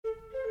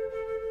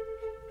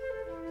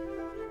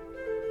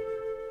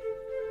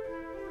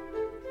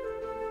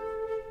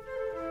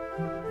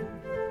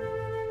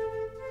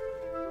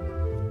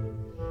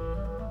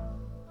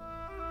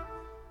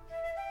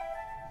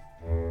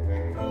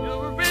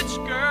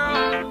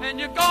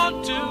you're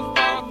gone too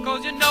far,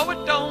 'cause you know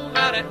it don't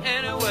matter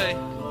anyway.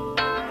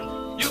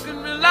 You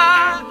can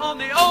rely on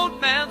the old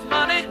man's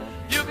money,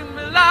 you can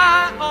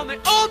rely on the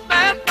old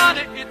man's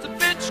money. It's a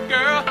bitch,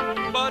 girl,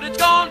 but it's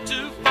gone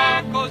too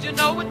far, 'cause you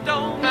know it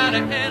don't matter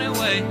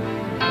anyway.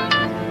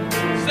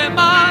 Say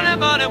money,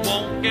 money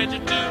won't get you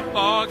too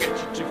far, get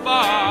you too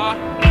far.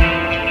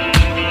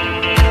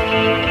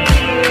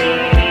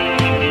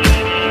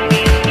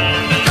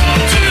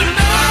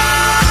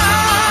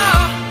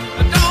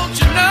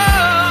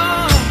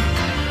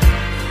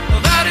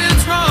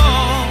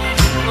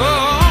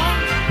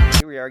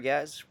 Here we are,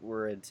 guys.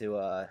 We're into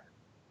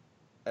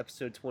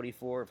episode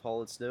 24 of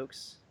Hall &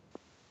 Snokes.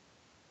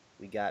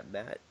 We got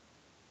Matt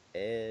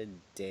and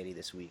Danny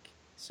this week.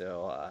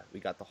 So we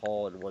got the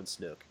Hall and one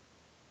Snoke.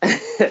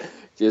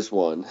 Just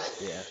one.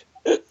 Yeah.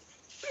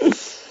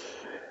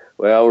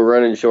 Well, we're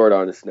running short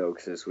on the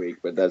Snokes this week,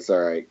 but that's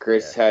all right.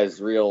 Chris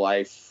has real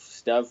life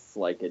stuff,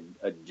 like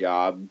a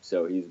job,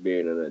 so he's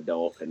being an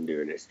adult and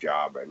doing his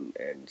job, and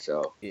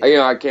so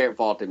I can't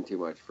fault him too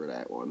much for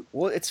that one.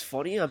 Well, it's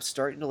funny. I'm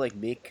starting to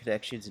make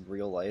connections in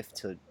real life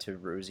to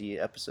Rosie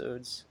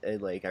episodes,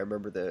 and I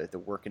remember the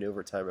working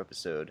overtime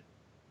episode,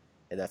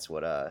 and that's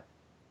what our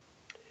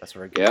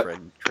good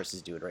friend Chris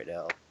is doing right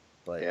now.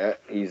 But yeah,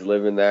 he's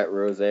living that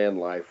Roseanne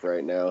life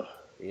right now.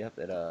 Yep,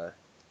 and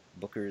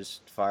Booker's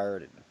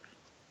fired, and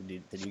the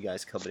new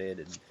guy's coming in,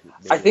 and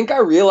I think I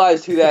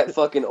realized who that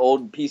fucking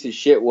old piece of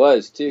shit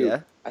was too. Yeah?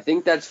 I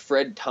think that's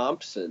Fred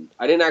Thompson.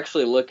 I didn't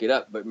actually look it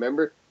up, but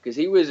remember, because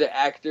he was an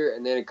actor,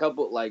 and then a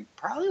couple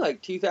probably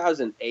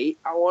 2008,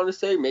 I want to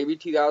say, maybe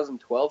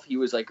 2012, he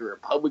was a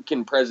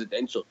Republican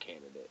presidential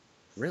candidate.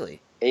 Really?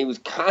 And he was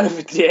kind of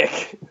a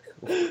dick.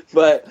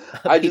 But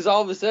I just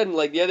all of a sudden,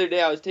 the other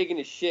day, I was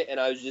taking a shit, and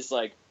I was just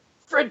like,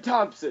 Fred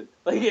Thompson!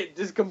 It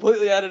just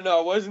completely, I don't know,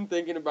 I wasn't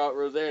thinking about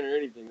Roseanne or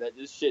anything. That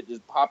shit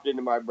just popped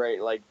into my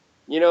brain.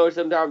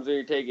 Sometimes when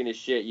you're taking a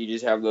shit, you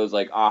just have those,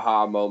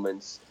 aha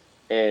moments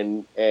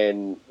and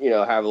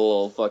have a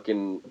little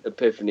fucking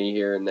epiphany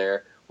here and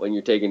there when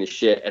you're taking a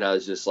shit. And I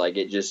was just like,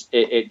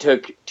 it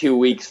took 2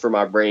 weeks for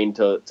my brain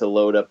to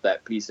load up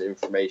that piece of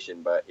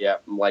information. But, yeah,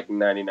 I'm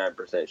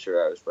 99%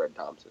 sure I was Fred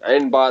Thompson. I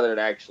didn't bother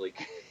to actually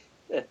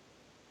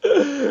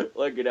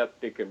look it up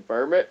to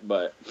confirm it,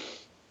 but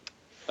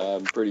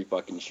I'm pretty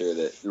fucking sure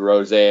that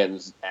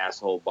Roseanne's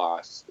asshole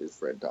boss is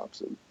Fred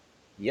Thompson.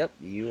 Yep,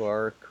 you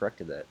are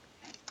correct in that.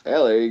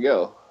 Well, there you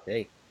go.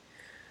 Hey.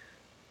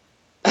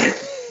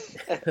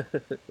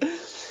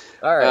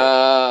 All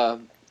right.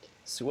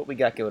 So what we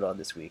got going on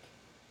this week?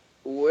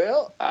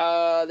 Well,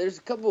 there's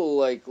a couple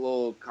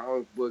little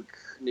comic book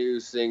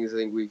news things I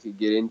think we could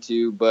get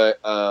into, but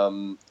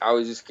I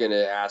was just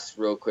gonna ask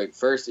real quick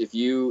first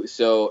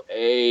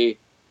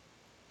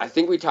I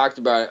think we talked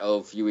about it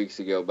a few weeks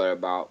ago, but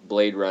about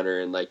Blade Runner,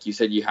 and you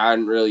said you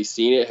hadn't really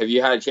seen it. Have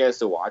you had a chance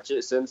to watch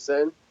it since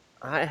then?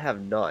 I have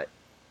not,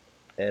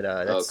 and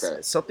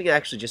that's something I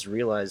actually just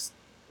realized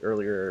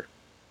earlier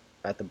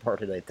at the bar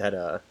tonight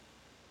that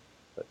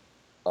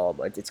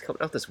it's coming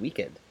out this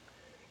weekend.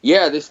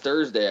 Yeah, this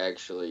Thursday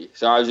actually.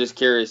 So I was just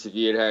curious if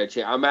you had a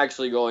chance. I'm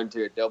actually going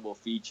to a double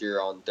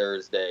feature on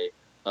Thursday.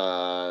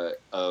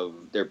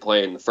 They're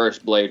playing the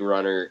first Blade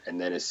Runner,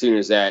 and then as soon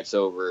as that's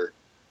over,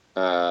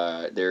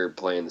 they're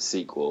playing the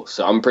sequel.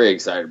 So I'm pretty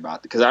excited about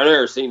it because I've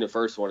never seen the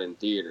first one in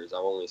theaters.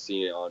 I've only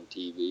seen it on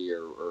TV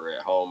or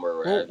at home or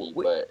whatever.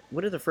 But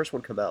when did the first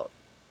one come out?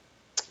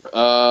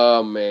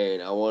 Oh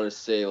man, I want to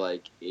say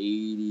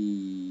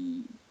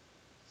 80.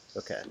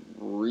 Okay.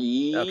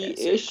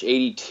 3-ish,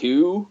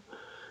 82.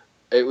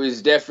 It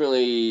was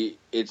definitely,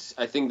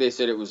 I think they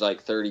said it was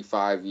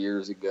 35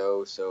 years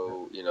ago,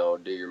 so,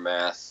 do your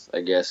math,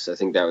 I guess. I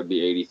think that would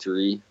be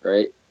 83,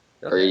 right?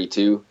 Okay. Or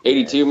 82?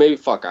 82, yeah. Maybe?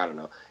 Fuck, I don't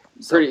know.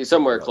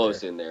 Somewhere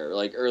close in there,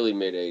 early,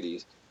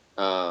 mid-80s.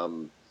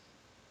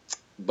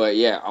 But,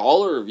 yeah,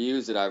 all the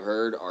reviews that I've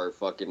heard are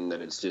fucking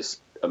that it's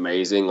just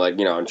amazing.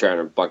 I'm trying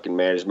to fucking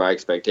manage my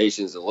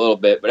expectations a little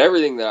bit, but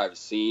everything that I've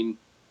seen,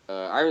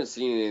 I haven't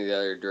seen any of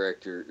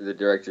the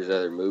director's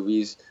other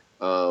movies.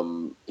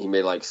 He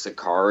made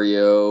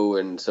Sicario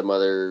and some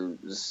other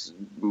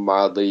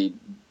mildly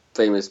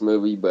famous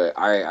movie, but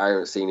I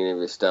haven't seen any of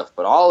his stuff.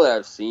 But all that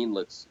I've seen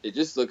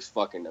just looks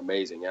fucking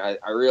amazing. And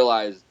I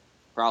realized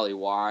probably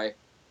why.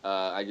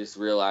 I just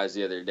realized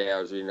the other day I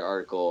was reading an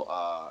article.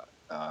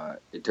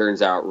 It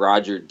turns out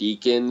Roger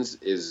Deakins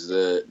is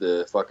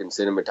the fucking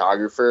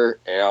cinematographer,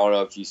 and I don't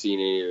know if you've seen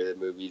any of the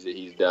movies that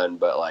he's done,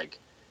 but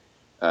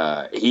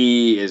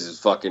he is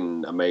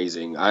fucking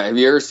amazing. Have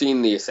you ever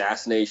seen The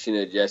Assassination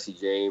of Jesse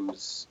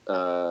James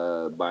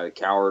by the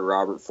coward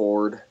Robert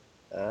Ford?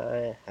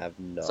 I have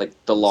not. It's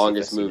the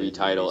longest movie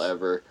title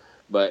ever,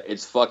 but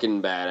it's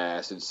fucking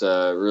badass. It's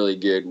a really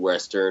good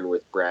Western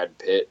with Brad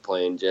Pitt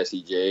playing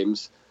Jesse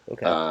James.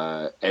 Okay.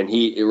 And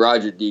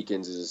Roger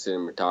Deakins is a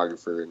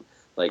cinematographer, and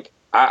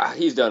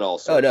he's done all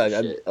sorts of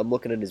shit. I'm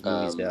looking at his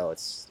movies now.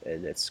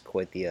 It's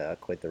quite the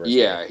resume.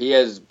 Yeah, he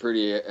has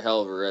pretty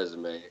hell of a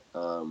resume.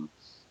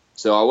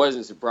 So I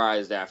wasn't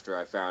surprised after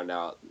I found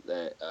out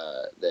that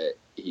that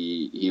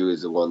he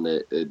was the one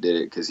that did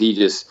it, because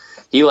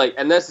he like,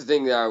 and that's the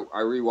thing that I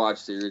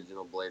rewatched the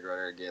original Blade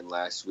Runner again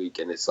last week,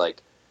 and it's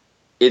like,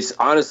 it's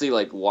honestly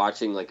like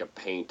watching like a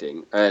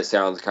painting. It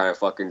sounds kind of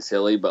fucking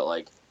silly, but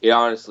like it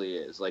honestly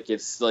is. Like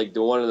it's like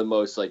one of the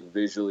most like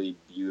visually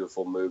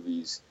beautiful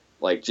movies.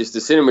 Like just the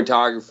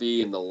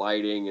cinematography and the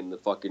lighting and the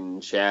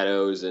fucking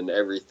shadows and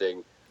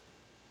everything.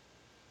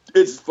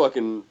 It's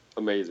fucking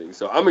amazing.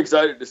 So I'm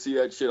excited to see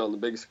that shit on the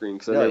big screen,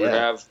 because I never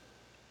have.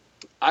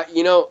 I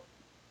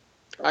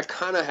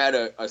kind of had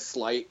a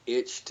slight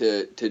itch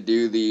to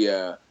do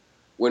the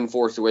when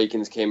Force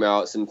Awakens came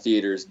out. Some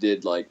theaters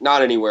did, like,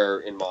 not anywhere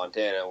in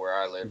Montana where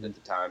I lived at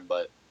the time,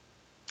 but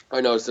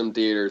I know some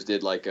theaters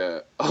did like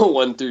a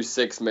 1 through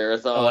 6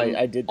 marathon. Oh,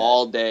 I did that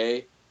all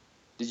day.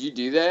 Did you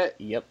do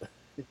that? Yep.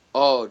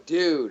 Oh,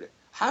 dude.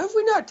 How have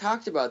we not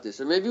talked about this?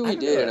 Or maybe we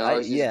did, and I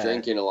was just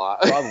drinking a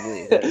lot.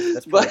 Probably.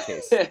 That's probably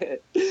the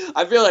case.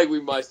 I feel like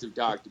we must have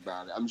talked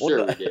about it. I'm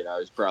sure we did. I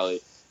was probably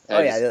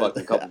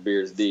fucking couple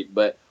beers deep.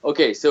 But,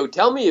 okay, so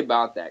tell me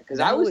about that. Because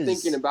I was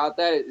thinking about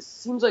that. It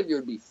seems like it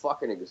would be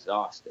fucking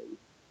exhausting.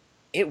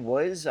 It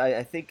was.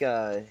 I think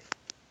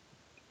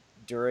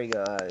during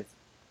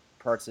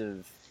parts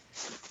of...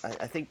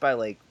 I think by,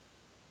 like,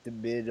 the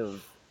mid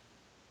of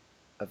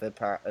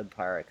Empire,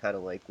 I kind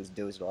of, like, was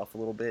dozing off a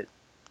little bit.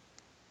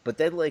 But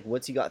then, like,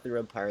 once you got through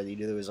Empire, you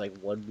knew there was, like,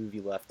 one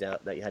movie left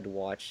out that you had to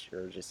watch,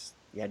 or just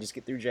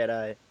get through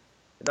Jedi.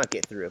 Not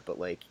get through it, but,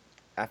 like,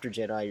 after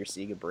Jedi, you're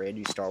seeing a brand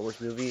new Star Wars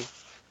movie.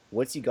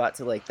 Once you got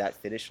to, like, that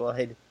finish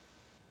line,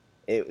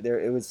 it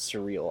was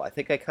surreal. I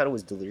think I kind of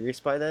was delirious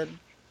by then.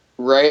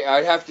 Right,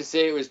 I'd have to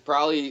say it was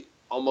probably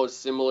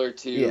almost similar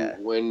to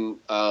when,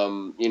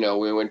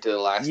 we went to the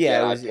last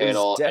Jedi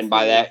panel, and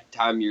by that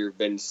time you've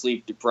been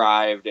sleep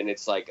deprived, and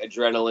it's like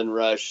adrenaline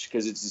rush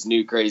because it's this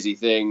new crazy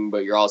thing,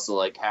 but you're also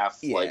like half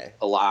like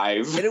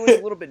alive. And it was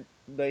a little bit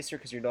nicer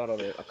because you're not on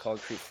a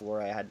concrete floor.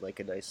 I had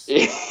like a nice,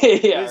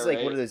 it was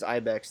like one of those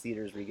IMAX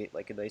theaters where you get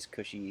like a nice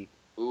cushy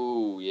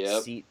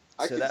seat.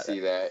 I can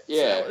see that.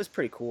 Yeah, so that was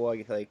pretty cool.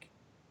 Like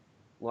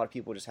a lot of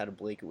people just had a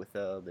blanket with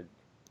them and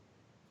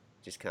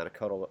just kind of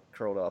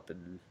curled up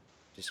and.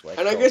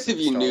 And I guess if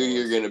you knew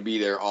you're going to be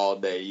there all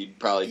day, you'd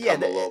probably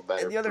come a little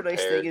better And the other prepared.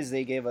 nice thing is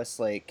they gave us,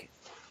 like,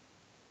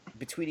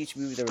 between each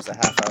movie there was a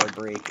half-hour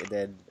break, and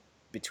then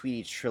between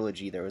each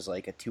trilogy there was,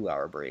 like, a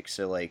 2-hour break.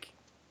 So, like,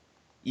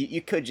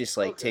 you could just,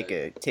 like, take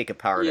a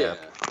power nap.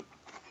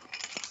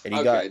 And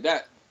you got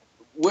that.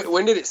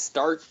 When did it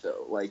start,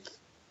 though? Like,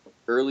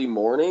 early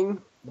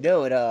morning?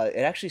 No, it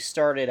actually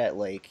started at,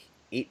 like,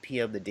 8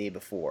 p.m. the day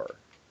before.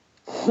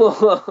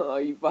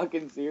 Are you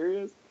fucking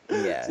serious?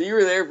 Yeah. So you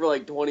were there for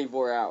like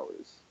 24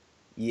 hours.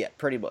 Yeah,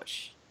 pretty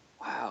much.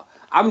 Wow.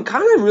 I'm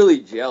kind of really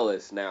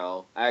jealous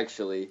now,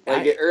 actually.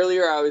 Like,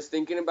 earlier I was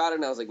thinking about it,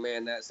 and I was like,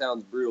 man, that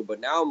sounds brutal. But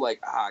now I'm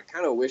like, I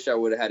kind of wish I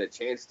would have had a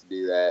chance to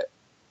do that.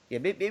 Yeah,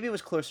 maybe it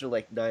was closer to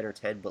like 9 or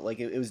 10, but like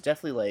it was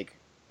definitely like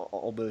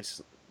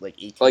almost like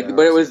 18 like, hours.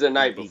 But it was the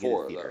night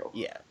before, though.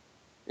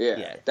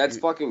 Yeah. That's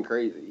fucking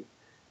crazy.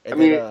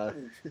 And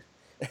and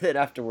then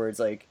afterwards,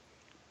 like...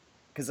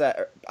 Because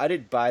I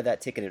didn't buy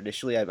that ticket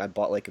initially. I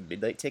bought, like, a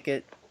midnight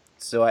ticket.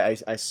 So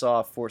I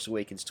saw Force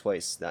Awakens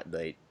twice that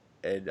night.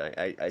 And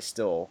I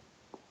still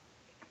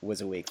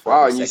was awake for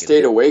Wow, and you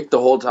stayed awake the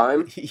whole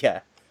time?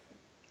 Yeah.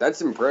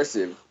 That's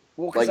impressive.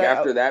 Well, like,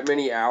 after that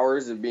many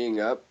hours of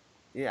being up?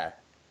 Yeah.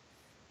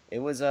 It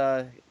was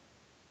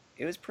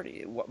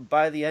pretty...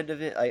 By the end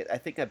of it, I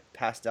think I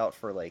passed out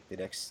for, like, the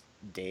next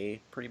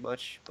day, pretty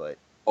much. But...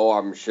 Oh,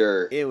 I'm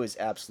sure. It was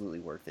absolutely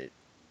worth it.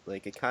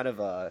 Like, it kind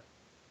of...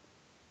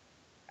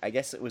 I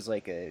guess it was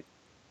like a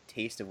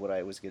taste of what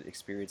I was going to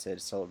experience at a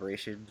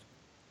Celebration,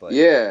 but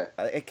yeah,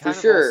 it kind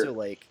of also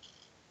like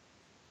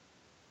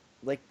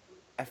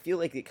I feel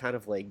like it kind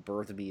of like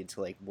birthed me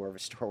into like more of a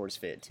Star Wars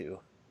fan too.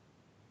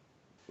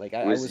 Like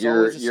I was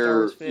always a Star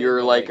Wars fan.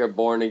 You're like a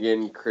born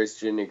again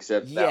Christian,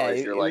 except that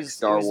was your like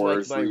Star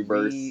Wars like my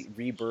rebirth.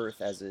 Rebirth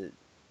into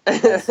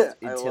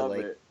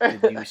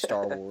like the new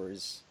Star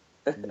Wars.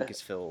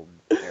 Lucasfilm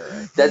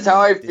era. That's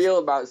how I feel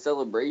about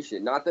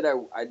Celebration. Not that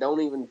I don't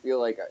even feel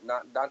like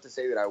not to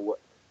say that I would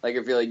like.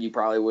 I feel like you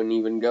probably wouldn't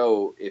even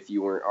go if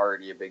you weren't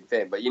already a big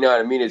fan. But you know what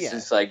I mean. It's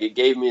just like it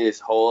gave me this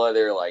whole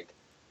other like,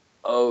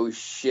 oh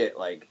shit,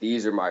 like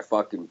these are my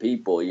fucking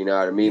people. You know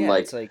what I mean? Yeah,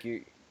 like it's like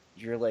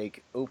you're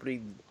like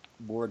opening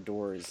more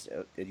doors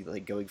and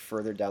like going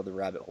further down the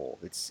rabbit hole.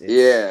 It's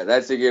yeah,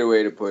 that's a good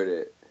way to put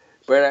it.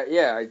 But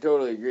I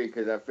totally agree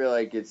because I feel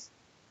like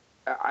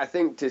I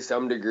think to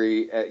some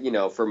degree,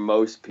 for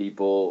most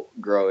people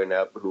growing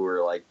up who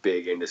are like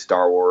big into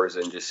Star Wars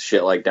and just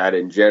shit like that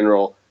in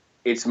general,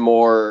 it's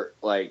more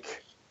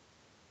like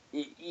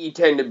you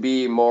tend to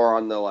be more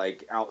on the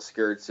like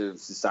outskirts of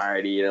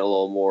society and a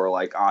little more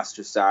like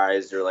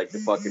ostracized or like the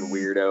fucking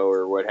weirdo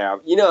or what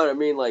have you know what I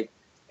mean? Like,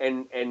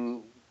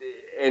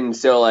 and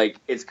so like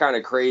it's kind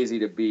of crazy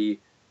to be,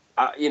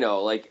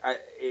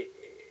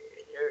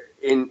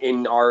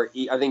 in our,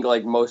 I think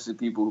like most of the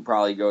people who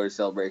probably go to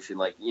Celebration,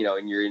 like, you know,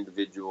 in your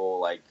individual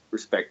like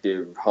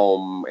respective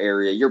home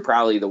area, you're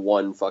probably the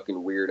one fucking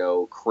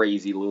weirdo,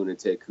 crazy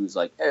lunatic who's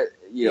like,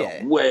 you know,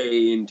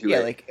 way into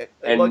it. Like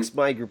And amongst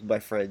my group of my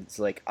friends,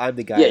 like I'm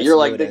the guy. yeah, that's you're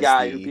like known the as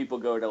guy who people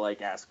go to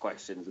like ask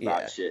questions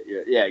about shit.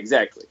 Yeah,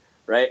 exactly.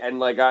 Right, and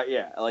like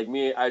like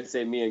me, I'd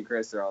say me and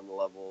Chris are on the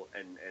level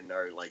and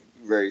are like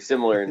very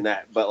similar in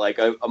that. But like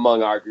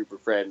among our group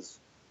of friends,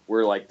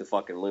 we're like the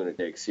fucking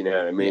lunatics. You know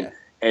what I mean?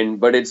 Yeah.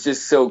 But it's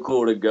just so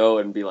cool to go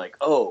and be like,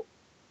 oh,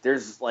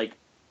 there's like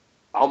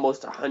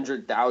almost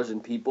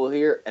 100,000 people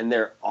here, and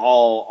they're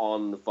all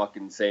on the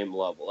fucking same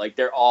level. Like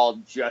they're all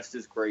just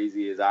as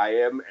crazy as I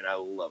am, and I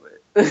love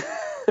it.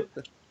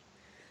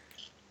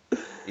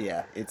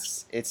 Yeah,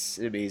 it's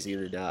amazing.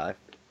 And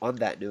on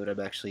that note,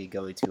 I'm actually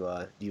going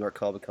to New York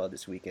Comic Con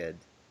this weekend.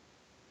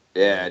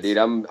 Yeah, dude,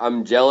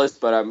 I'm jealous,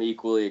 but I'm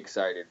equally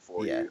excited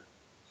for you.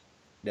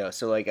 No,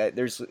 so like I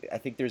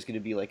think there's gonna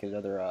be like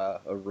another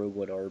a Rogue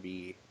One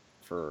Army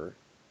for.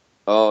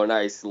 Oh,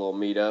 nice little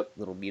meetup.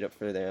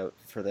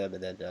 For them,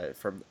 and then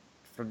from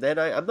then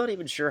I'm not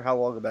even sure how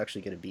long I'm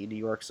actually gonna be in New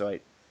York. So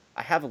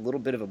I have a little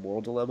bit of a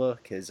moral dilemma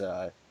because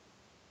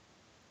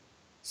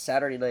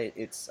Saturday night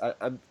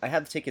I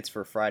have tickets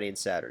for Friday and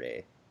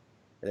Saturday,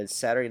 and then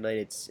Saturday night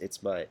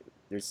it's my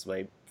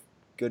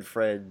good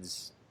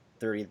friend's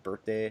 30th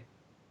birthday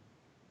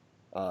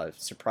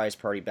surprise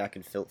party back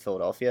in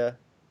Philadelphia.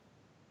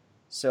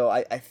 So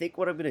I think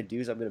what I'm gonna do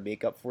is I'm gonna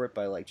make up for it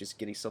by like just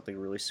getting something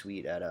really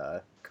sweet at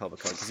Comic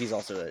Con because he's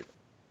also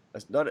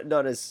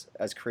not as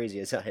crazy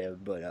as I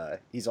am,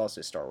 but he's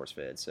also a Star Wars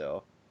fan.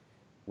 So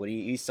when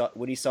he saw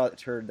it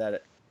turned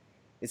that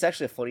it's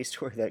actually a funny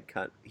story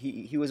that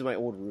he was my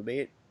old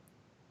roommate,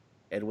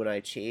 and when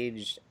I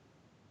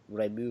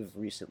moved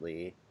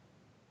recently,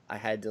 I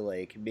had to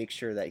like make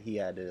sure that he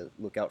had to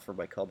look out for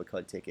my Comic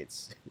Con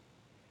tickets.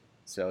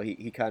 So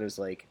he kind of was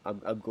like,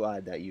 I'm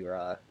glad that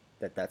you're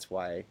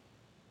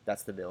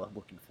that's the mail I'm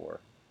looking for,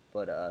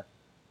 but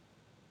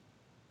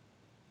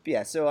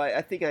yeah. So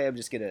I think I am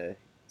just gonna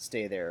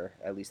stay there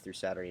at least through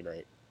Saturday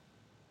night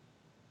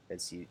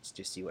and see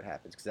what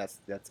happens because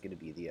that's gonna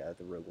be the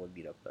Rogue One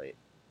meetup night.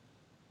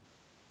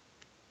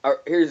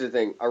 Here's the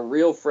thing: a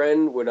real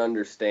friend would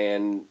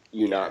understand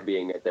you not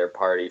being at their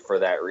party for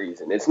that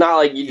reason. It's not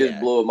like you just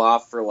blew them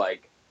off for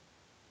like,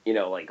 you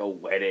know, like a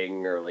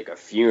wedding or like a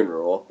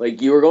funeral.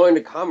 Like you were going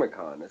to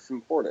Comic-Con. It's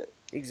important.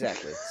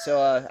 Exactly.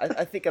 So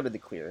I think I'm in the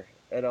clear,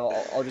 and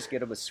I'll just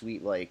get him a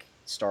sweet like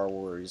Star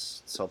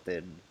Wars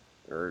something,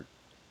 or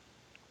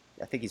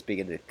I think he's big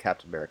into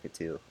Captain America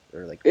too,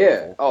 or like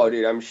Marvel. Oh,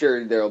 dude, I'm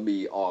sure there'll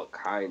be all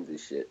kinds of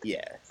shit.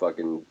 Yeah.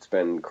 Fucking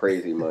spend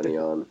crazy money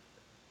on.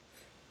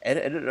 And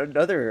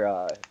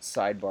another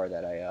sidebar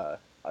that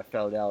I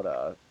found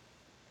out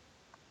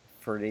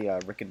for any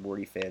Rick and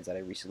Morty fans that I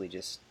recently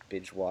just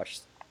binge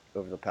watched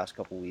over the past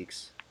couple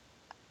weeks.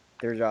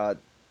 There's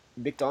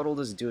McDonald's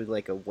is doing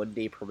like a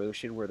 1-day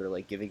promotion where they're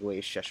like giving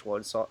away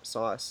Szechuan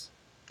sauce.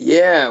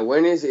 Yeah,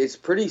 when is it? It's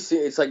pretty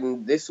soon. It's like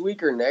this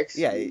week or next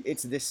week? Yeah,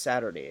 it's this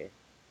Saturday.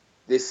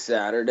 This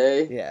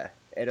Saturday? Yeah,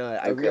 and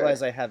I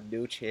realize I have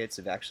no chance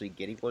of actually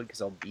getting one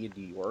because I'll be in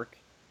New York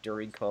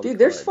during Comic-Con. Dude,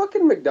 there's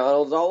fucking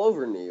McDonald's all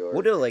over New York.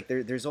 Well, no, like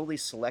there's only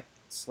select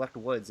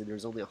ones, and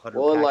there's only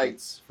 100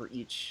 packets for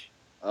each.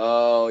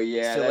 Oh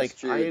yeah, so, that's like,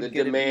 true. The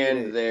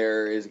demand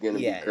there is going to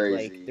be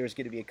crazy. Like there's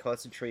going to be a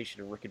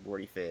concentration of Rick and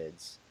Morty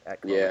fans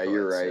at Comic-Con. Yeah,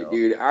 you're right,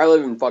 dude. I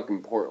live in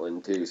fucking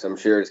Portland too, so I'm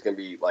sure it's going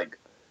to be like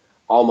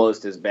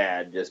almost as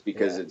bad just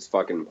because it's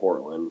fucking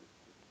Portland.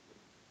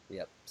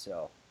 Yep.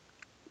 So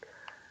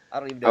I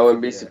don't even know. I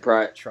wouldn't be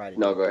surprised.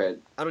 No, go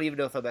ahead. I don't even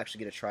know if I'm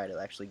actually going to try to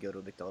actually go to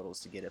a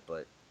McDonald's to get it,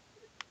 but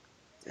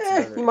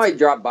you might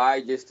drop by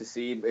just to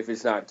see if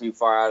it's not too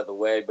far out of the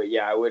way. But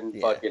yeah, I wouldn't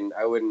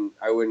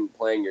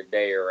plan your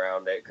day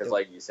around it because,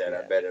 like you said,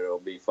 I bet it'll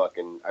be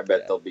fucking. I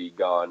bet they'll be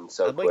gone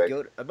so quick.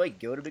 I might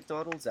go to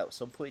McDonald's at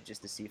some point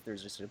just to see if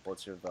there's just a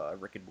bunch of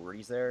Rick and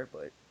Morty's there,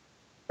 but.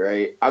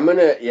 Right,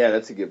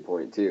 that's a good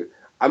point too.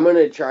 I'm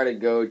gonna try to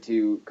go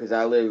to because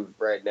I live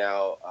right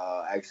now.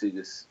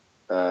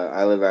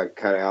 I live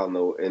kind of out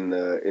in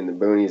the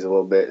boonies a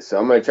little bit, so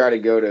I'm gonna try to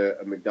go to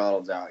a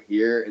McDonald's out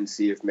here and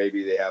see if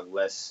maybe they have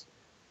less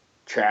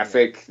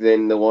traffic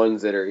than the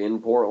ones that are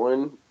in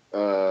Portland.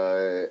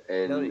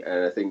 And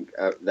I think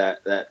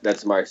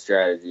that's my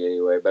strategy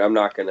anyway. But I'm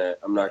not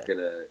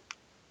gonna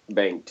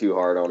bank too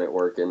hard on it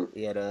working.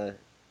 Yeah,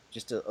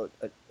 just a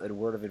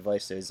word of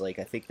advice is like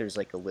I think there's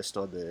like a list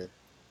on the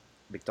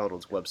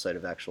McDonald's website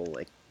of actual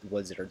like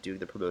ones that are doing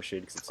the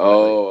promotion. Cause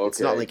it's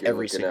not like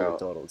every single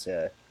McDonald's.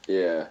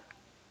 Yeah.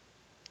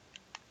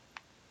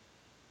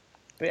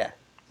 But yeah,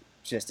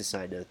 just a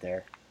side note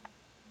there.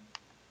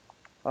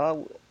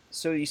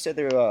 So you said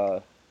there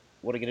want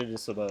to get into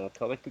some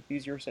comic book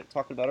news you were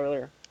talking about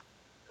earlier?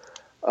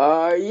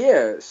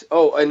 Yes.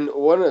 Oh, and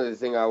one other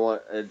thing I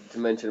want to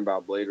mention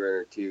about Blade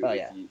Runner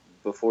 2,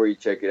 before you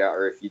check it out,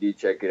 or if you do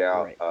check it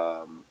out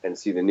and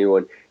see the new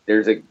one,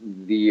 there's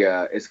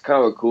it's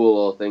kind of a cool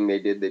little thing they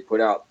did. They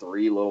put out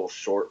 3 little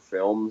short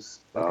films.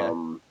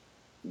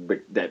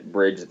 that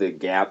bridge the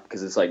gap,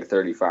 because it's like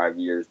 35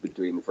 years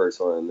between the first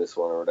one and this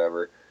one or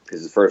whatever,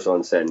 because the first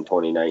one's set in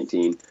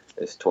 2019,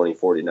 it's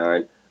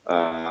 2049.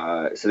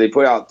 So they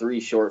put out 3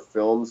 short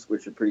films,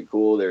 which are pretty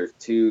cool. There's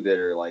 2 that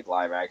are like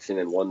live action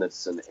and one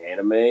that's an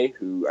anime,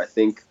 who I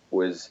think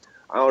was,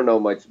 I don't know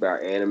much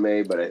about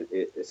anime, but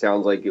it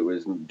sounds like it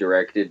was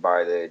directed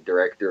by the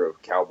director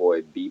of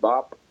Cowboy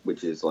Bebop,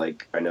 which is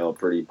like, I know, a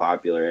pretty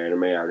popular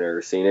anime. I've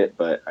never seen it,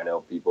 but I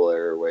know people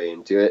are way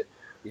into it.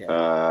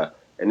 Yeah.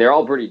 And they're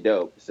all pretty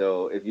dope.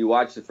 So if you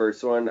watch the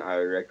first one, I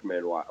would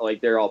recommend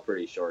like, they're all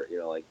pretty short,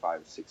 like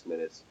 5-6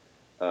 minutes.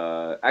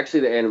 Actually,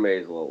 the anime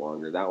is a little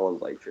longer. That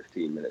one's like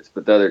 15 minutes,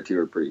 but the other 2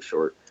 are pretty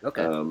short.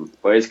 Okay.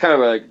 But it's kind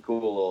of like a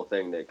cool little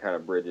thing that kind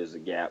of bridges the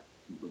gap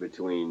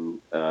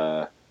between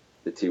the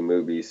 2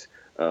 movies.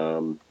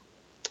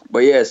 But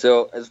yeah,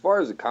 so as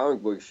far as the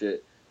comic book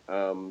shit,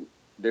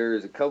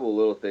 there's a couple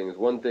little things.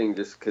 One thing,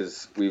 just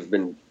because we've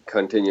been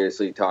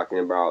continuously talking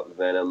about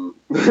Venom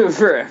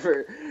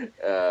forever,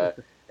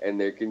 and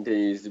there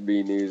continues to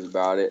be news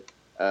about it.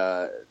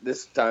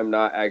 This time,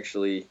 not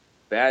actually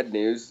bad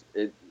news.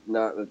 It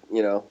not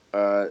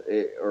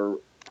or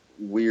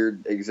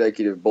weird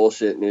executive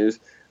bullshit news.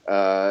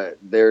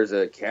 There's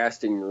a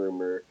casting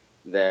rumor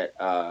that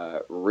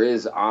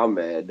Riz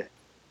Ahmed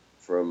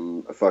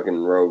from fucking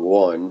Rogue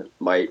One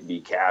might be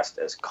cast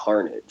as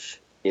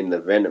Carnage in the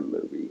Venom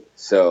movie.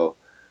 So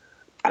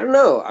I don't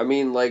know. I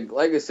mean, like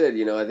I said,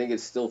 I think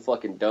it's still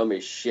fucking dumb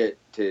as shit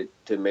to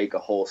make a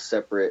whole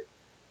separate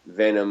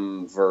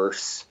Venom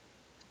verse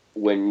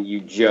when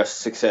you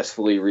just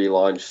successfui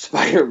relaunched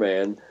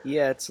Spider-Man.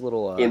 Yeah, it's a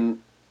little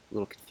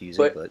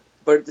confusing,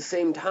 but at the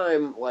same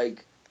time,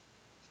 like,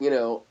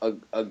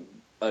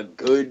 a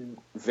good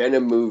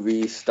Venom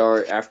movie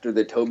start after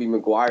the Tobey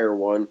Maguire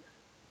one.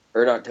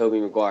 Or not Tobey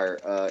Maguire.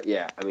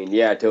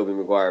 Tobey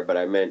Maguire, but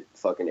I meant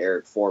fucking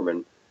Eric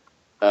Foreman.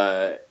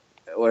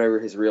 Whatever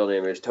his real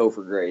name is,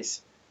 Topher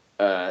Grace.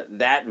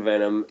 That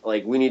Venom,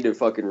 like, we need to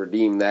fucking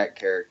redeem that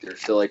character.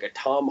 So, like, a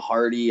Tom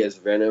Hardy as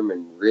Venom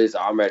and Riz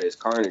Ahmed as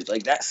Carnage,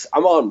 like,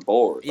 I'm on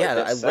board. Yeah,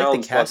 like, I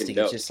like the casting.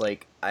 It's just,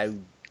 like, I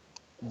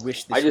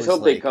wish this I just was,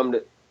 hope like, they come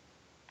to...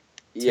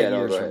 10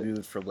 years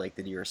removed from, like,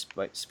 the nearest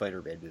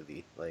Spider-Man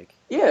movie. Like,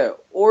 yeah,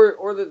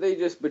 or that they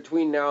just,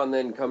 between now and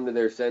then, come to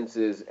their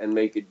senses and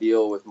make a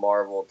deal with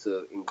Marvel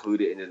to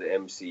include it into the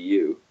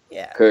MCU.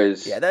 Yeah,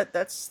 because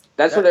that's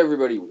what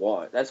everybody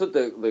wants. That's what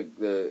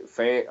the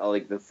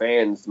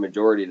fans, the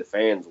majority of the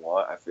fans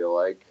want. I feel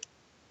like.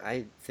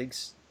 I think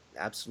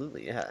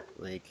absolutely, yeah.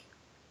 Like,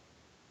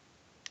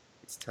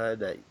 it's time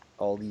that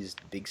all these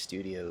big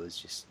studios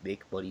just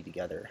make money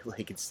together.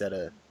 Like, instead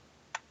of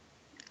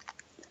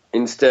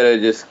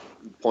just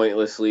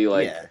pointlessly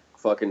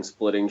fucking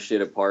splitting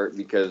shit apart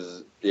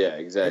because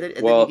exactly.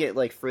 And then you get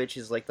like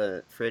franchises like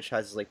the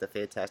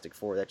Fantastic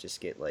Four that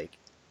just get like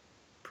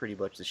pretty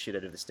much the shit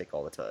out of the stick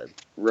all the time.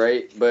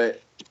 Right,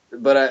 but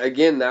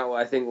again,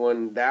 I think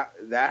when that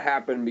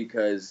happened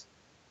because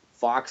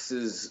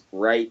Fox's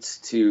rights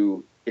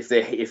to if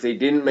they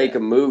didn't make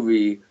a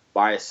movie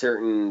by a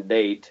certain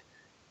date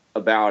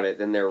about it,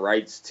 then their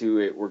rights to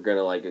it were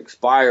gonna like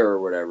expire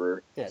or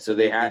whatever. Yeah, so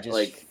they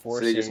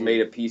just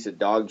made a piece of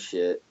dog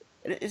shit.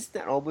 And isn't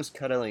that almost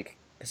kind of like?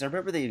 Because I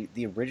remember the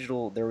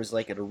original. There was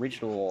like an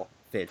original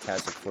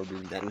Fantastic Four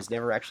movie that was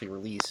never actually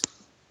released,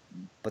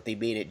 but they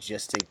made it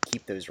just to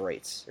keep those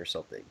rights or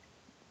something.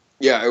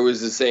 Yeah, it was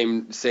the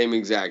same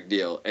exact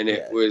deal, and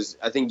it was.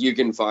 I think you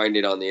can find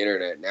it on the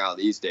internet now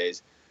these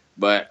days,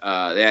 but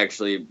they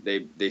actually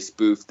they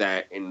spoofed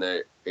that in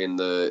the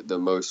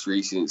most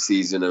recent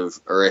season of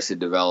Arrested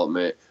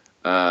Development,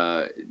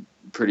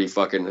 pretty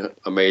fucking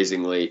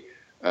amazingly,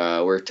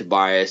 where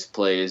Tobias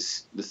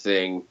plays the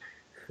Thing,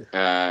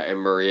 and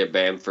Maria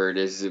Bamford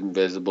is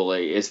Invisible.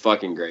 It's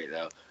fucking great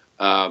though.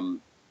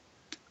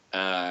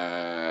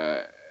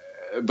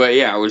 But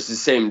yeah, it was the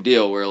same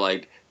deal where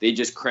like they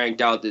just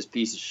cranked out this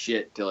piece of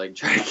shit to like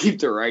try to keep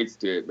the rights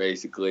to it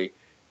basically,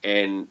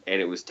 and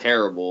it was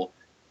terrible.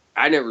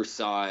 I never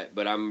saw it,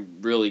 but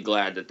I'm really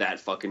glad that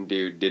fucking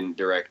dude didn't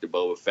direct the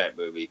Boba Fett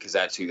movie, because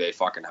that's who they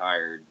fucking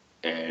hired,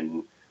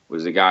 and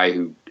was the guy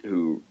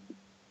who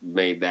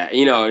made that.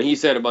 And he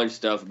said a bunch of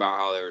stuff about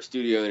how there was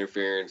studio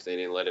interference, they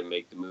didn't let him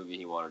make the movie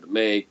he wanted to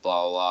make,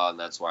 blah, blah, blah, and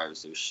that's why it was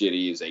so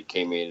shitty, is they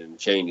came in and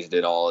changed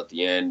it all at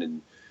the end,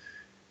 and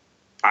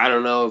I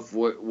don't know if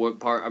what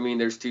part. I mean,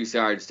 there's 2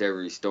 sides to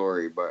every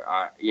story, but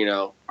I don't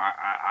know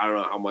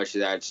how much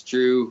of that's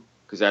true,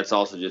 because that's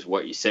also just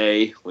what you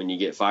say when you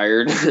get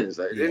fired. It's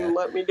like, didn't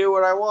let me do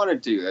what I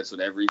wanted to. That's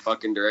what every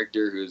fucking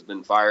director who's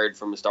been fired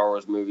from a Star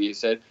Wars movie has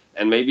said,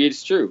 and maybe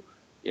it's true,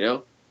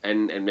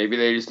 and maybe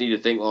they just need to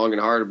think long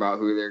and hard about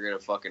who they're gonna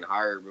fucking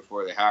hire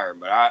before they hire him.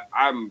 But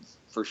I'm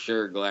for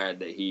sure glad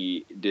that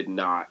he did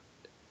not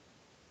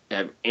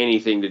have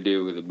anything to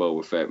do with the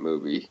Boba Fett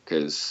movie,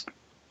 because.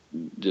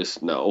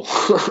 Just no.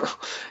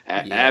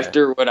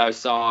 After what I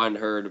saw and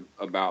heard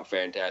about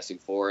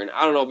Fantastic Four, and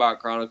I don't know about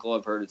Chronicle,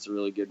 I've heard it's a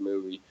really good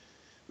movie.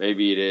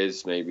 Maybe it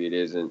is, maybe it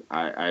isn't.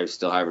 I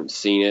still haven't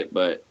seen it,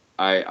 but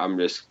I'm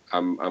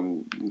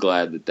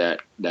glad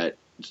that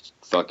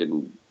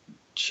fucking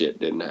shit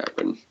didn't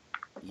happen.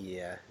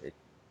 Yeah, it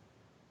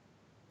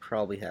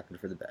probably happened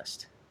for the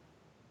best.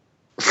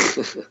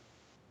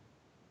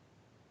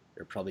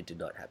 Or probably did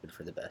not happen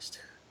for the best.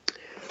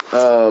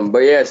 But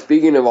yeah,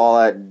 speaking of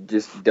all that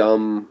just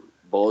dumb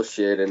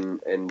bullshit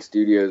and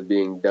studios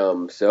being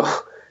dumb, so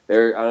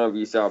there, I don't know if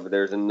you saw, but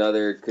there's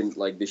another,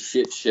 like, the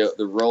shit show,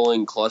 the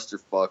rolling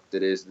clusterfuck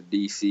that is the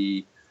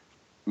DC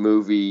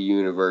movie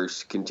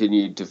universe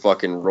continued to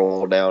fucking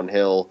roll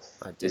downhill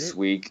this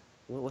week.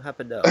 What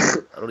happened now?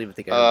 I don't even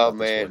think I heard about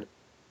this one.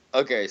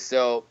 Okay,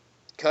 so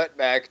cut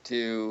back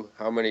to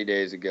how many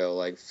days ago?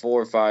 Like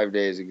 4 or 5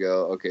 days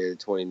ago. Okay, the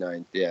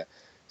 29th, yeah.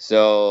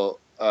 So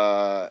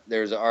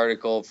there's an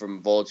article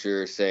from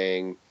Vulture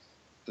saying,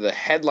 the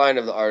headline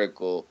of the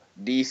article,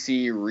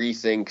 DC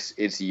rethinks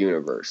its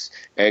universe.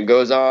 And it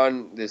goes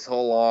on this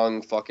whole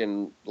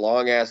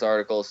long-ass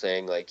article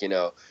saying, like, you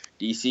know,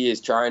 DC is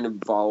trying to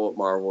follow what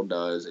Marvel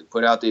does. They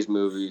put out these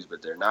movies,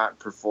 but they're not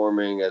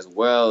performing as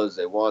well as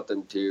they want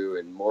them to.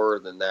 And more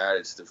than that,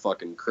 it's the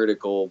fucking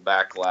critical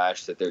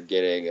backlash that they're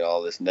getting and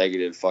all this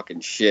negative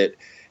fucking shit.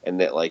 And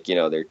that, like, you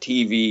know, their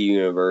TV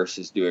universe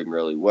is doing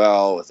really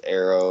well with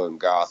Arrow and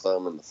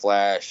Gotham and The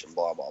Flash and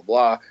blah, blah,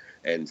 blah.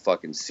 And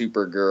fucking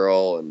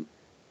Supergirl.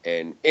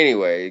 And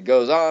anyway, it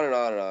goes on and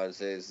on and on. It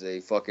says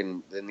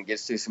then it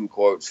gets to some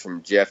quotes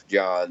from Jeff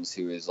Johns,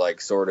 who is,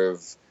 like, sort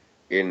of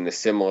in a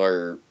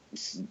similar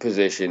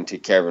position to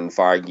Kevin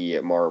Feige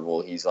at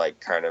Marvel. He's,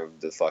 like, kind of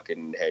the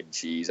fucking head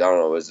cheese. I don't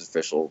know what his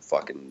official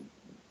fucking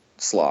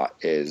slot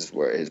is,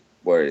 what his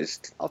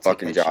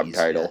fucking job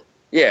title.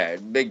 Yeah,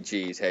 big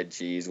cheese, head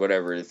cheese,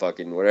 whatever you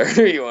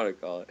want to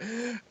call it.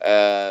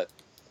 Head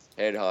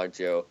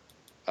honcho.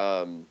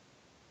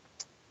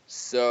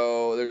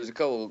 So there's a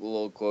couple of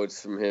little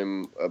quotes from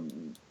him.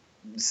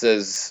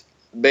 Says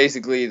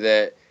basically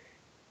that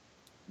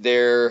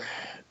they're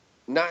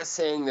not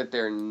saying that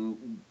they're.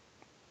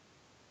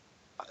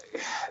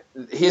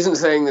 He isn't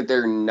saying that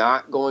their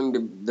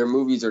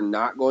movies are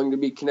not going to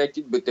be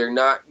connected, but they're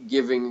not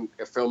giving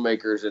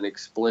filmmakers an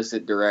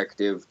explicit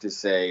directive to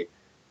say,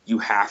 you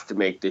have to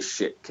make this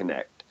shit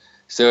connect.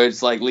 So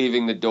it's like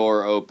leaving the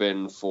door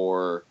open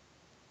for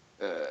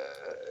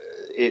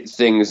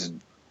things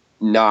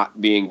not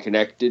being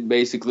connected,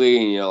 basically.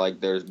 And, you know, like,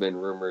 there's been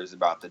rumors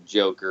about the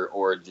Joker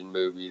origin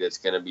movie that's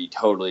going to be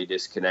totally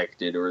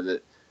disconnected, or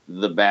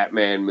the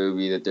Batman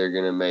movie that they're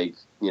going to make,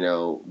 you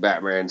know,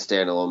 Batman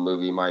standalone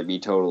movie might be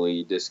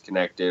totally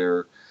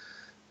disconnected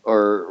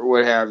or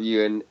what have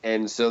you.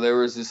 And so there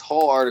was this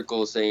whole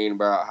article saying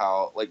about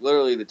how, like,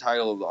 literally the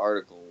title of the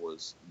article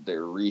was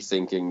they're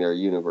rethinking their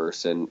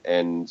universe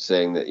and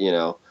saying that, you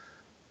know,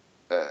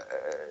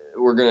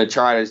 we're going to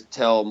try to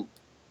tell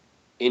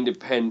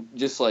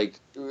just like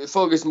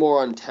focus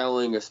more on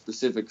telling a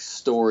specific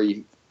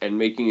story and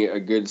making it a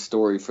good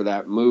story for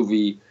that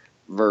movie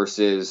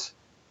versus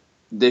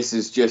this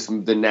is just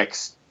the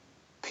next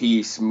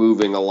piece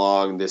moving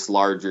along this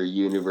larger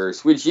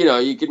universe, which, you know,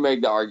 you could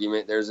make the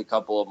argument. There's a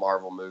couple of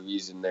Marvel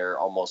movies, and there are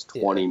almost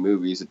 20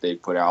 movies that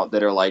they've put out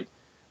that are, like,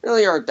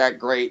 really aren't that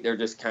great. They're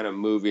just kind of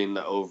moving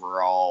the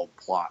overall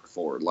plot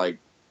forward. Like,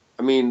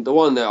 I mean, the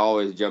one that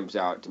always jumps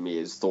out to me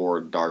is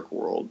Thor: Dark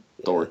World,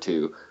 Thor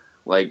 2.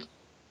 Like,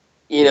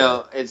 you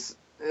know, it's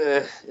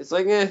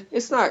like,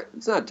 it's not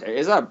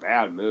a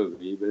bad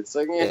movie, but it's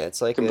like,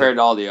 it's like compared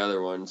to all the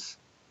other ones.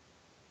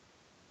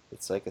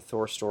 It's like a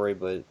Thor story,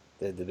 but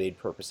the main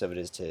purpose of it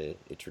is to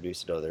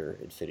introduce another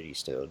Infinity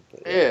Stone.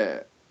 But, yeah,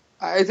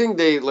 I think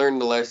they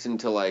learned the lesson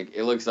to, like,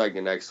 it looks like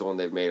the next one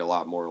they've made a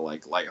lot more,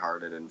 like,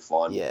 lighthearted and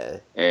fun. Yeah.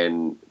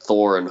 And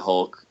Thor and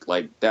Hulk,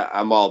 like, that,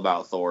 I'm all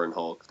about Thor and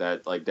Hulk.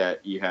 That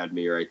you had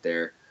me right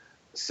there.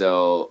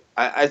 So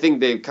I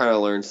think they've kind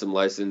of learned some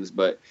lessons,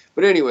 but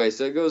anyway,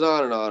 so it goes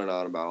on and on and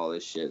on about all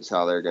this shit. It's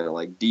how they're gonna,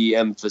 like,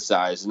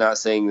 de-emphasize, not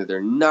saying that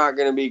they're not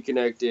gonna be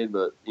connected,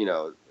 but, you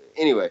know,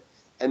 anyway.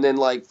 And then,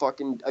 like,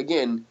 fucking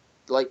again,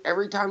 like,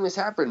 every time this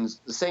happens,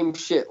 the same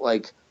shit.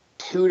 Like,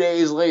 2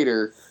 days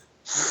later,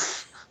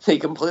 they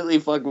completely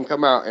fucking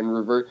come out and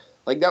revert.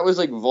 Like, that was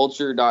like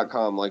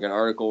Vulture.com, like an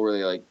article where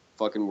they, like,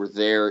 fucking were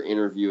there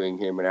interviewing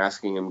him and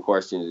asking him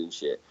questions and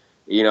shit.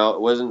 You know,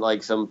 it wasn't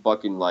like some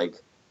fucking, like,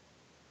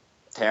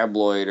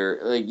 tabloid or,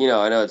 like, you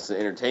know, I know it's an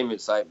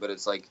entertainment site, but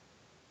it's like,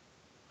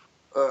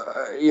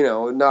 you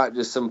know, not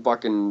just some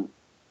fucking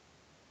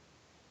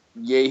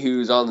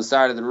yahoos on the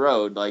side of the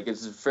road. Like,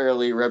 it's a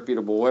fairly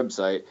reputable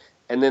website.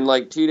 And then,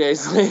 like, 2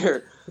 days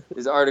later,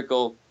 this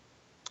article,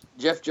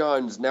 Jeff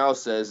Johns now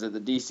says that the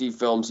DC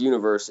Films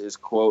universe is,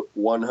 quote,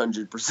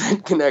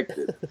 100%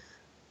 connected.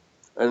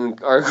 And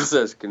the article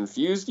says,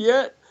 confused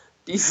yet?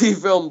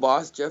 DC film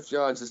boss Jeff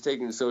Johns has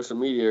taken to social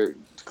media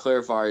to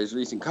clarify his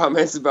recent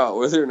comments about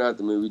whether or not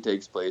the movie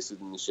takes place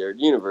within the shared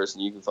universe,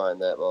 and you can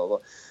find that, blah, blah,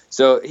 blah.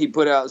 So he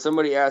put out,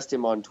 somebody asked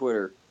him on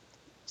Twitter,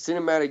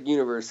 cinematic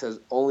universe has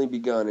only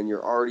begun and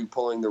you're already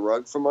pulling the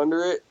rug from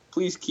under it?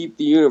 Please keep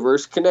the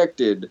universe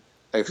connected!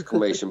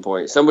 Exclamation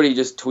point. Somebody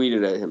just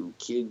tweeted at him,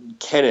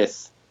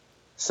 Kenneth.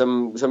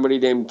 Somebody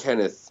named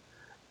Kenneth.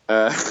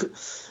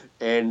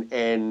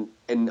 And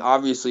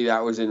obviously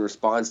that was in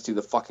response to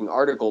the fucking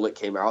article that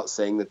came out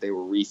saying that they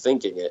were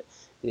rethinking it.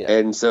 Yeah.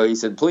 And so he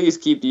said, please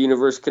keep the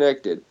universe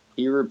connected.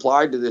 He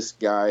replied to this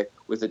guy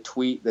with a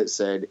tweet that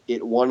said,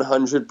 it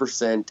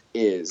 100%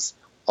 is,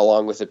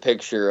 along with a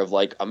picture of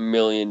like a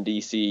million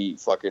DC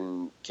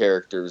fucking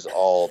characters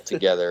all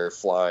together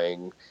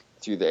flying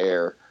through the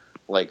air,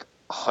 like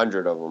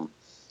 100 of them.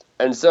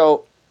 And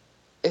so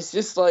it's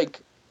just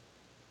like,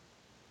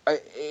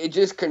 it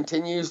just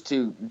continues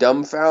to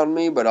dumbfound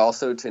me, but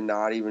also to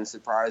not even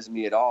surprise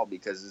me at all,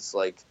 because it's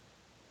like,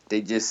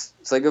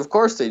 it's like, of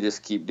course they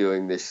just keep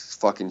doing this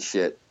fucking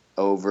shit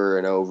over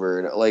and over.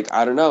 And like,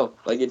 I don't know,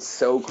 like, it's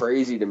so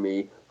crazy to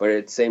me, but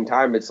at the same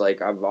time, it's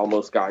like, I've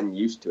almost gotten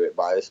used to it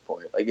by this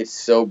point. Like, it's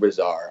so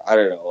bizarre. I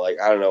don't know. Like,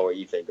 I don't know what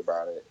you think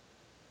about it.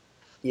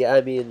 Yeah,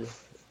 I mean,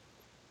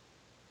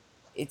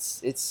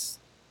 it's.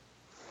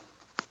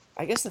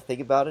 I guess the thing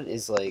about it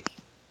is like,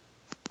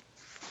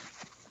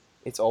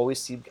 it's always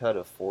seemed kind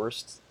of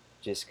forced,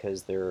 just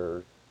because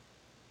they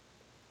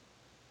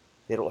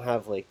don't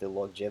have like the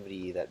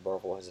longevity that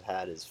Marvel has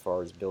had as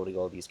far as building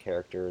all these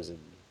characters. And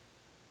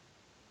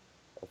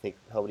I think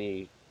how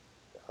many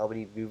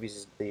movies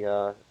is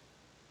the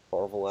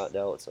Marvel out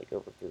now? It's like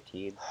over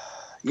 13.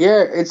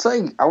 Yeah, it's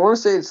like, I want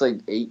to say it's like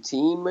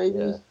 18 maybe.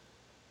 Yeah.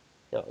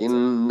 No,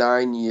 in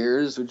 9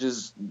 years, which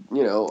is, a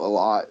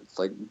lot. It's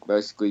like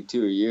basically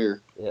 2 a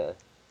year. yeah.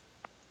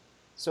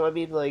 So I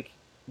mean, like,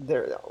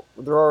 they're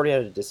already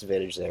at a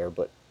disadvantage there,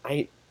 but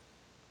I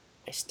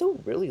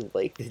still really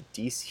like the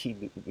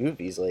DC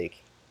movies.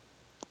 Like,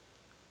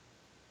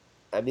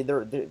 I mean,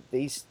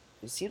 it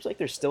seems like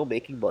they're still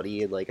making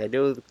money, and like I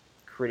know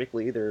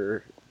critically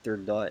they're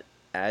not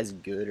as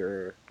good,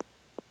 or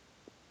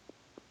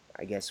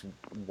I guess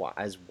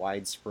as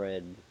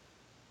widespread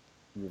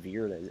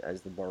revered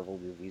as the Marvel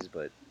movies,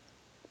 but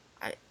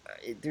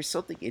there's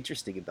something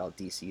interesting about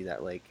DC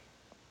that like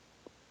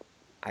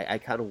I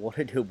kind of want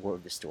to know more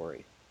of the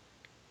story.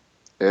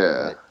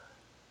 Yeah.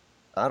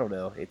 But I don't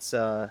know. It's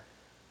I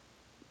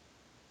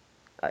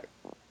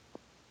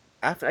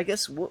after I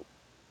guess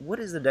what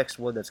is the next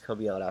one that's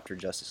coming out after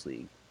Justice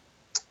League?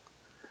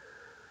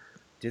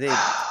 Do they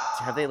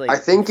have they like I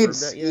think confirmed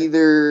it's that yet?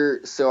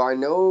 either, so I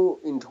know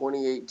in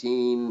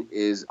 2018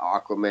 is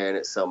Aquaman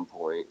at some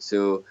point.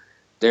 So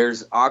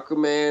there's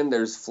Aquaman,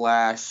 there's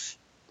Flash,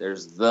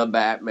 there's the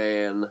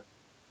Batman,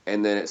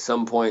 and then at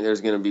some point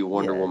there's going to be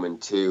Wonder Yeah. Woman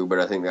 2, but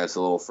I think that's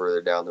a little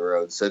further down the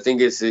road. So I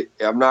think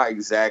I'm not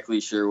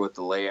exactly sure what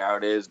the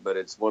layout is, but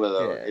it's one of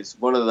Yeah.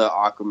 the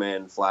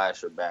Aquaman,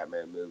 Flash, or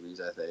Batman movies,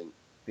 I think.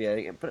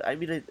 Yeah, but I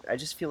mean, I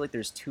just feel like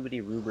there's too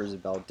many rumors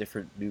about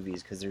different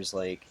movies, because there's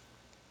like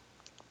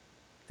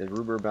the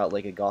rumor about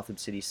like a Gotham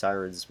City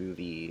Sirens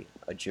movie,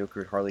 a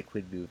Joker and Harley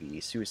Quinn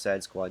movie,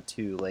 Suicide Squad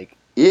 2, like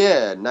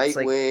Yeah, it's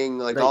like Nightwing,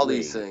 like all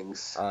these Nightwing.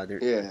 things. I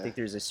Yeah. think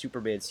there's a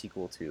Superman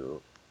sequel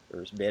too,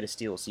 or Man of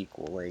Steel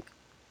sequel. Like,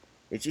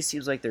 it just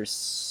seems like there's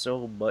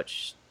so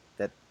much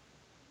that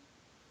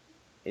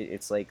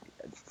it's like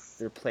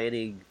they're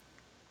planning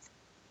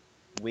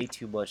way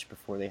too much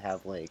before they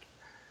have like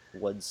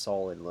one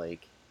solid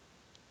like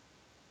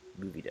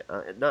movie.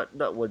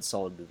 Not one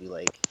solid movie.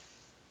 Like,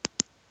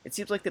 it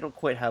seems like they don't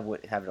quite have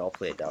it all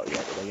planned out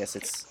yet. And I guess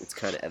it's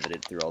kind of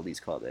evident through all these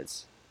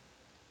comments.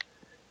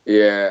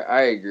 Yeah,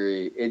 I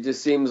agree. It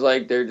just seems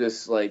like they're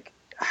just like,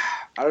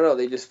 I don't know,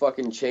 they just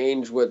fucking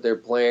change what their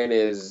plan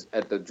is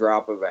at the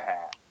drop of a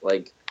hat.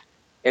 Like,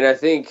 and I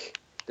think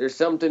there's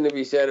something to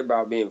be said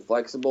about being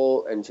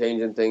flexible and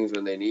changing things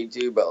when they need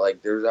to, but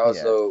like there's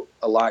also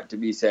a lot to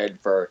be said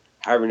for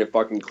having a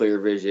fucking clear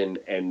vision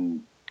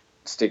and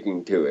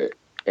sticking to it.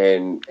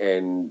 And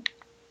And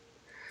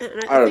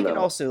I don't think it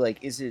know. also like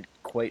isn't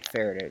quite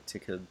fair to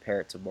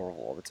compare it to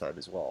Marvel all the time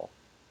as well.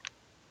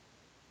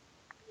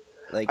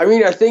 Like, I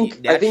mean, I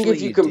think naturally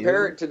if you you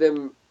compare do. it to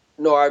them,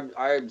 no,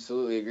 I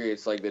absolutely agree.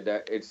 It's like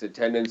it's the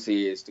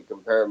tendency is to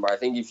compare them, but I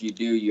think if you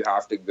do, you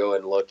have to go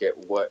and look at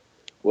what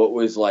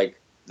was like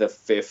the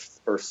fifth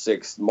or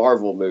sixth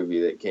Marvel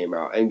movie that came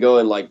out, and go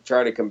and like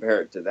try to compare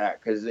it to that.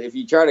 Because if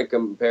you try to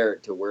compare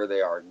it to where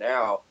they are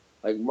now,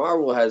 like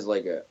Marvel has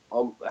like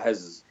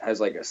has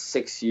like a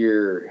 6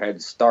 year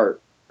head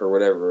start or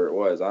whatever it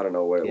was. I don't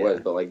know what it was,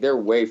 Yeah, but like they're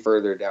way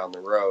further down the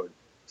road.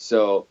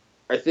 So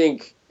I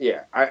think,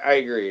 yeah, I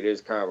agree. It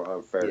is kind of an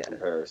unfair yeah,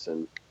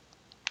 comparison.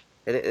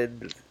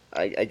 and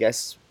I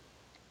guess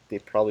they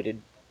probably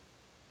did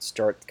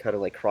start kind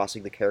of like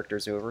crossing the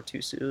characters over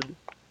too soon,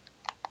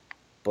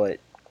 but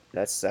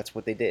that's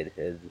what they did,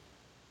 and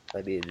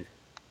I mean,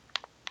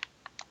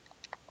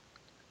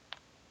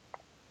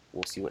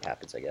 we'll see what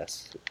happens, I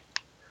guess.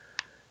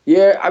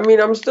 Yeah, I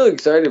mean, I'm still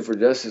excited for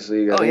Justice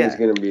League. I Oh think it's yeah,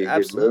 going to be a good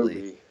absolutely.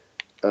 movie.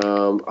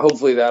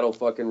 Hopefully that'll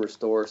fucking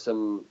restore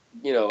some.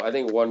 I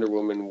think Wonder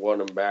Woman won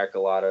them back a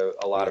lot of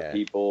Yeah,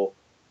 people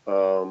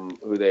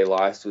who they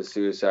lost with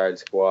Suicide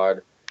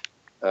Squad,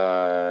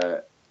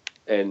 and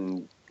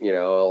a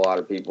lot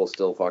of people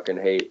still fucking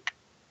hate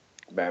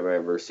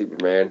Batman vs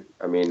Superman.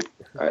 I mean,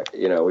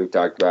 we've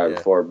talked about it yeah,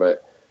 before,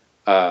 but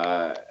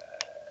I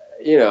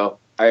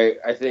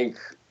think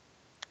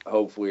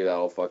hopefully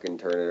that'll fucking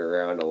turn it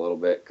around a little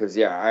bit. Cause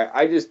yeah,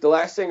 I just the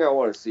last thing I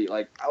want to see,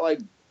 like I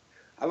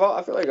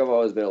feel like I've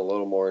always been a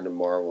little more into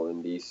Marvel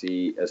than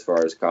DC as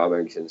far as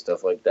comics and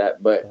stuff like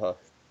that. But Uh-huh. at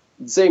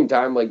the same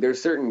time, like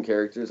there's certain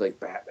characters like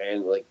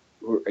Batman, like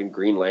and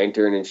Green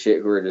Lantern and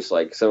shit who are just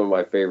like some of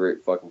my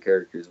favorite fucking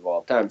characters of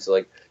all time. So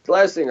like the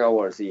last thing I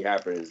want to see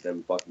happen is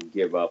them fucking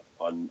give up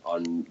on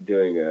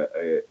doing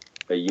a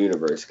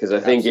universe, because I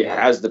think it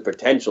has the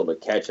potential to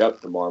catch up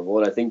to Marvel,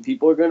 and I think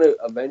people are gonna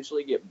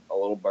eventually get a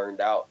little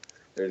burned out.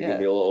 There's gonna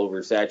be a little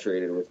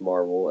oversaturated with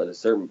Marvel at a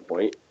certain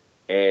point,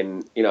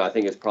 and I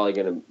think it's probably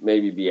gonna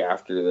maybe be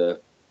after the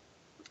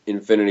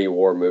Infinity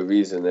War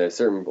movies, and at a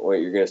certain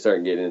point you're gonna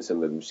start getting into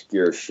some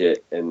obscure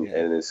shit, and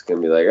it's gonna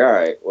be like, all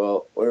right,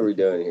 well, what are we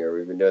doing here?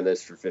 We've been doing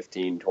this for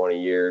 15,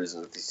 20 years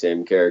with the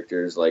same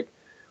characters, like,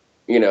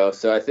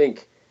 so I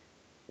think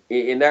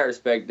in that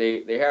respect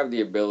they have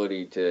the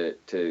ability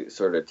to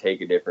sort of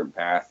take a different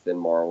path than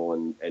Marvel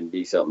and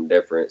be something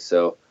different.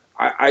 So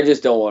I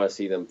just don't want to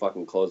see them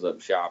fucking close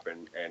up shop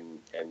and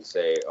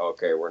say,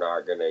 okay, we're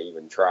not gonna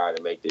even try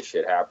to make this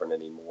shit happen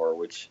anymore,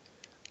 which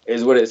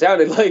is what it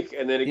sounded like.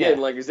 And then again,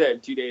 like I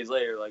said, 2 days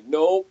later, like,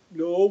 no,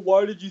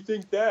 why did you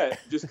think that?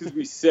 Just because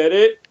we said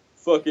it?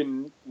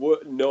 Fucking,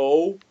 what?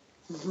 No.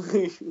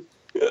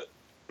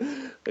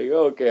 Like,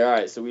 okay, all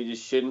right, so we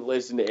just shouldn't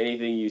listen to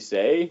anything you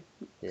say?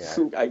 Yeah.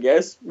 I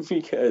guess,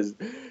 because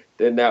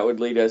then that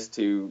would lead us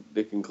to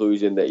the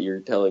conclusion that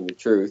you're telling the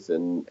truth.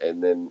 And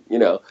then,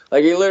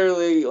 like, he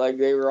literally, like,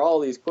 they were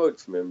all these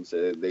quotes from him,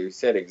 so they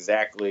said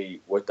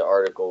exactly what the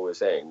article was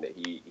saying, that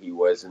he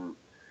wasn't,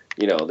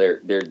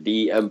 they're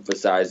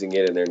de-emphasizing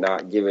it, and they're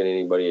not giving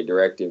anybody a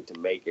directive to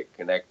make it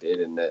connected,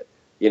 and that,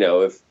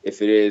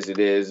 if it is, it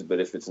is, but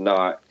if it's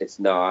not, it's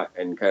not,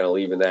 and kind of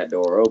leaving that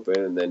door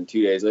open. And then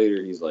 2 days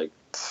later, he's like,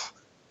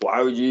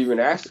 why would you even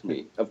ask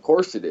me? Of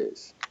course it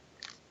is.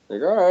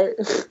 Like, all right.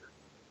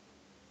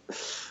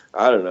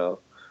 I don't know.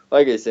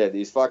 Like I said,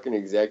 these fucking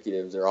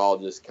executives are all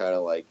just kind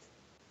of like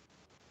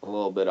a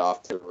little bit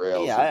off the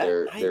rails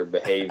with their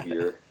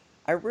behavior.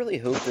 I really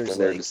hope there's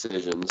their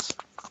decisions.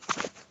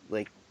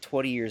 Like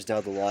 20 years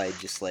down the line,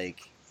 just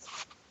like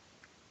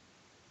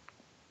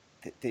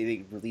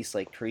they release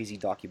like crazy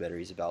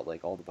documentaries about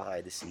like all the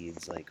behind the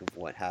scenes, like of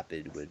what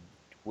happened,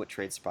 what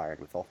transpired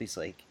with all these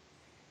like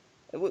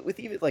with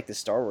even like the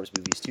Star Wars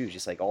movies too,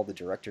 just like all the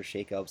director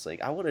shakeups.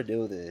 Like I want to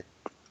know the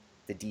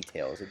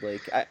details, and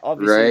like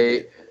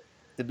obviously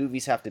the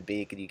movies have to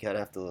bake, and you kind of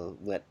have to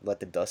let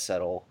the dust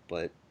settle.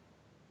 But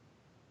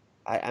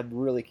I'm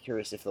really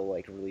curious if they'll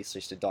like release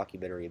just a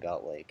documentary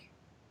about like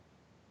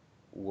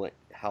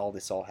how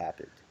this all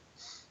happened.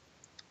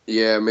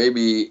 Yeah,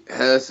 maybe.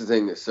 That's the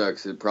thing that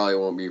sucks. It probably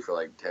won't be for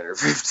like 10 or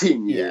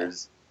 15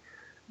 years. Yeah.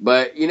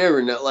 But you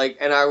never know. Like,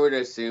 and I would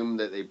assume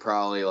that they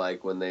probably,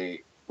 like, when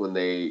they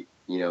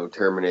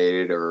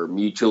terminated or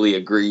mutually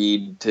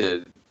agreed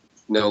to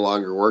no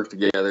longer work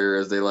together,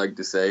 as they like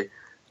to say,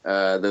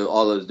 all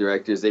those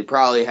directors, they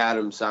probably had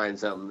them sign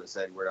something that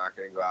said, we're not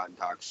going to go out and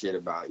talk shit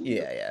about you.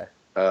 Yeah.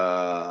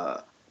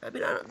 I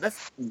mean,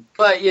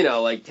 but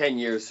like 10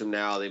 years from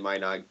now, they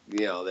might not.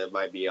 They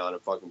might be on a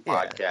fucking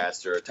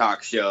podcast or a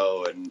talk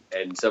show,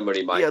 and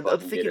somebody might. I'm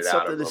thinking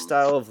something in the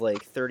style of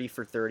like 30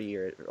 for 30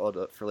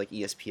 or for like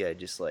ESPN,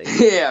 just like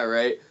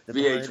right.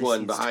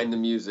 VH1 behind the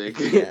music.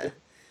 Yeah.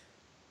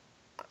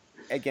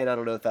 Again, I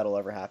don't know if that'll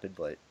ever happen,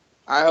 but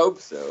I hope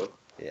so.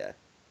 Yeah.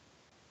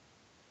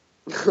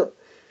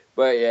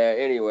 But yeah,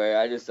 anyway,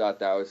 I just thought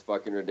that was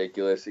fucking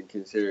ridiculous, and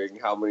considering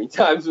how many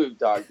times we've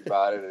talked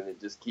about it and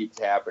it just keeps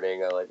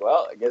happening, I'm like,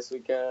 well, I guess we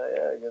can,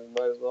 I guess we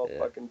might as well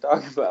fucking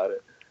talk about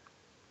it.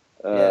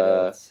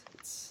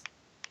 It's...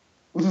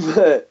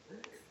 But,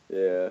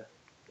 yeah.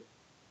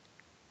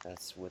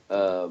 That's what.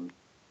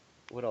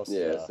 What else?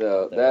 Yeah,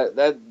 so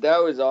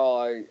that was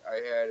all I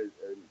had,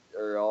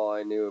 or all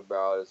I knew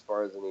about as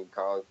far as any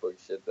comic book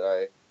shit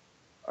that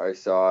I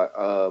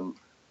saw.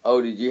 Oh,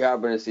 did you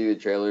happen to see the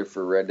trailer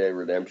for Red Dead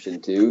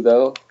Redemption 2,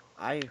 though?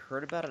 I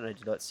heard about it, and I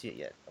did not see it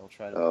yet. I'll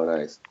try to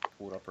nice.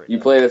 Pull it up right now.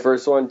 You play play the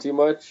first one too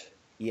much?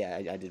 Yeah,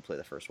 I did play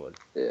the first one.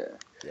 Yeah.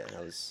 Yeah,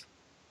 that was...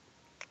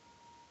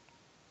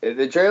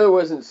 The trailer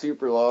wasn't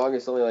super long.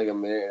 It's only like a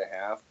minute and a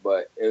half,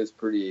 but it was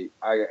pretty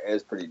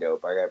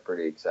dope. I got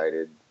pretty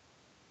excited.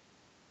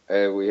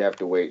 And we have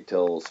to wait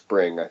till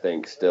spring, I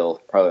think,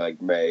 still. Probably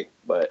like May,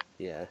 but...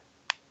 Yeah.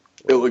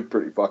 It looked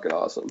pretty fucking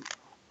awesome.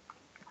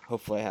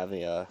 Hopefully I have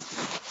a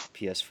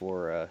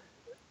PS4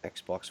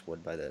 Xbox One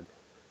by then.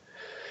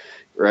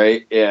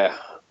 Right, yeah.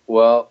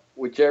 Well,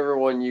 whichever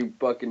one you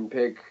fucking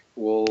pick,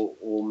 we'll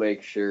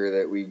make sure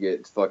that we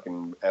get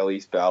fucking at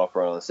least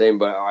Battlefront on the same,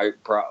 but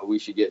we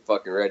should get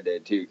fucking Red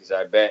Dead too, because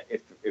I bet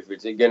if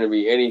it's going to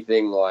be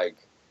anything like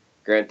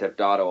Grand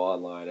Theft Auto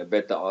Online, I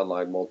bet the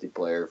online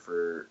multiplayer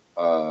for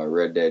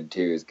Red Dead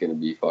 2 is going to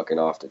be fucking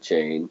off the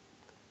chain.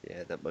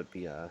 Yeah, that might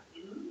be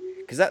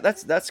because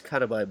that's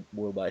kind of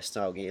my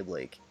style game.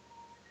 Like,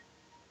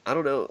 I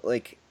don't know,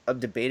 like, I'm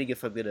debating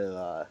if I'm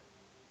gonna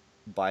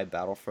buy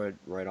Battlefront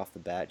right off the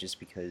bat, just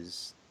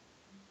because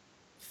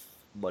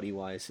money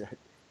wise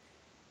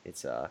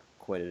it's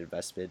quite an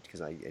investment because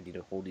I need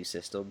a whole new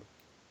system.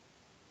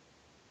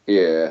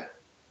 Yeah.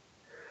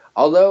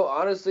 Although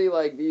honestly,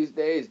 like these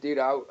days, dude,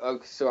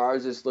 so I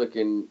was just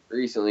looking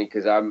recently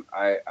because I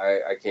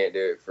can't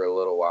do it for a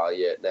little while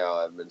yet. Now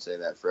I've been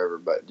saying that forever,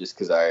 but just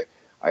because I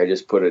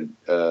just put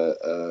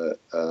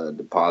a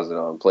deposit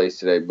on place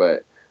today,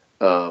 but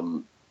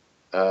um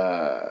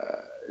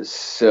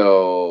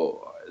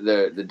so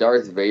the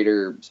Darth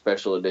Vader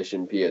special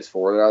edition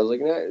PS4 that I was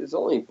looking at is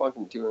only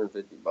fucking $250. You know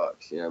what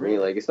I mean? Really?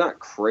 Like it's not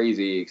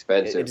crazy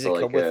expensive Does for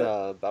it come like with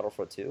a.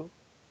 Battlefront 2?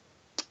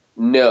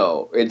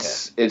 No, Okay.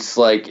 it's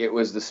like it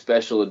was the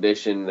special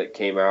edition that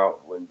came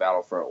out when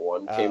Battlefront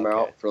 1 came Okay.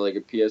 out for like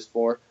a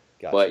PS4,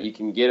 but Gotcha. you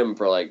can get them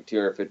for like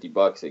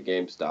 $250 at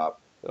GameStop.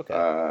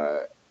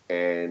 Okay.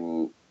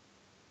 And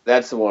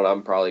that's the one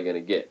I'm probably gonna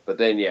get. But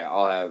then yeah,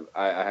 I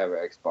have an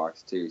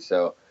Xbox too.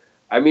 So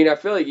I mean, I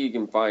feel like you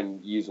can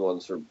find used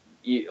ones for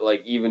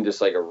like even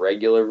just like a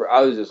regular.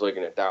 I was just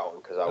looking at that one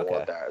because I want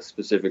Okay. that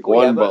specific Well,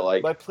 yeah, one. But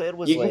like my plan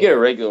was you can get like a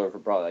regular one for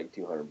probably like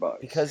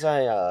 $200. because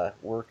I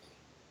work.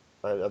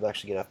 I'm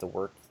actually gonna have to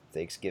work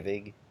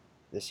Thanksgiving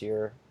this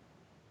year.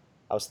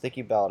 I was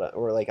thinking about,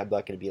 or like I'm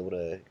not gonna be able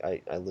to.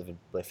 I live in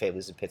my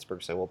family's in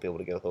Pittsburgh, so I won't be able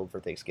to go home for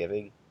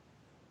Thanksgiving.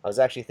 I was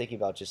actually thinking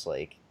about just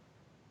like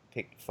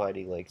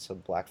finding like some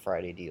Black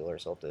Friday deal or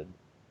something.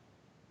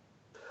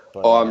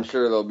 But Oh, I'm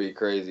sure there'll be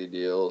crazy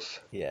deals.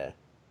 yeah,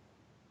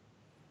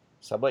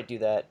 so I might do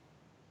that,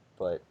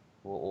 but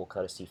we'll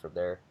kind of see from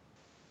there.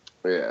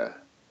 Yeah.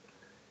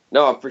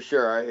 No, for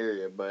sure, I hear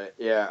you, but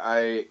yeah,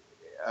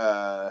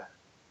 uh,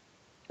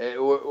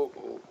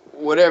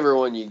 whatever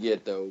one you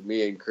get though,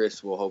 me and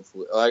Chris will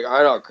hopefully like.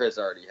 I know Chris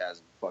already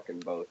has fucking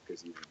both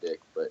because he's a dick,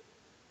 but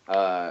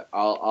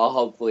I'll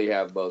hopefully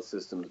have both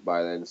systems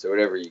by then. So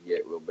whatever you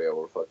get, we'll be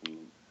able to fucking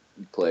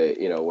play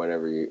it,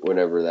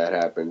 whenever that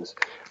happens.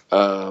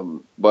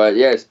 But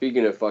yeah,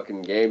 speaking of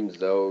fucking games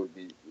though,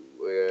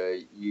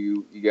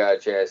 you got a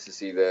chance to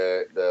see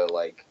the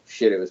like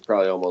shit. It was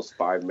probably almost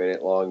 5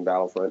 minute long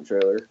Battlefront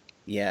trailer.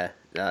 Yeah,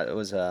 it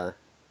was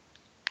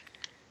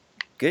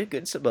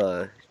good. Some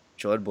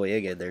John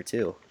Boyega in there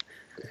too.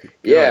 Good on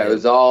Yeah, it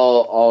was him.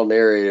 all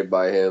narrated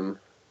by him,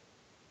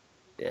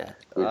 Yeah.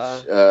 which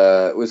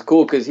was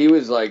cool because he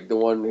was like the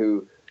one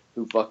who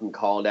fucking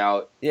called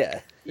out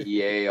Yeah.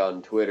 EA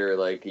on Twitter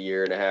like a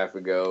year and a half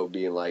ago,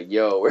 being like,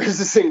 "Yo, where's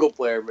the single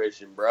player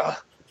mission, bro?"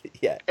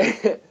 Yeah.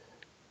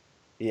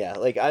 Yeah,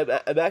 like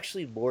I'm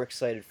actually more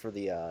excited for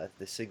the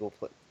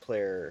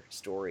player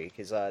story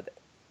because there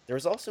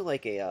was also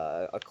like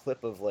a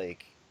clip of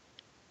like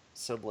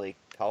some like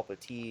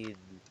Palpatine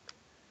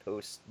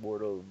post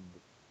mortem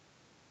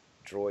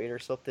droid or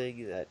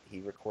something that he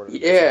recorded a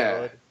message Yeah,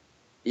 on.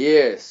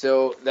 yeah.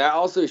 So that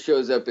also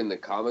shows up in the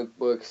comic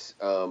books.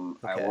 I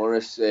Okay.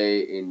 want to say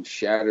in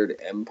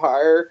Shattered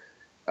Empire.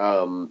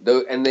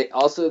 Though, and they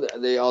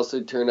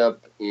also turn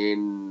up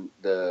in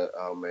the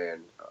oh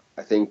man,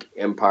 I think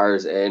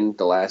Empire's End,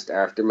 the last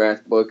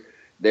Aftermath book.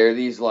 They're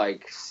these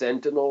like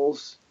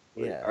Sentinels.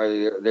 Yeah.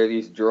 They're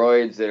these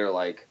droids that are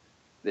like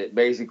that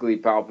basically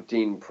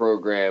Palpatine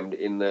programmed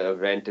in the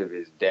event of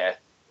his death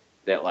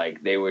that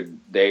like they would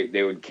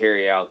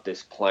carry out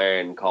this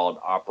plan called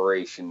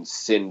Operation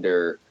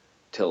Cinder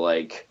to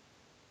like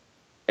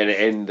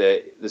and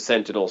the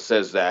Sentinel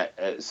says that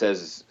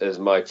says as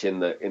much in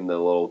the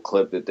little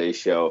clip that they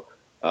show.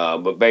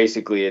 But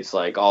basically, it's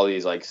like all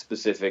these like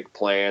specific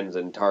plans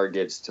and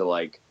targets to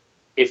like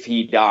if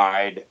he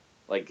died,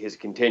 like his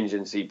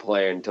contingency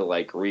plan to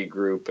like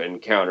regroup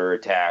and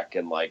counterattack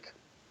and like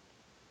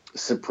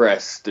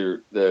suppress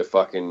the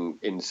fucking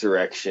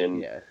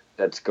insurrection Yeah.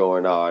 that's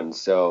going on.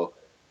 So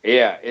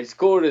yeah, it's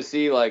cool to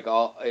see like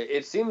all.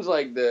 It seems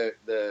like the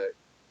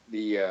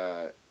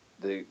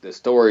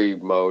story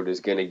mode is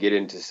gonna get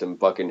into some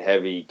fucking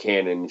heavy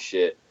canon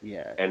shit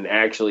Yeah. and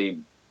actually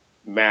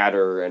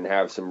matter and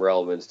have some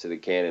relevance to the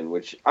canon,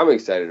 which I'm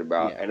excited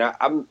about. Yeah.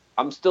 And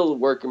I'm still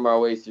working my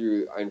way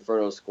through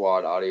Inferno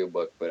Squad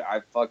audiobook, but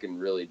I fucking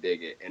really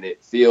dig it, and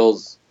it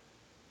feels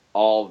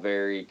all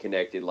very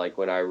connected. Like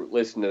when I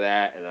listen to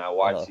that and I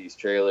watch Uh-huh. these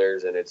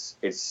trailers, and it's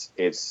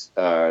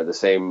the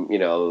same,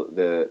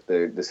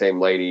 the same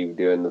lady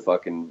doing the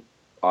fucking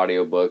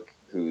audiobook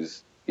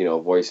who's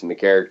voicing the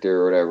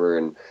character or whatever,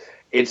 and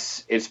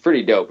it's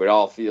pretty dope. It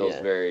all feels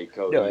Yeah. very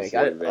No, like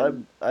cohesive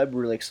and I'm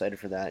really excited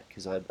for that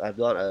because I'm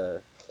not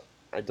a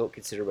I don't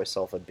consider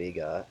myself a big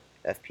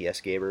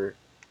FPS gamer,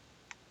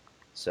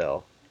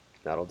 so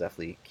that'll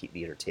definitely keep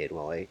me entertained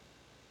while I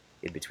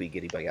in between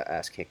getting my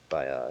ass kicked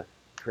by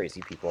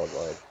crazy people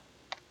online.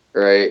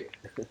 right.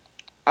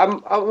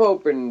 I'm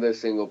hoping the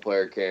single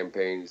player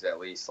campaign is at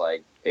least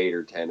like 8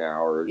 or 10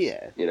 hours.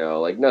 Yeah.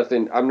 Like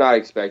nothing. I'm not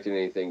expecting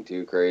anything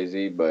too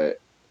crazy, but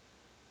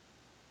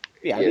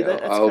Yeah, I mean I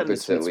that's kind hope of the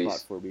it's at sweet spot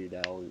least. for me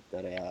now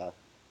that I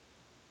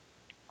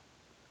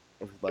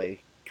with my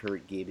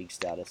current gaming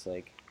status,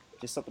 like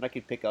just something I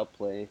could pick up,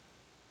 play,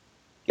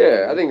 get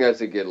Yeah, I through. think that's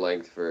a good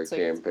length for a It's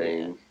like it's yeah,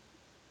 campaign.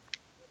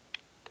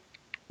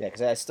 yeah,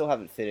 because I still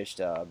haven't finished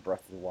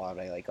Breath of the Wild.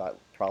 I like got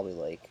probably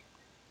like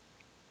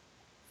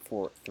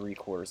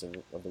 3/4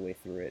 of the way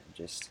through it, and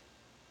just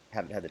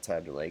haven't had the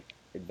time to like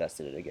invest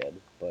in it again.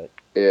 But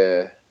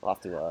Yeah. I'll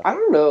have to. I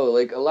don't know,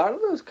 like a lot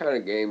of those kind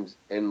of games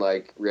in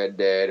like Red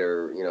Dead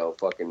or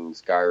fucking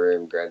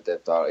Skyrim, Grand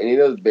Theft Auto, any of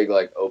those big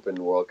like open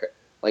world,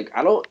 like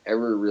I don't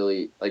ever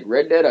really like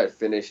Red Dead. I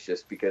finished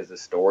just because the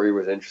story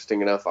was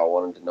interesting enough. I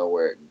wanted to know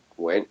where it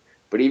went.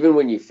 But even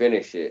when you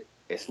finish it,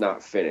 it's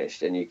not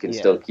finished, and you can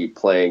still keep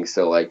playing.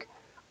 So like,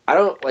 I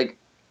don't like.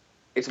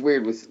 It's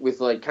weird with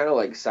like kind of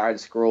like side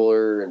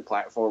scroller and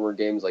platformer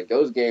games. Like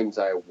those games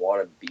I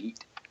want to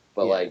beat,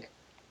 but like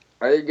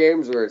other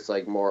games where it's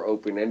like more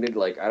open ended,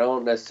 like I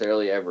don't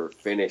necessarily ever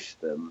finish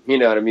them. You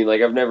know what I mean?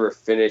 Like I've never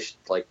finished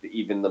like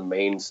even the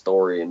main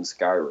story in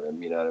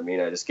Skyrim. You know what I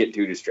mean? I just get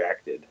too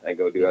distracted. I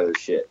go do other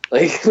shit.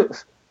 Like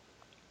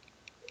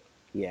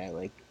yeah,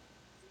 like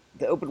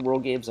the open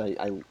world games,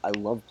 I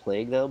love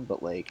playing them,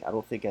 but like I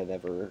don't think I've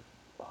ever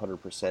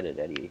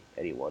 100%ed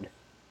anyone.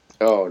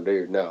 oh,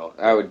 dude, no.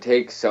 I would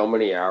take so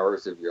many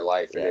hours of your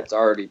life, and Yeah, it's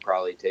already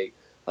probably take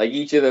like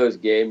each of those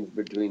games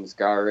between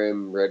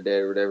Skyrim, Red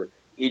Dead, or whatever.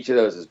 Each of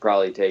those has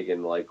probably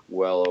taken like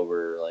well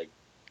over like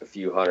a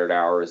few hundred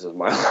hours of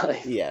my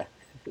life. yeah,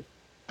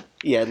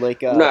 yeah.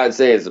 Like I'm not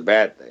saying it's a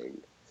bad thing.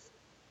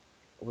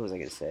 what was I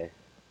gonna say?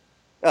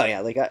 Oh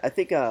yeah, like I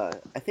think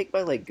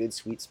my like good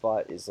sweet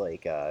spot is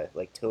like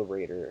Tomb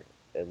Raider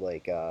and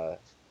like the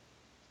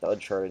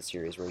Uncharted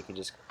series where you can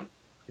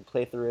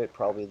play through it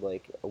probably in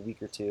like a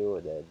week or two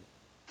and then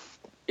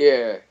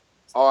Yeah.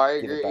 Oh,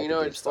 I give it agree. back You to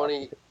know, it's GameStop.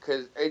 funny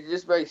because it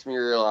just makes me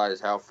realize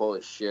how full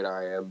of shit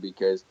I am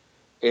because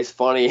it's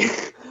funny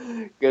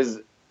because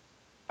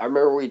I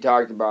remember we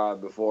talked about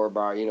it before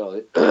about,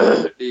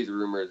 these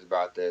rumors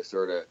about the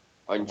sort of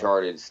Uh-huh.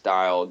 Uncharted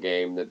style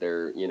game that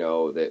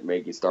that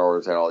making Star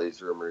Wars had all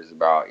these rumors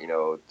about,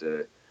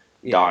 the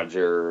Yeah,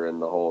 Dodger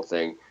and the whole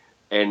thing.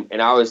 And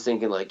I was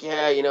thinking like,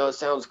 yeah, it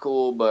sounds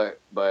cool, but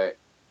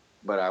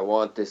I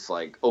want this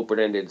like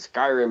open-ended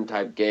Skyrim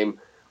type game.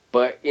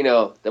 But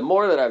the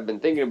more that I've been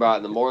thinking about it,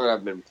 and the more that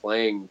I've been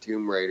playing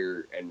Tomb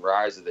Raider and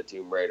Rise of the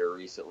Tomb Raider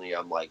recently,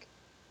 I'm like,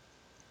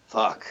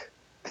 fuck,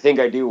 I think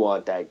I do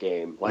want that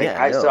game. Like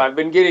yeah, I so know. I've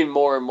been getting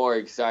more and more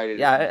excited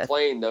Yeah, and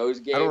playing those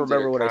I don't games that are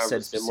remember what I kind of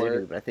a said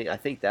similar. specifically, but I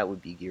think that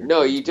would be geared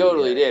No, you towards me.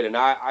 totally Yeah, did, and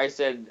I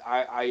said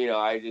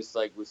I just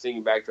like was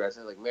thinking back to it. I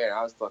said like, man,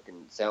 I was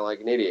fucking sound like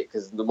an idiot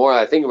because the more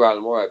I think about it,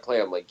 the more I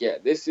play, I'm like, yeah,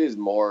 this is a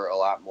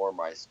lot more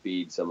my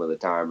speed some of the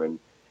time,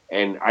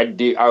 and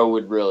I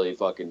would really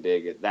fucking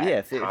dig it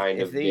yeah. that kind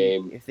If of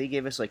game. they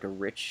gave us like a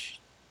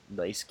rich,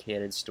 nice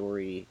canon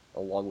story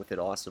along with an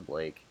awesome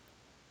like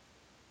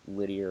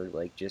linear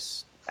like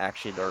just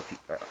action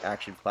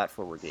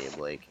platformer game,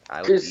 like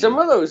I would Because some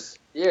be. of those,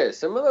 yeah,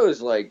 some of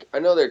those like I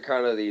know they're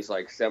kind of these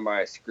like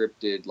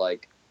semi-scripted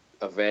like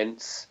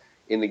events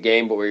in the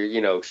game, but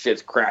where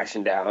shit's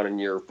crashing down and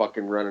you're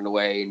fucking running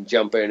away and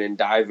jumping and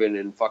diving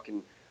and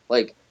fucking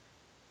like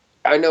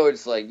I know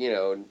it's like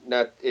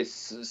not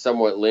it's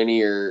somewhat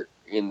linear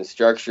in the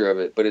structure of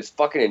it, but it's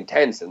fucking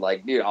intense and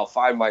like dude, I'll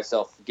find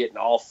myself getting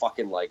all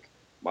fucking like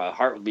my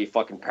heart would be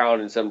fucking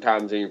pounding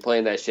sometimes when you're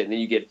playing that shit, and then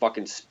you get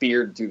fucking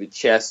speared through the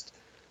chest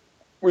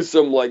with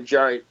some like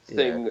giant Yeah.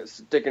 thing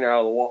sticking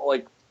out of the wall.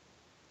 Like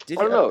I Did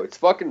don't know, it's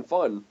fucking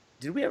fun.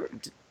 did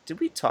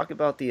we talk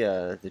about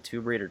the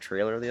Tomb Raider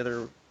trailer the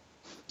other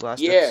last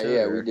Yeah, episode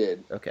yeah, we or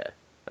did. okay.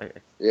 Okay.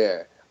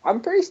 Yeah,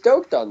 I'm pretty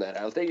stoked on that.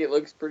 I think it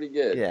looks pretty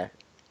good. Yeah,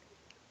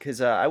 because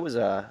I was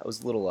a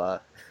little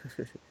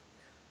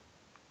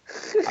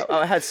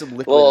I had some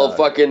liquid Little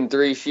fucking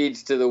three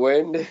sheets to the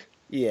wind.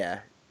 yeah,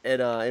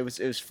 and it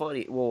was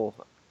funny. Well,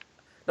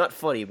 not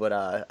funny, but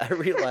I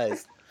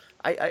realized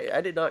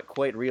I did not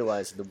quite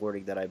realize in the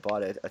morning that I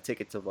bought a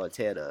ticket to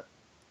Montana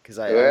because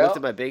I looked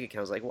at Well, my bank account.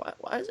 I was like,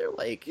 why is there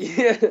like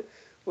yeah.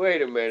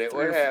 Wait a minute,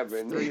 what three to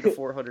happened?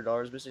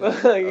 $400 missing? I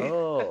was like,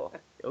 oh,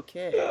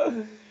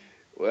 okay,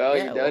 Well,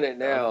 you yeah. done Well, it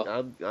now.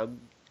 I'm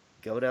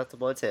going out to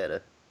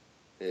Montana.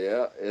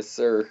 Yeah, yes,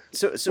 sir.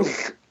 So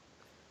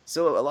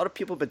so a lot of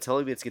people have been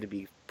telling me it's going to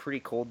be pretty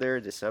cold there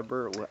in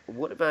December.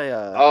 What am I?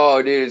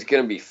 Oh, dude, it's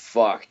gonna be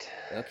fucked.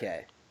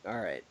 Okay, all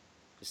right.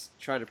 Just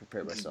trying to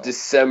prepare myself.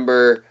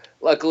 December.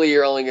 Luckily,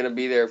 you're only gonna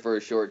be there for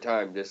a short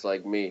time, just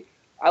like me.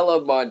 I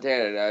love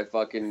Montana. I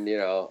fucking,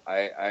 it'll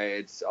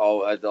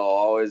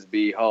always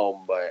be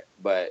home,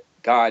 but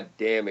god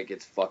damn, it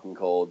gets fucking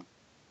cold.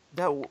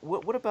 Now,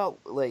 what about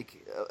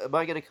like? Am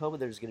I gonna come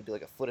and there's gonna be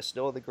like a foot of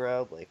snow on the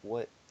ground? Like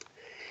what?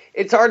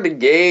 It's hard to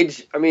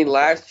gauge. I mean, Okay.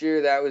 last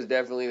year that was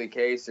definitely the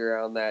case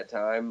around that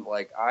time.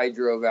 Like I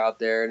drove out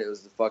there and it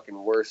was the fucking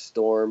worst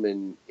storm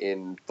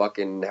in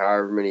fucking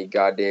however many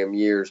goddamn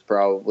years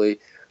probably.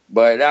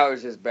 But that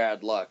was just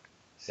bad luck.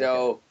 Okay.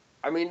 So,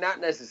 I mean, not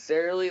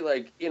necessarily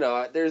like,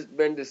 there's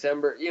been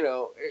December,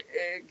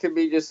 it could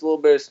be just a little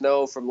bit of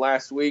snow from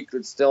last week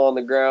that's still on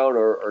the ground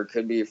or it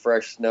could be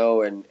fresh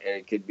snow and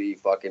it could be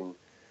fucking,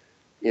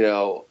 you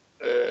know,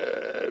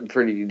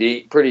 pretty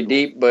deep,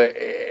 but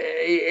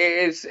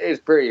it's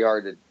pretty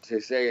hard to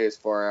say as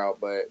far out.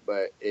 But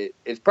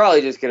it's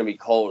probably just gonna be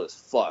cold as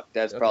fuck.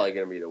 That's Okay. probably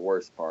gonna be the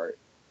worst part.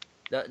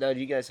 Now, do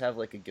you guys have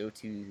like a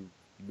go-to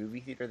movie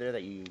theater there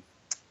that you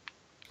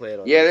plan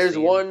on? Yeah, Like, there's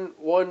staying? one.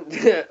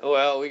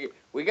 Well,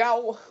 we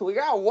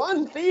got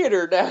one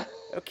theater down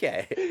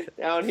Okay.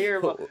 down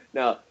here.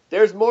 No,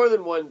 there's more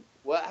than one.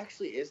 Well,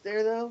 actually, is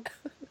there though?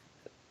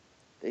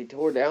 They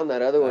tore down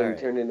that other one All and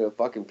right. turned into a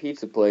fucking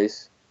pizza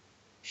place.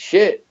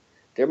 Shit.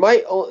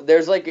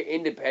 There's like an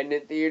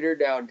independent theater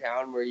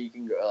downtown where you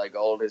can go, like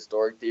old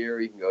historic theater,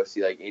 where you can go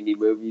see like indie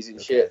movies and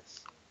Okay. shit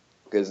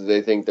because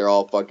they think they're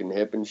all fucking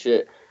hip and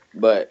shit.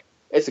 But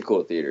it's a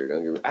cool theater.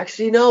 Don't get me.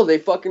 Actually, no, they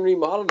fucking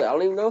remodeled it. I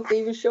don't even know if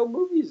they even show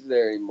movies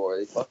there anymore.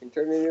 They fucking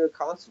turned it into a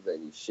concert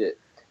venue. Shit.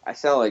 I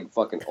sound like a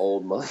fucking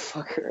old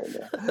motherfucker right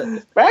now.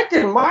 Back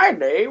in my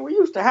day, we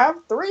used to have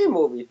 3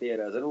 movie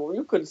theaters, and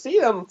you could see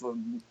them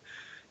from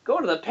go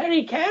to the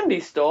penny candy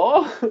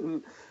store.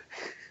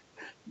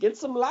 Get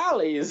some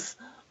lollies.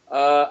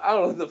 I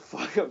don't know what the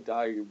fuck I'm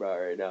talking about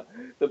right now.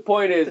 The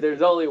point is,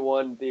 there's only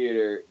one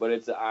theater, but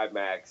it's an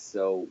IMAX,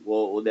 so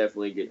we'll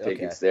definitely get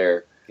tickets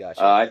there.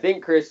 Gotcha. I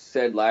think Chris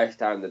said last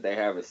time that they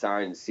have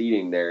assigned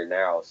seating there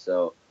now,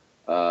 so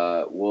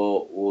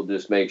we'll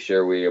just make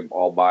sure we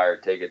all buy our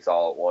tickets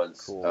all at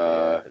once. Cool.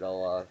 Yeah, and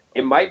I'll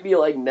it might be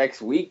like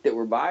next week that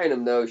we're buying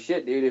them though.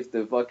 Shit, dude, if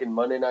the fucking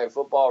Monday Night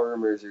Football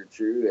rumors are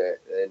true, then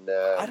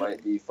it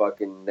might be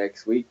fucking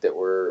next week that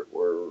we're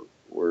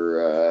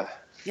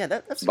yeah,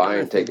 that's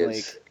buying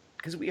tickets.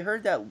 Because we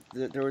heard that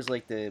there was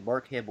like the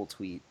Mark Hamill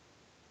tweet,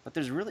 but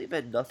there's really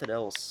been nothing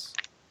else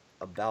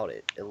about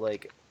it. And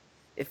like,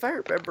 if I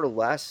remember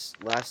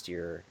last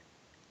year,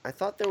 I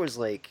thought there was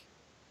like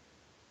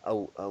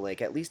a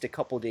like at least a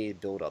couple day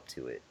build up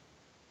to it.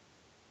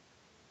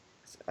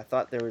 I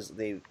thought there was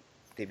they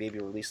maybe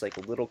released like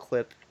a little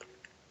clip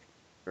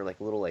or like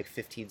a little like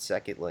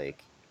 15-second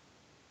like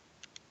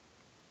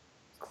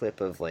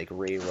clip of like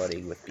Ray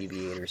running with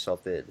BB-8 or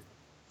something.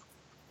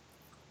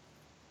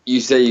 You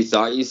say you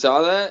thought you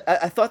saw that?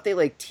 I thought they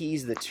like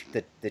teased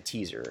the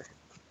teaser.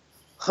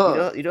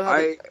 Huh? You know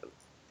how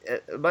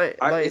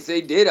if they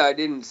did, I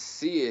didn't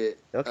see it.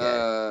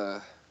 Okay.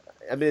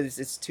 I mean,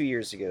 it's 2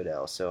 years ago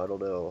now, so I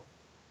don't know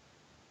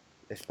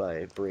if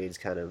my brain's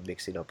kind of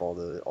mixing up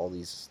all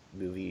these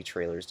movie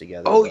trailers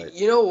together. Oh, but...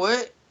 you know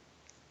what?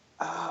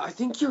 I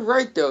think you're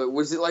right though.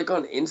 Was it like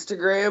on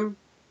Instagram?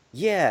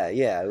 Yeah,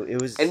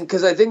 it was. And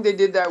because I think they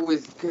did that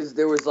because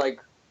there was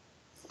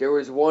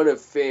one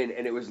of Finn,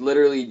 and it was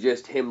literally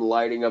just him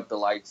lighting up the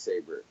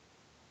lightsaber.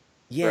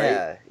 Yeah,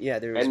 right? Yeah.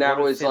 There was and that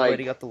one was Finn like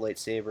lighting up the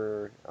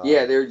lightsaber.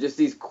 Yeah, they were just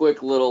these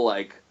quick little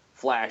like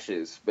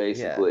flashes,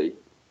 basically.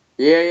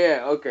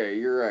 Yeah. Okay,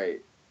 you're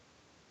right.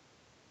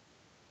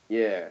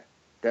 Yeah,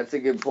 that's a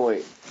good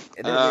point.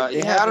 They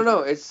I don't know.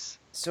 It's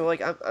so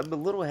like I'm a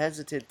little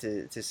hesitant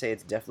to say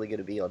it's definitely going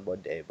to be on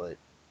Monday, but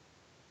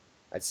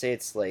I'd say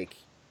it's like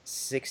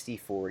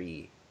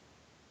 60-40.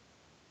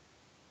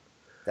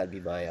 That'd be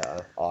my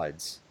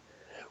odds.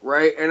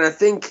 Right, and I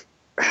think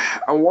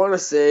I want to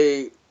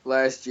say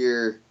last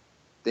year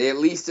they at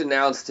least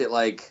announced it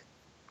like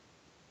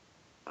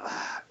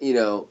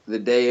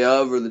the day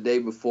of or the day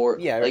before.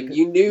 Yeah, like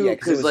you knew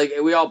because like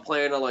we all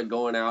planned on like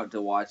going out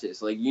to watch it.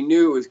 So like you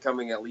knew it was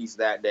coming at least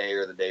that day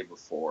or the day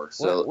before.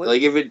 So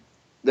like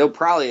they'll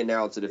probably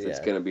announce it if it's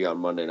going to be on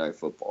Monday Night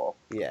Football.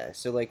 Yeah,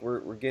 so like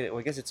we're getting. Well,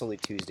 I guess it's only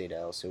Tuesday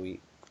now, so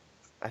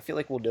I feel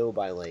like we'll know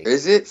by like.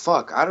 Is it?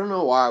 Fuck, I don't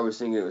know why I was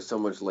thinking it was so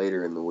much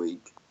later in the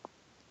week.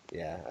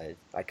 Yeah,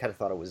 I kind of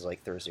thought it was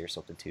like Thursday or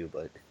something too,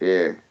 but.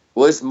 Yeah.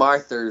 Well, it's my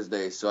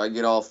Thursday, so I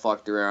get all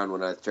fucked around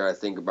when I try to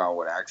think about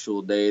what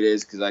actual day it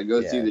is, because I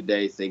go through the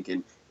day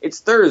thinking, it's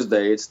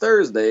Thursday,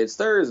 because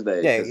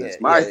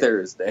it's my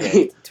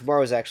Thursday. Yeah.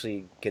 Tomorrow's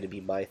actually going to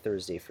be my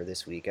Thursday for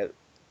this week.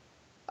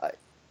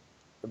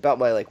 About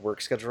my like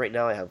work schedule right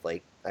now,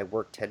 I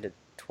work 10 to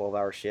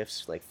 12-hour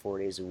shifts, like 4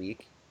 days a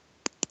week.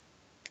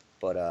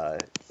 But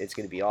it's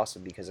going to be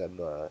awesome because I'm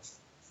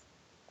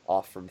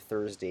off from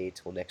Thursday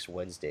till next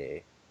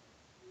Wednesday.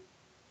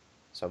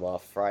 So I'm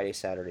off Friday,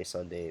 Saturday,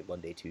 Sunday,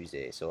 Monday,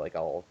 Tuesday. So like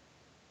I'll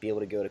be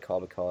able to go to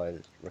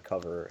Comic-Con,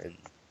 recover, and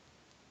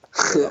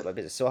go about my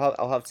business. So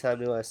I'll have time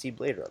to see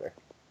Blade Runner.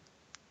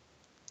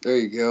 There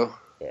you go.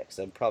 Yeah, because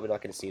I'm probably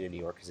not going to see it in New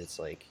York because it's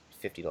like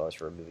 $50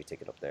 for a movie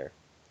ticket up there.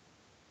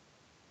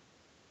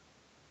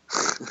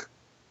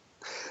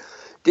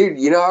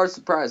 Dude, I was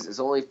surprised. It's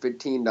only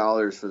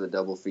 $15 for the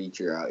double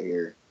feature out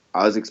here.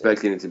 I was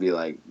expecting it to be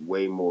like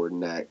way more than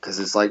that because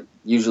it's like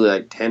usually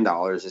like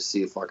 $10 to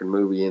see a fucking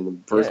movie in the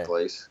first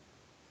place.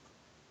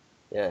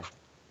 Yeah.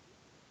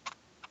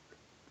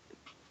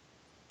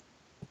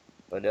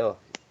 But yeah,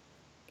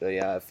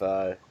 if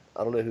I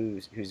don't know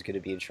who's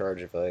gonna be in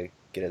charge if I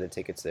get in the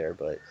tickets there,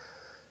 but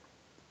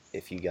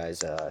if you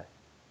guys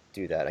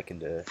do that, I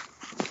can.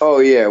 Oh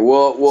yeah,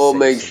 we'll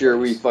make sure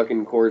we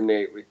fucking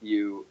coordinate with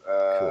you.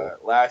 Cool.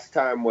 Last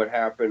time, what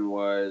happened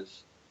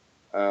was.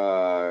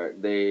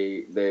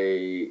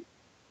 They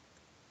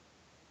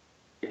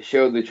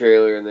showed the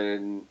trailer, and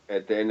then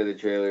at the end of the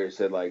trailer it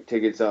said like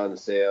tickets on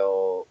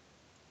sale,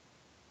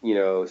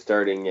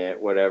 starting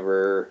at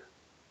whatever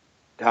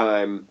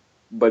time.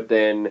 But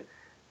then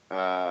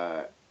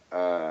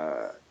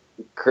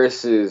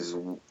Chris's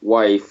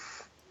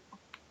wife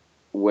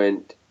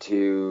went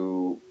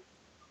to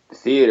the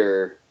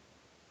theater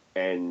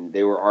and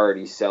they were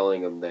already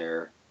selling them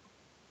there,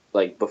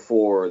 like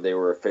before they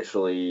were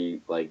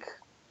officially like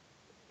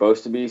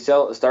supposed to be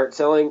start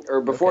selling,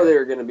 or before they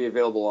were going to be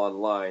available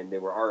online. They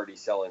were already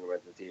selling them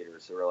at the theater,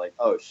 so we're like,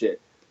 oh shit.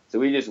 So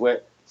we just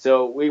went.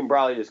 So we can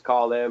probably just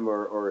call them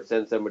or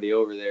send somebody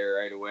over there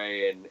right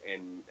away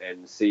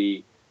and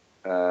see,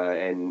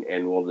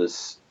 and we'll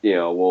just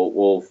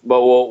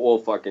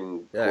we'll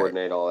fucking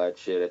coordinate all that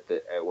shit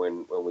at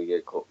when we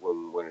get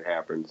when it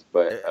happens.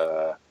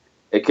 But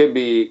it could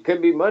be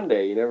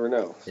Monday. You never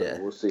know. So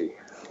we'll see.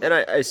 And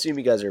I assume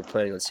you guys are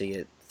planning on seeing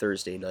it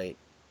Thursday night.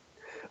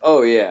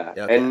 Oh yeah,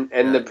 Okay.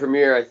 and the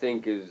premiere I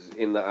think is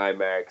in the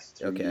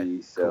IMAX 3D.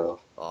 Okay. So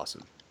cool.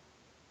 Awesome.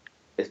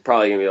 It's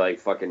probably gonna be like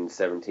fucking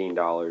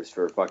 $17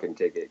 for a fucking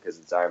ticket because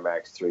it's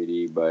IMAX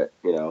 3D. But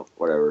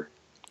whatever.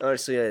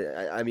 Honestly,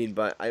 I mean,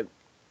 but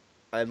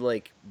I'm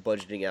like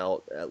budgeting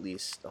out at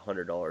least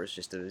 $100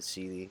 just to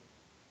see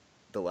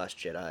the Last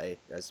Jedi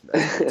as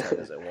many times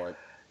as I want.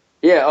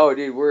 Yeah. Oh,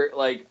 dude,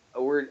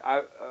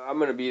 I'm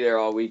gonna be there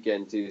all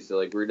weekend too. So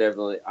like, we're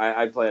definitely.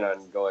 I plan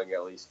on going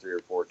at least 3 or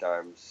 4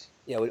 times.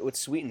 Yeah. What's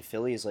sweet in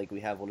Philly is like we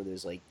have one of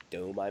those like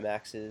dome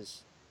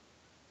IMAXs,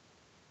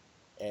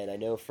 and I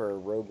know for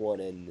Rogue One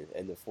and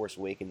The Force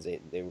Awakens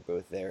they were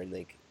both there,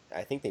 and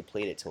I think they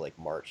played it till like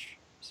March.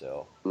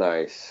 So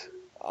nice.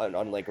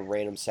 On like a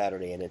random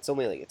Saturday, and it's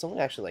only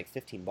actually like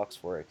 $15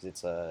 for it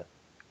because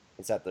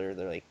it's at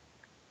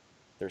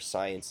their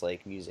science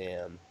like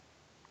museum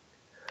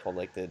called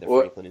like the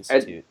Franklin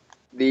Institute.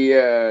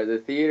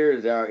 The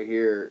theaters out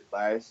here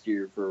last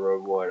year for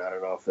Rogue One. I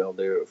don't know if they'll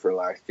do it for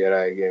Last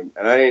Jedi again,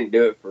 and I didn't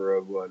do it for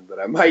Rogue One, but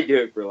I might do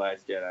it for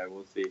Last Jedi.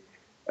 We'll see.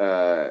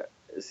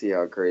 See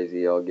how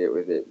crazy I'll get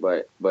with it.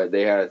 But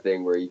they had a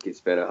thing where you could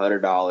spend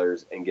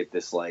 $100 and get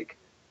this like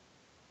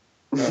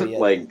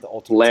like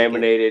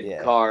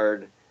laminated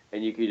card,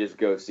 and you could just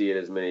go see it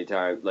as many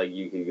times. Like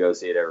you could go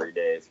see it every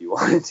day if you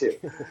wanted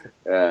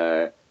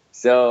to.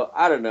 So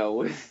I don't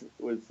know.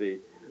 We'll see.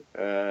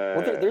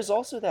 Well, there's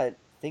also that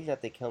thing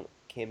that they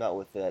came out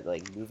with, that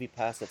like movie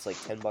pass that's like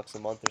 $10 a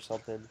month or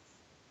something.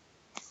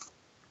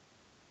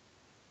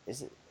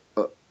 Is it?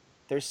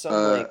 There's some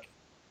like.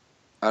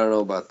 I don't know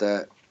about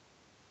that.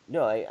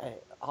 No,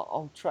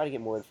 I'll try to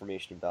get more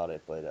information about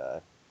it,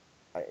 but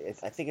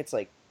I think it's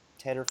like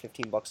 $10 or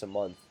 $15 a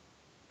month,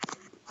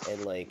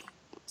 and like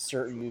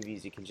certain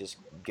movies you can just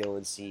go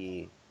and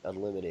see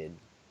unlimited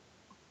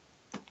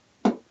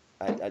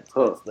at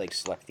like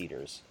select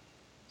theaters.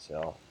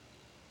 So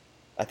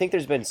I think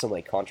there's been some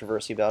like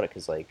controversy about it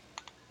because like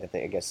I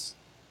guess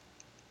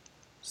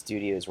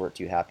studios weren't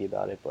too happy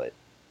about it, but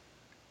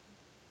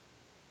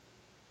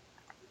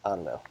I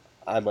don't know.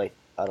 I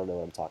don't know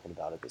what I'm talking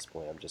about at this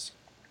point. I'm just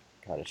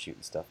kind of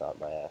shooting stuff out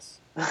my ass.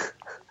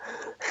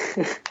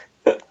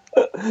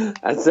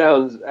 That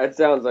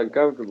sounds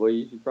uncomfortable.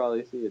 You should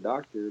probably see a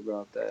doctor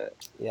about that.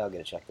 Yeah, I'll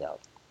get it checked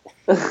out.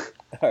 All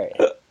right.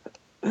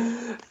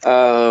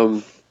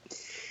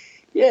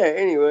 Yeah.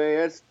 Anyway,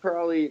 that's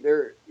probably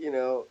there.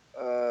 Yeah.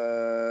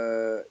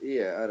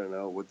 I don't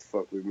know what the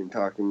fuck we've been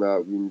talking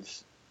about. We've been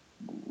just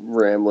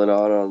rambling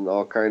on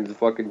all kinds of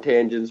fucking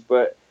tangents,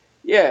 but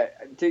yeah.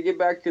 To get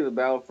back to the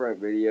Battlefront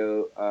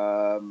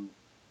video,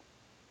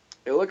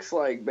 it looks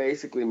like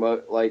basically, a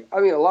lot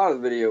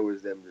of the video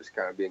was them just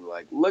kind of being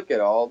like, look at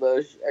all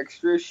the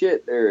extra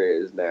shit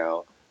there is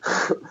now.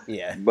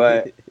 Yeah.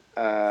 But,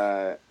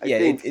 I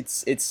think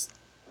it's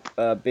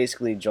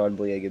basically John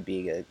Boyega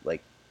being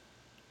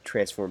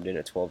transformed in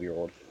a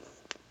 12-year-old.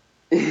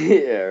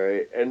 Yeah,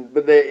 right.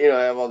 But they,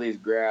 have all these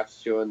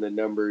graphs showing the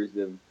numbers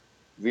of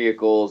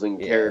vehicles and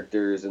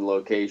characters and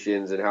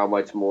locations and how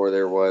much more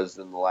there was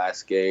than the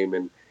last game.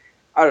 And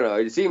I don't know.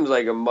 It seems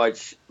like a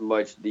much,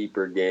 much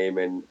deeper game,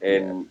 and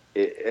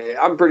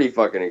I'm pretty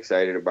fucking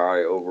excited about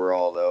it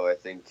overall. Though I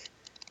think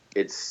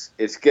it's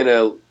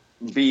gonna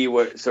be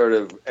what sort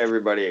of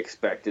everybody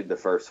expected the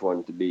first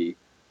one to be,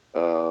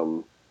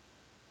 and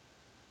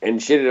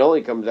shit. It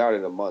only comes out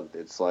in a month.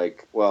 It's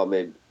like, well,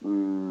 maybe a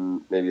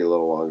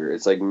little longer.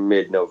 It's like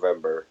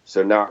mid-November,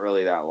 so not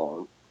really that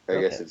long. I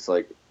guess it's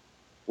like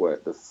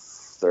what, the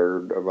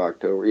 3rd of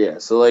October? Yeah,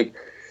 so like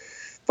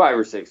 5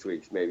 or 6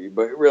 weeks maybe,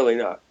 but really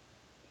not.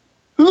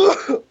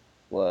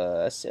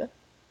 Bless you.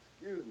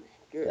 Excuse me.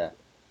 Good. Yeah.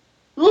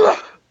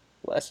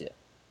 Bless you.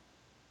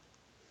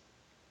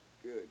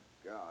 Good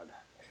God.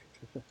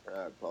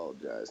 I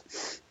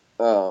apologize.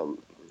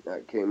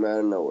 That came out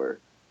of nowhere.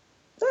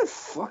 That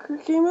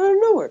fucker came out of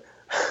nowhere.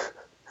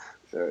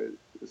 Sorry,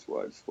 just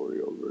watched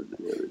 40-Year-Old Virgin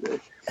the other day.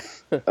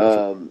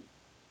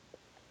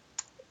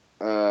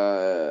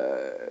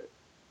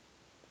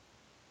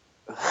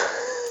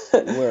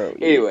 Where are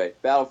we? Anyway,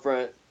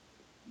 Battlefront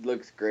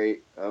looks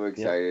great. I'm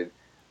excited.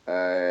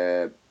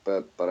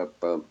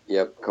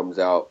 Yep, comes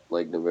out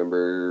like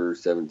November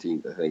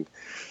 17th, I think.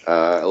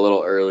 A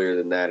little earlier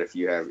than that if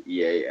you have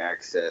EA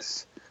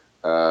access.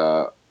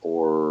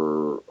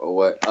 Or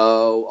what?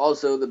 Oh,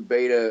 also the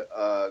beta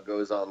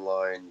goes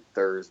online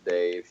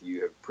Thursday if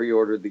you have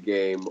pre-ordered the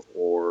game,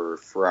 or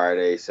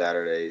Friday,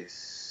 Saturday,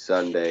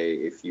 Sunday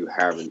if you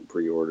haven't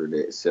pre-ordered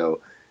it.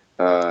 So,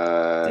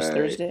 This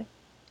Thursday?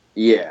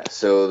 Yeah,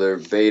 so their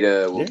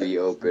beta will They're- be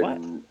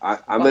open. I'm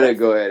why- gonna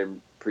go ahead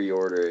and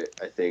pre-order it.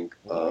 I think.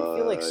 Why do I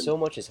feel like so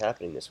much is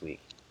happening this week?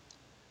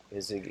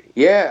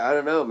 Yeah, I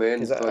don't know, man.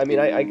 Because I mean,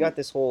 I got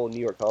this whole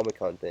New York Comic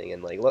Con thing,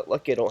 and like,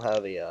 lucky I don't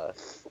have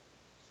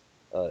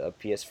a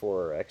PS4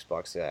 or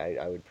Xbox.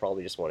 I would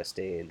probably just want to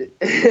stay in.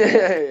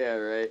 Yeah,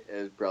 right.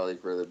 It's probably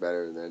further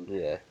better than.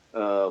 Yeah.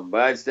 But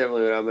that's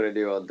definitely what I'm gonna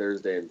do on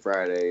Thursday and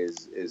Friday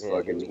is Yeah,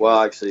 fucking. here we Well,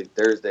 go. actually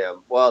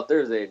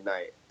Thursday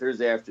night,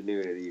 Thursday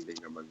afternoon and evening.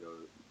 I'm gonna go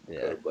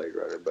to Blade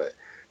Runner, but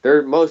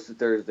most of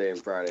Thursday and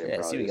Friday. Yeah,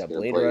 I'm see, probably we just got gonna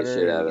Blade play the Runner,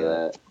 shit and out we of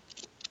got that.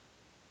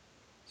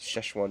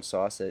 Szechuan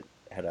sauce at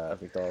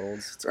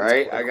McDonald's.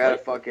 Right? I gotta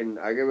quite-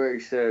 I gotta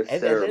make sure to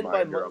And set a then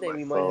by reminder Monday on my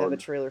we phone. might have a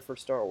trailer for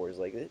Star Wars.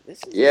 Like this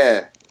is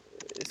Yeah.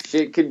 this-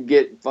 Shit could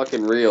get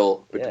fucking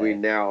real Yeah. between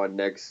now and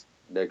next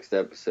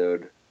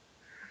episode.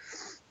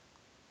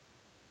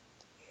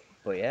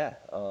 But yeah,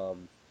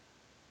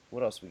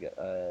 what else we got?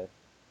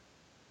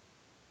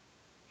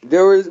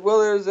 There was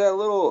that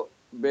little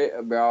bit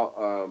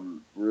about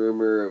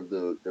rumor of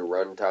the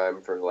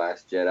runtime for The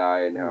Last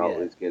Jedi and how it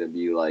was gonna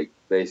be like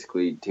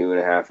basically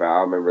 2.5 hours. I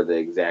don't remember the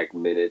exact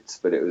minutes,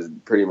 but it was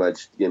pretty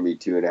much gonna be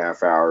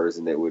 2.5 hours,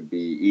 and it would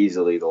be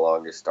easily the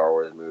longest Star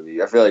Wars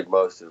movie. I feel like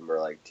most of them are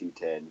like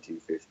 2:10,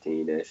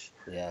 2:15 ish.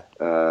 Yeah.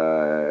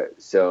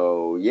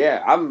 So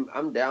yeah,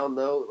 I'm down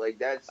though. Like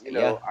that's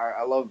Yeah.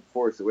 I love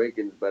Force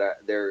Awakens,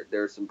 but there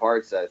are some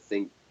parts that I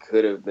think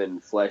could have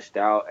been fleshed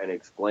out and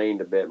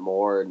explained a bit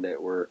more, and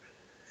that were.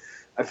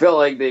 I felt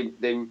like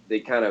they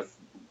kind of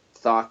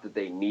thought that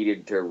they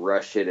needed to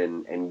rush it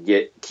and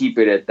keep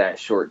it at that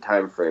short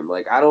time frame.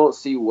 Like I don't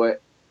see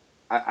what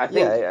I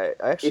think. Yeah,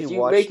 I actually if you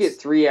watched... make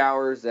it 3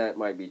 hours, that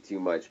might be too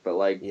much. But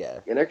like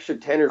an extra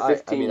 10 or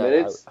 15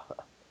 minutes.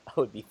 I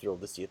would be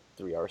thrilled to see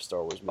a 3-hour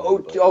Star Wars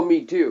movie. Oh,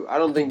 me too. I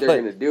don't think they're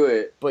going to do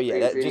it. But yeah,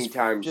 that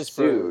anytime just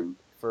soon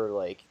for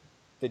like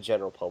the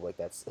general public.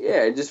 That's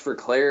and just for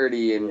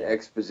clarity and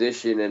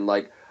exposition and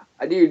like,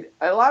 dude,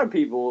 a lot of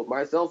people,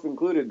 myself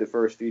included, the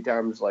first few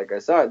times like I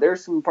saw it,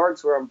 there's some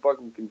parts where I'm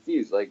fucking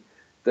confused. Like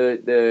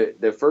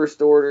the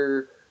First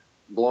Order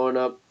blowing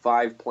up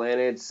 5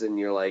 planets, and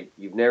you're like,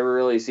 you've never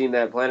really seen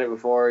that planet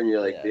before, and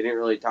you're like, they didn't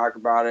really talk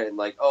about it, and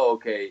like, oh,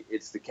 okay,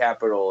 it's the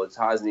capital, it's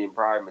Hosnian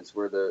Prime, it's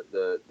where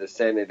the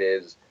Senate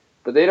is,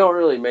 but they don't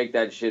really make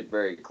that shit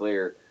very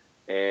clear,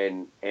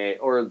 and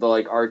or the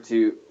like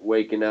R2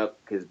 waking up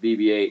because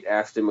BB-8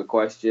 asked him a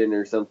question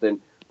or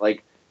something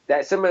like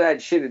that. Some of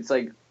that shit, it's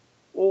like,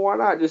 well, why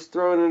not just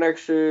throw in an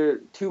extra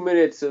 2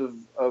 minutes of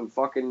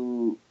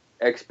fucking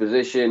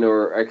exposition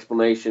or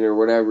explanation or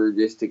whatever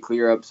just to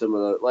clear up some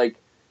of the, like,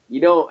 you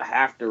don't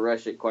have to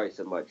rush it quite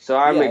so much. So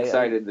I'm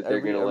excited that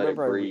they're going to let it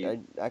breathe. I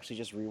actually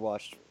just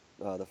rewatched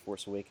The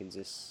Force Awakens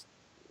this,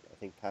 I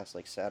think, past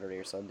like Saturday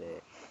or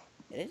Sunday,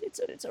 and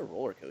it's a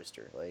roller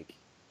coaster. Like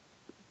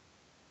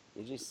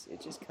it just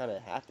kind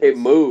of happens. It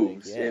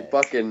moves. Like,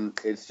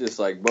 it's just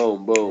like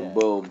boom, boom,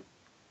 boom.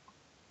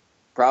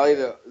 Probably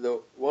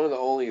the one of the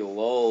only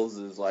lulls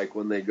is like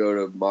when they go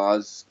to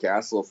Maz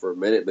Castle for a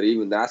minute, but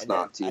even that's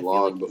not too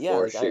long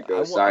before shit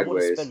goes sideways. I want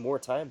to spend more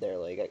time there.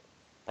 Like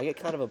I get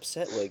kind of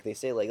upset. Like they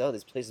say, like, oh,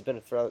 this place has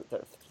been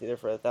there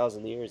for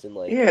 1,000 years, and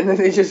like and then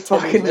they just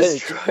fucking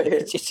destroy it.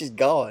 It's just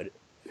gone.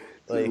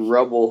 Like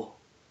rubble.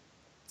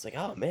 It's like,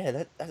 oh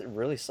man, that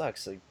really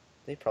sucks. Like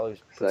they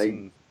probably put like,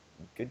 some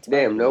good time.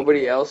 Damn,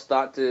 nobody else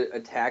thought to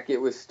attack it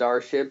with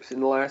starships in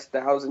the last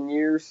 1,000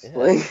 years. Yeah.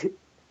 Like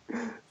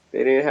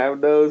they didn't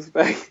have those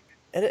back.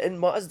 And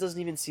Maz doesn't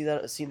even seem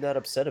that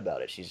upset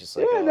about it. She's just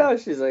like,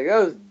 she's like,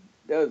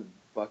 those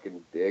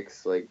fucking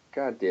dicks. Like,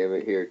 god damn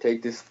it, here,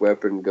 take this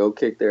weapon, go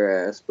kick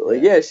their ass. But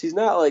like, she's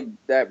not like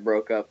that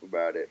broke up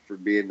about it for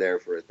being there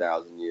for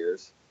 1,000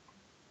 years.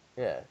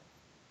 Yeah.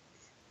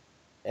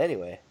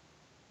 Anyway.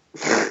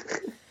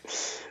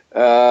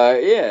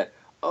 Yeah.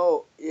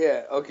 Oh,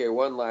 yeah. Okay,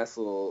 one last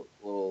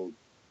little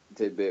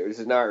tidbit. This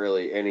is not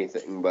really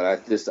anything, but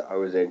I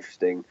was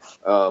interesting.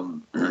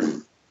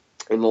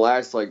 In the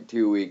last like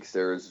 2 weeks,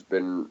 there's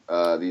been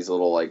these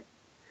little like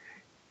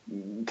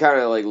kind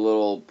of like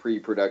little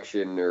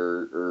pre-production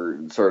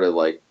or sort of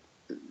like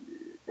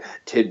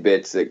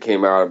tidbits that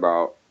came out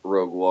about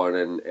Rogue One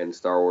and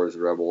Star Wars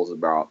Rebels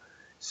about.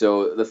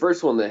 So the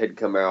first one that had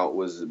come out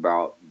was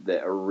about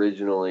that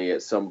originally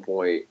at some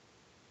point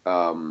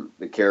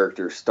the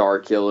character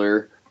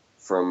Starkiller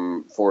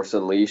from Force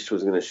Unleashed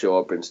was going to show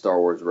up in Star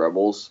Wars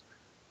Rebels,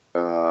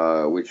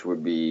 which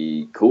would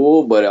be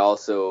cool, but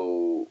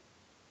also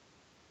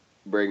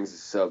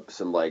brings up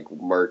some like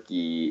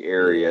murky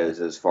areas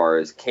as far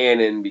as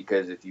canon,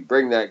 because if you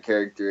bring that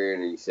character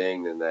in and you're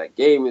saying then that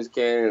game is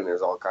canon, and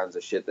there's all kinds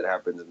of shit that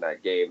happens in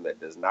that game that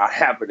does not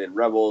happen in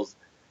Rebels,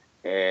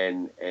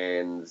 and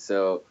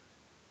so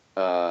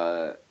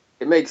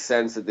it makes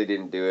sense that they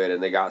didn't do it,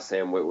 and they got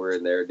Sam Witwer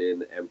in there doing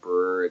the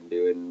Emperor and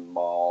doing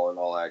Maul and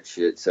all that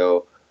shit,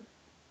 so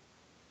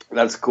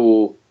that's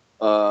cool.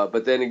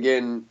 But then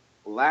again,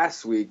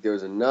 last week there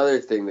was another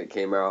thing that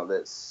came out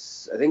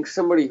that's, I think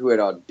somebody who had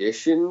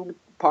auditioned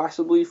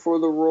possibly for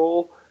the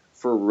role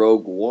for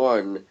Rogue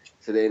One.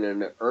 So then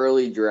in an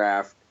early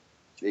draft,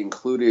 they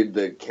included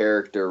the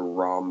character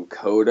Rom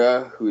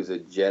Koda, who's a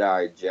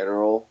Jedi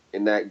general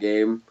in that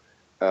game,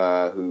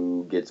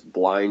 who gets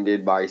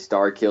blinded by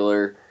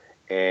Starkiller.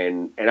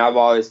 And I've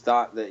always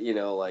thought that,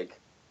 like,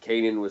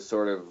 Kanan was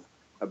sort of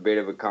a bit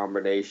of a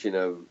combination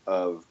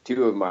of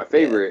two of my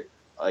favorite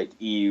like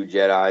EU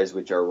Jedis,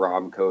 which are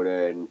Rom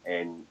Koda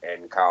and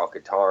Kyle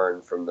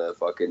Katarn from the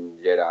fucking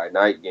Jedi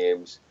Knight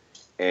games,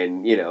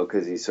 and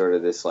because he's sort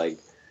of this like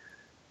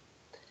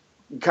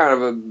kind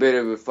of a bit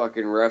of a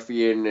fucking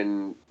ruffian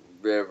and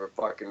a bit of a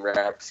fucking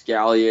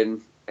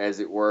rapscallion, as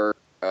it were,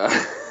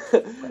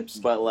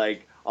 but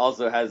like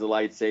also has a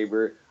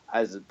lightsaber,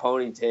 has a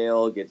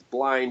ponytail, gets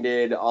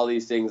blinded, all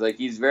these things. Like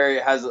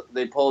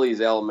they pull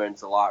these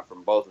elements a lot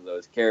from both of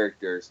those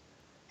characters,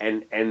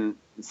 and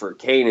for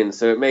Kanan,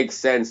 so it makes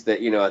sense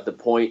that at the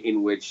point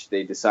in which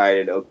they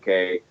decided,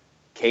 okay,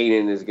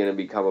 Kanan is going to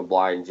become a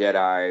blind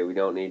Jedi. We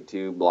don't need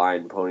two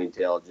blind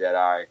ponytail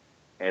Jedi,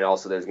 and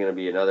also there's going to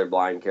be another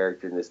blind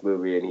character in this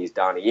movie, and he's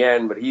Donnie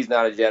Yen, but he's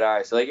not a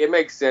Jedi. So like it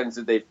makes sense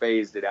that they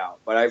phased it out.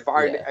 But I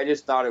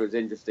just thought it was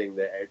interesting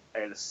that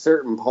at a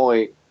certain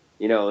point,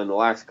 in the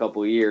last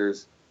couple of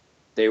years,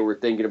 they were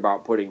thinking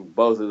about putting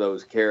both of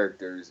those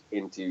characters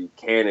into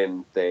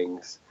canon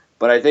things.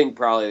 But I think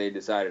probably they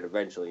decided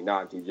eventually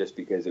not to, just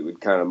because it would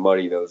kind of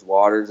muddy those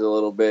waters a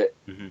little bit.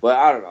 Mm-hmm. But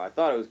I don't know. I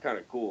thought it was kind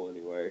of cool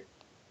anyway.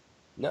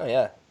 No,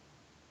 yeah.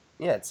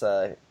 Yeah, it's,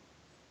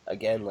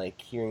 again,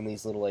 like, hearing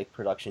these little, like,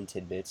 production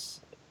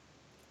tidbits,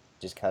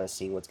 just kind of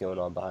seeing what's going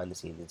on behind the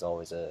scenes, it's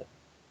always a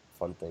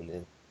fun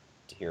thing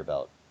to hear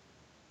about.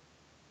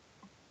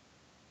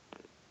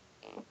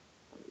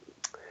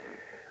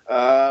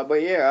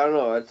 But yeah, I don't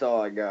know. That's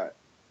all I got.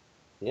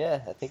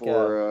 Yeah, I think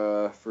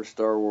for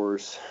Star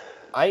Wars.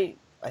 I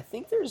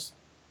think there's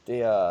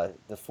the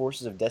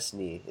Forces of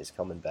Destiny is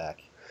coming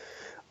back.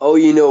 Oh,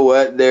 you know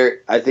what?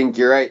 I think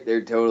you're right.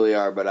 There totally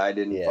are, but I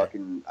didn't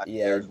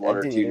there's one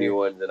or two new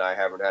ones, and I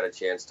haven't had a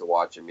chance to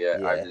watch them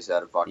yet. Yeah. I just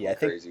had a fucking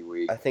crazy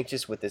week. I think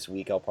just with this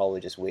week, I'll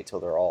probably just wait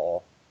till they're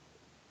all.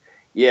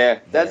 Yeah,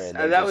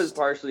 that was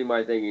partially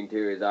my thinking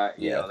too. Is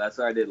that's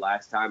what I did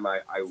last time.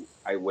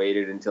 I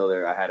waited until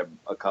I had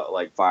a cut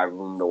like 5 of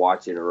them to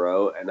watch in a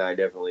row, and I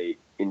definitely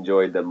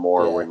enjoyed them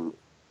more when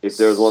if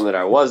there was one that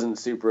I wasn't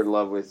super in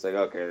love with. It's like,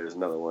 okay, there's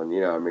another one.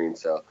 You know what I mean?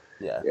 So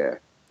yeah.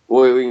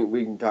 Well,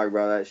 we can talk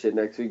about that shit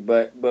next week,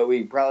 but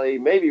we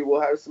maybe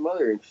we'll have some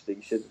other interesting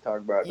shit to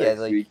talk about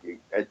next week.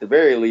 At the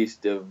very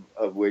least of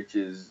which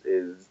is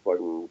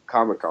fucking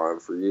Comic-Con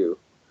for you.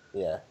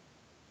 Yeah.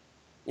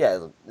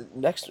 Yeah,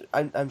 next,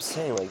 I'm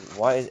saying, like,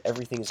 why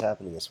everything is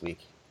happening this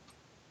week?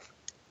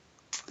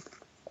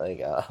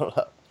 Like, I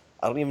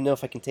don't even know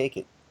if I can take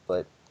it,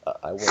 but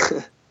I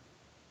will.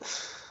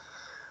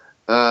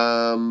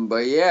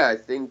 But yeah, I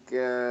think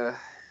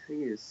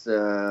it's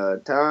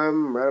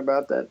time, right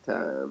about that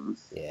time.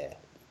 Yeah,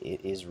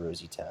 it is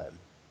Rosie time.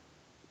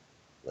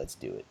 Let's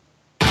do it.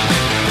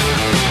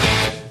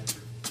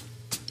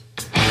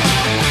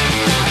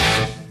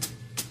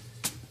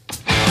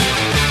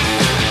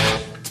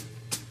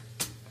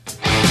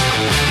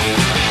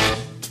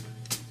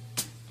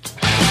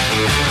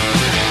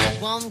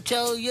 I'll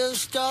tell you a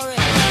story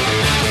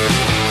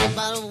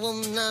about a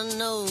woman I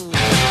know.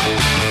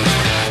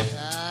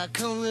 I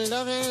come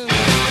loving,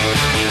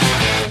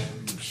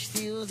 she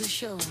steals the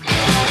show.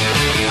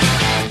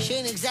 She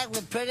ain't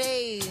exactly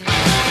pretty,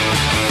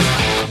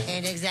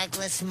 ain't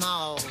exactly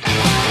small.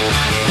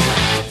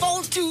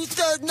 4 2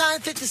 3 9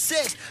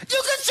 56.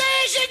 You can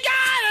say she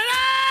got it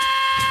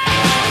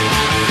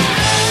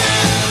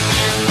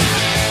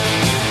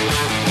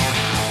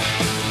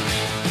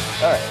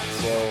all. All right,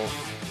 so.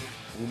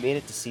 We made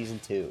it to season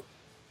 2.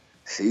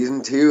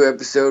 Season 2,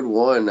 episode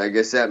 1. I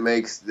guess that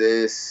makes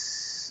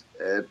this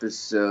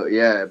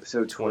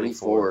episode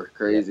 24.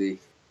 Crazy.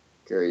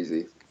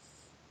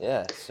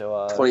 Yeah,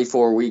 so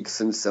 24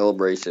 weeks in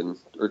celebration,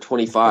 or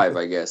 25,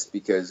 I guess,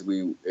 because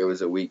it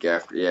was a week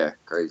after. Yeah,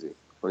 crazy.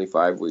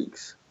 25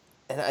 weeks.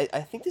 And I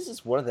think this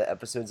is one of the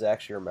episodes I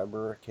actually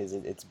remember because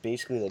it's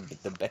basically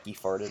the Becky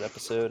farted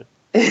episode.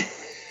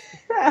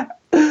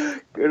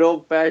 Good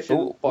old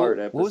fashioned fart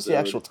episode. What was the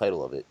actual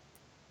title of it?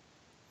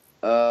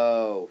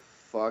 Oh,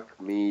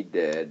 fuck me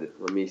dead.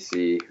 Let me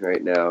see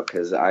right now,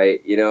 because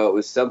it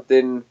was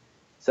something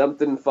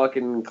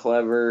fucking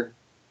clever,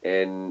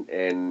 and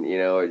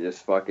it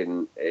just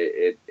fucking,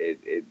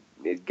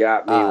 it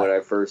got me when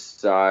I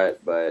first saw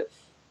it, but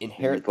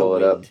Inherit pull the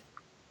it Wind. Up.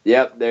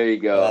 Yep, there you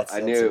go. That's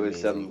I knew it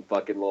was amazing. some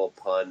fucking little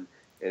pun,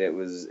 and it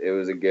was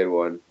a good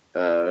one.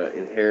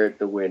 Inherit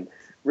the Wind.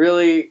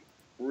 Really,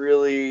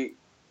 really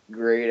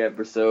great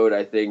episode.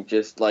 I think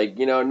just like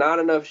not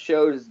enough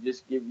shows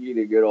just give you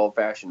the good old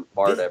fashioned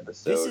fart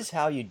episode. This is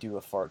how you do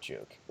a fart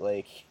joke,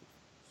 like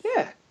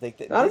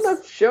not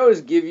enough shows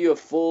give you a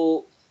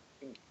full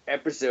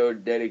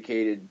episode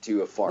dedicated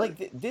to a fart.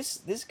 Like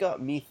this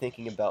got me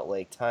thinking about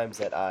like times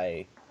that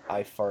I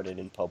farted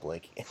in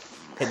public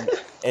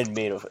and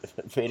made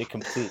a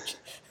complete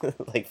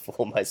like fool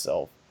of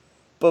myself.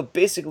 But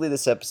basically,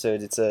 this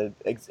episode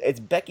it's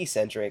Becky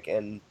centric,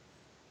 and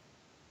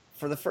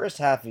for the first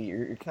half of it,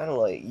 you're kind of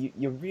like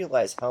you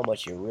realize how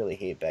much you really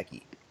hate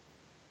Becky.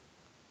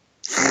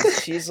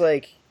 She's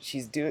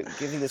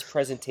giving this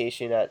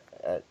presentation at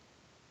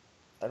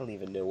I don't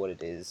even know what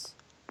it is.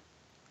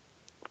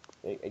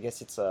 I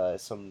guess it's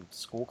some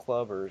school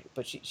club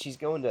but she's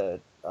going to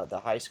the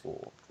high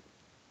school.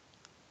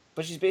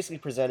 But she's basically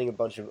presenting a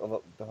bunch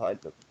of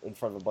in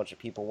front of a bunch of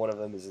people. One of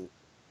them is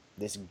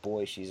this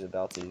boy she's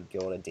about to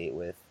go on a date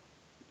with,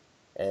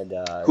 and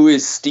who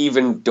is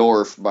Steven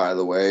Dorff, by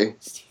the way?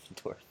 Steven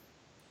Dorff.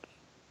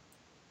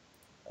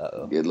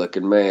 Uh-oh. Good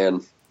looking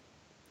man.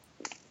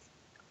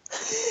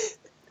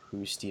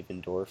 Who's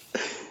Steven Dorff?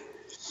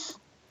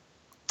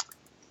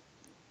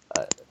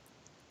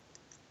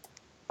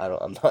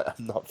 I'm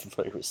not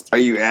familiar with Steven.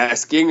 Are you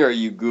asking or are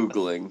you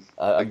Googling?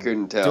 I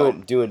couldn't tell.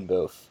 Doing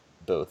both.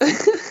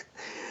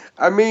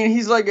 I mean,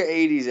 he's like an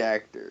 80s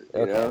actor, you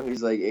Okay. know?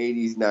 He's like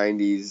 80s,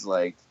 90s,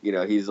 like, you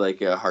know, he's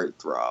like a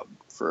heartthrob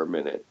for a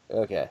minute.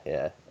 Okay,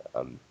 yeah.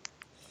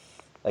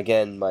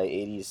 Again, my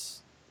 80s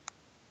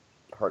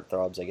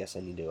heartthrobs, I guess I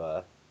need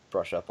to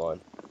brush up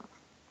on.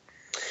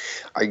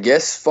 I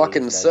guess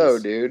fucking 80s, so,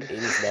 90s, dude.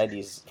 80s,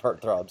 90s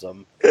heartthrobs,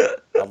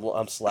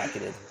 I'm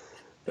slacking in.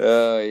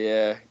 Oh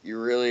yeah, you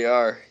really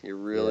are. You're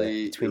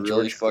really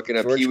fucking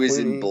up. George He was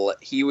Clooney.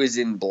 he was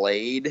in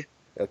Blade.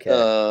 Okay. I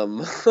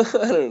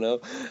don't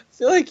know. I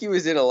feel like he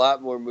was in a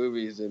lot more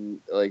movies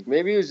and like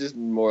maybe it was just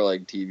more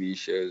like TV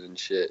shows and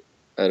shit.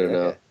 I don't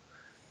know.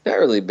 Not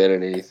really been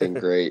in anything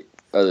great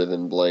other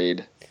than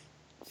Blade.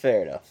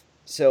 Fair enough.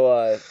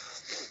 So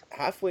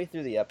halfway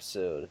through the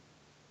episode,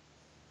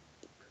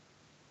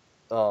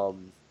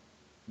 you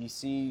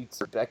see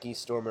Becky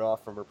storming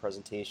off from her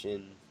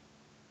presentation,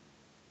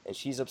 and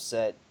she's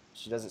upset.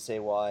 She doesn't say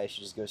why.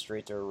 She just goes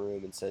straight to her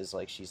room and says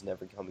like she's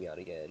never coming out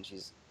again.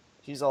 She's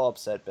all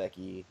upset,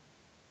 Becky.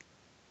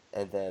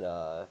 And then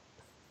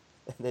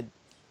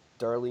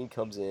Darlene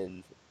comes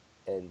in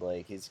and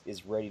like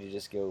is ready to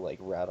just go like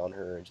rat on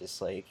her and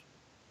just like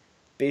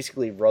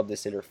basically rub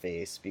this in her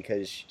face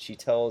because she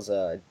tells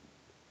a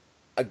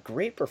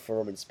great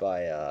performance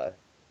by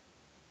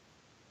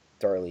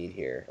Darlene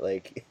here.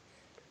 Like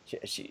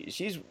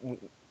she's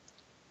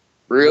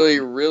really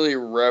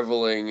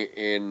reveling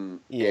in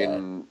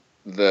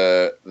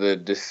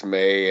the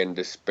dismay and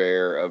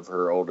despair of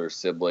her older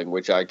sibling,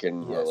 which I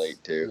can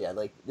relate to. Yeah,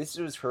 like this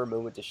was her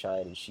moment to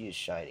shine, and she is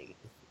shining.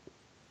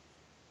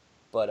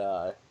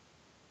 But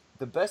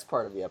the best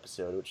part of the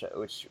episode,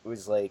 which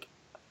was like,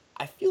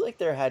 I feel like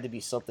there had to be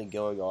something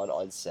going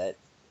on set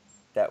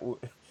that we're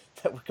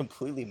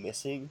completely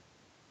missing,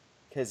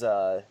 because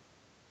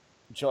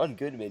John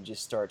Goodman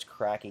just starts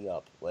cracking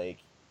up, like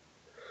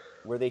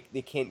where they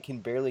can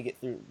barely get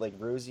through, like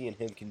Rosie and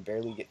him can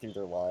barely get through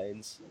their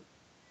lines.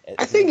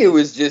 I think it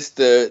was just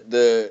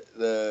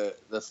the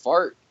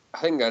fart. I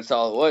think that's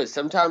all it was.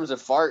 Sometimes a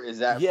fart is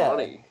that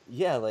funny.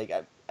 Yeah, like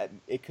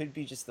it could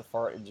be just the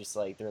fart and just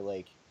like they're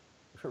like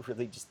we're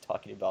really just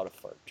talking about a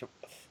fart.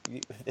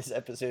 This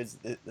episode's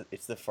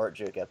it's the fart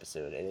joke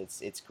episode, and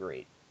it's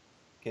great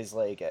because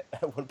like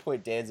at one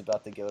point Dan's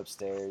about to go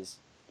upstairs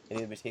and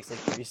he takes like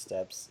 3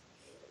 steps.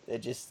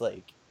 It just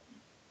like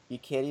he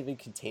can't even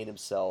contain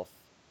himself,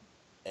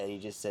 and he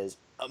just says,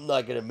 "I'm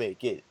not gonna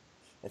make it."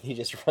 And he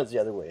just runs the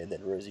other way, and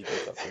then Rosie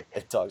goes up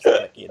and talks to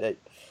Becky,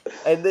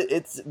 and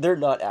they're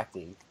not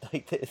acting,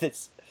 like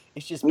it's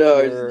just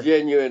pure, it's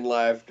genuine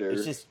laughter.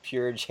 It's just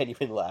pure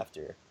genuine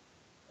laughter,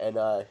 and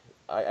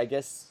I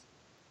guess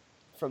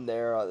from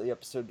there the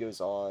episode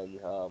goes on.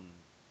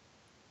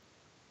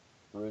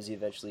 Rosie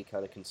eventually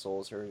kind of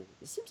consoles her.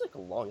 It seems like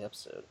a long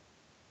episode.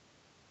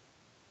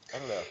 I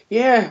don't know.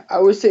 Yeah, I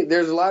would say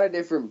there's a lot of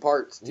different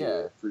parts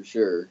to it, for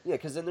sure. Yeah,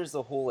 because then there's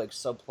the whole like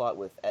subplot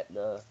with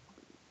Edna.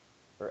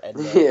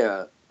 Edna.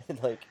 Yeah.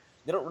 And like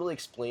they don't really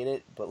explain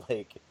it, but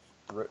like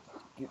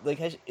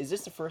is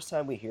this the first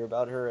time we hear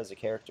about her as a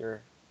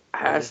character?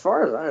 As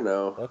far as I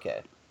know.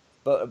 Okay,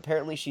 but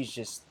apparently she's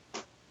just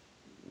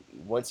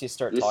once you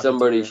start just talking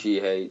somebody to her, she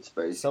hates,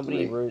 basically.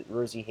 Somebody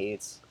Rosie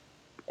hates,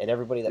 and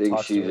everybody that thinks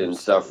talks to she's her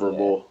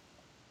insufferable.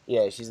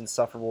 Yeah, she's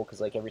insufferable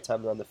because like every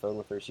time they're on the phone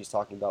with her, she's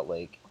talking about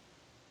like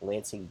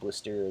lancing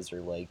blisters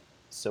or like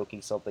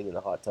soaking something in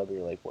a hot tub, and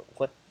you're like,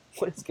 what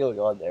is going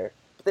on there?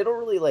 They don't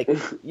really like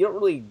you don't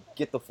really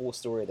get the full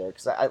story there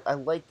because I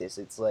like this.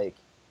 It's like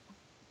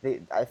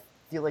I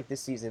feel like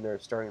this season they're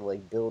starting to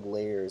like build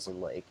layers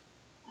and like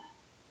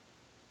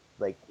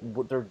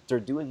they're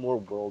doing more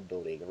world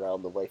building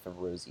around the life of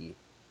Rosie,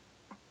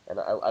 and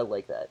I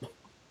like that.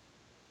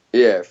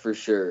 Yeah, for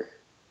sure.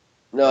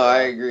 No, I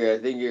agree. I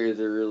think it was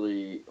a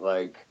really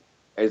like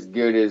as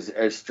good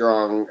as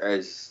strong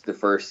as the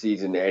first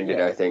season ended.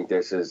 Yeah. I think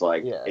this is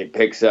like it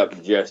picks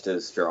up just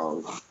as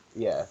strong.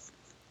 Yeah.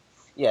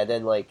 Yeah,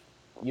 then like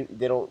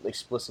they don't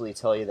explicitly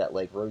tell you that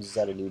like Rosie's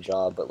at a new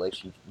job, but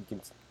like you can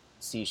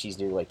see she's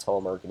doing like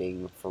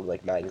telemarketing for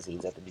like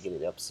magazines at the beginning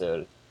of the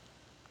episode.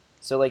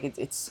 So like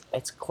it's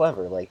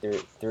clever. Like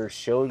they're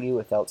showing you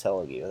without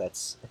telling you.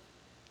 That's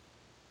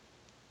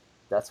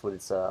what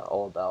it's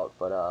all about.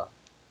 But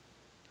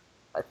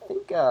I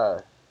think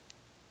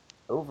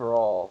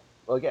overall,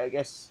 well, I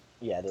guess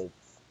yeah. The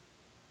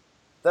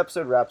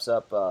episode wraps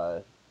up.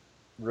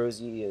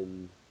 Rosie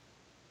and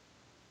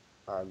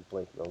I'm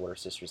blanking on what her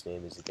sister's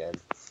name is again.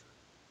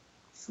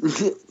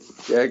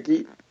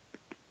 Jackie?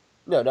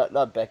 No,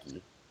 not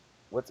Becky.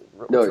 What's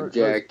No,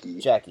 Jackie.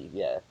 Jackie,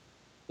 yeah.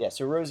 Yeah,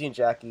 so Rosie and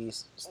Jackie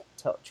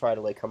try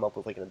to like come up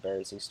with like an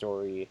embarrassing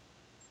story,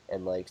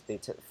 and like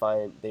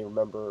they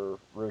remember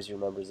Rosie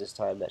remembers this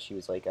time that she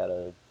was like at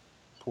a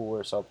pool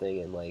or something,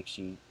 and like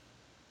she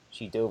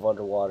dove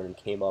underwater and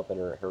came up, and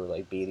her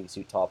like bathing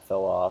suit top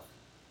fell off,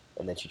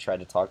 and then she tried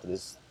to talk to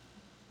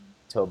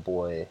a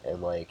boy,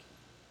 and like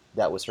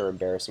that was her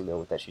embarrassing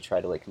moment that she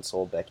tried to like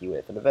console Becky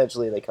with, and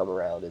eventually they come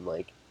around and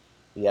like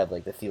we have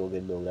like the feel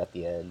good moment at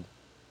the end.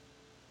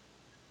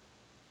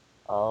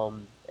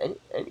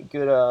 Any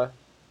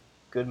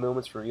good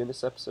moments for you in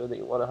this episode that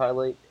you want to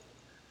highlight?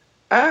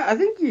 I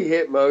think you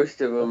hit most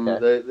of them.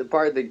 Okay. The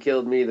part that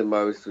killed me the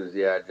most was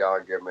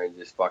John Goodman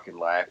just fucking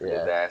laughing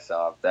his Yeah. ass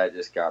off. That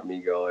just got me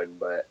going.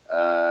 But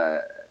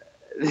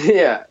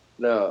yeah,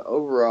 no.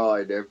 Overall,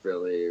 I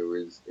definitely it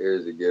was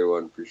a good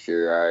one for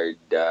sure. I'd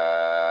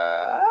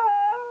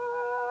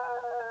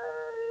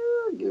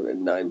give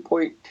it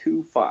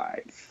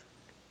 9.25.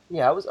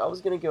 Yeah, I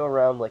was gonna go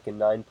around like a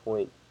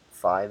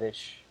 9.5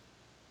 ish.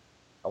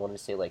 I wanted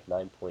to say like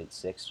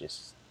 9.6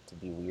 just to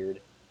be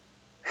weird.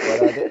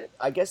 But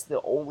I guess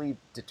the only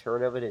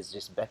deterrent of it is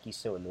just Becky's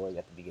so annoying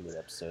at the beginning of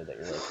the episode that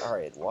you're like, all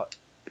right, what?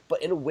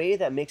 But in a way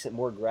that makes it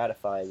more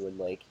gratifying when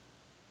like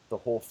the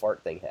whole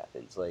fart thing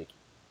happens. Like,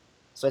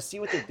 so I see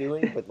what they're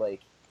doing, but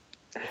like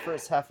the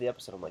first half of the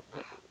episode, I'm like,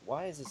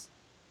 why is this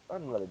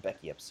not another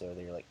Becky episode?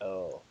 And you're like,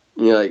 oh,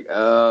 You're like,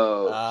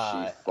 oh, she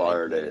I get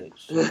farted. it.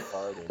 She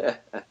farted.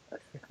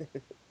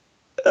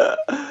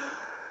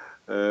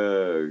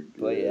 Oh, But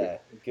good. yeah,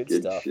 good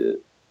Good stuff.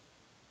 shit.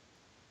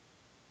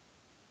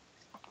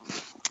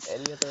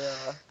 Any other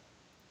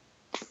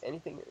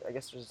anything? I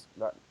guess there's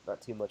not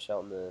too much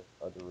out in the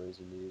other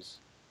Rosie news.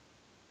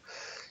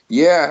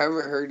 Yeah, I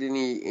haven't heard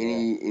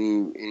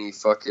any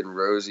fucking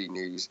Rosie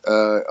news.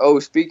 Oh,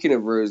 speaking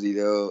of Rosie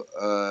though,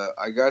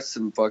 I got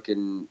some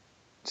fucking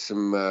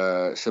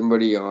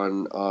somebody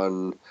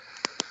on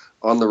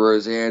the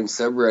Roseanne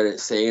subreddit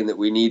saying that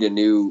we need a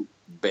new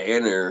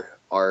banner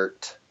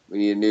art. We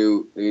need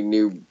a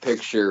new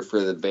picture for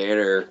the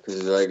banner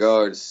because they're like,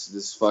 oh, it's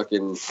this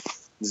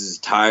is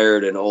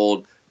tired and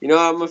old. You know,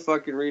 I'm gonna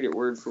fucking read it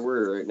word for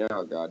word right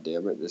now. God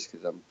damn it, just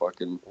because I'm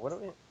fucking. What are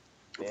we?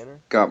 Banner?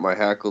 Got my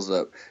hackles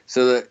up.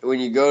 So that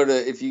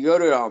if you go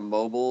to it on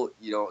mobile,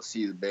 you don't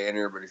see the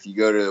banner. But if you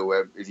go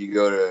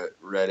to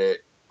Reddit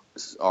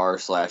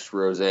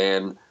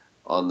r/Roseanne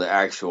on the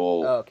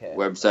actual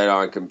website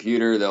on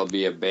computer, there'll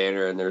be a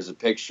banner and there's a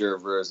picture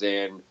of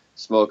Roseanne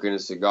smoking a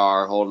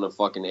cigar, holding a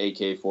fucking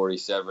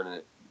AK-47,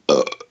 and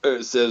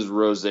it says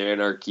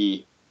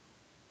Roseanarchy,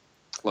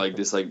 like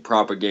this like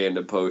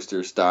propaganda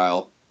poster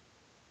style.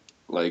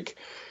 Like,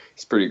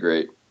 it's pretty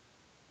great.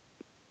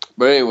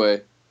 But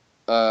anyway.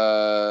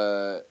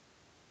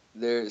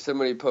 There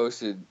somebody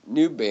posted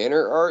new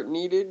banner art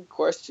needed ?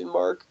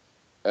 And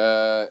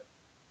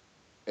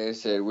it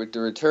said with the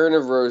return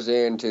of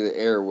Roseanne to the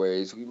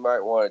airways, we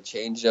might want to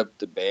change up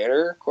the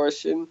banner ?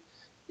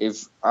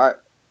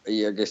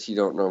 I guess you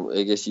don't know.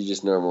 I guess you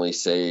just normally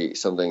say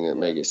something that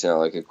make it sound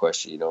like a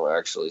question. You don't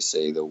actually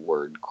say the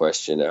word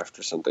question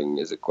after something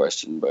is a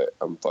question. But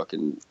I'm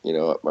fucking. You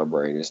know what? My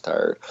brain is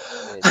tired.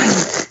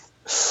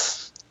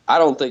 I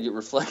don't think it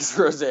reflects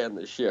Roseanne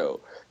the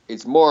show.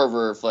 It's more of a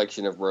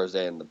reflection of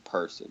Roseanne the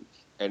person.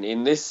 And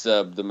in this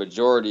sub, the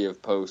majority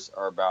of posts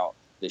are about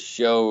the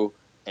show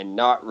and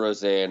not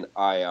Roseanne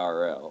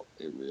IRL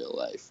in real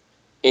life.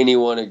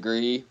 Anyone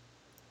agree?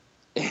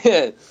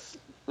 And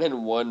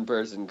one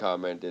person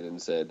commented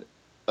and said,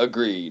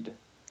 agreed.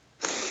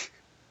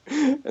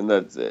 And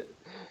that's it.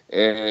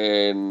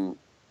 And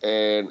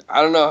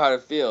I don't know how to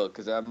feel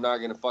because I'm not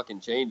going to fucking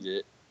change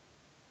it.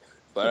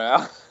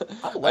 But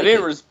I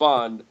didn't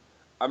respond.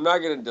 I'm not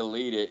going to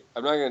delete it.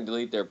 I'm not going to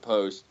delete their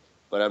post,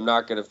 but I'm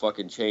not going to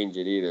fucking change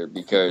it either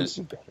because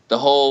the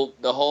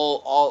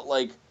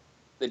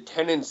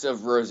tenets of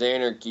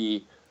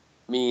Roseanarchy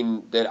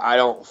mean that I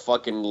don't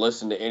fucking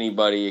listen to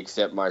anybody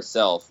except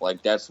myself.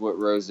 Like, that's what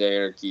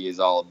Roseanarchy is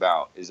all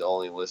about, is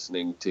only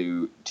listening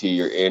to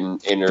your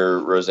inner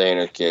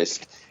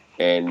Roseanarchist.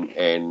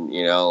 And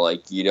you know,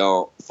 like, you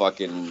don't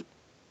fucking...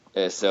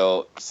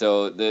 So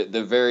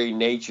the very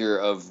nature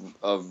of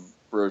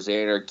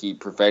Roseanarchy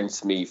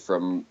prevents me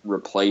from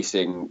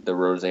replacing the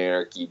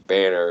Roseanarchy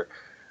banner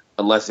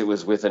unless it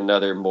was with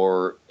another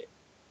more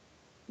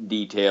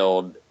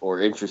detailed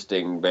or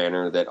interesting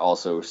banner that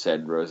also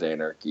said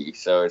Roseanarchy.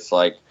 So it's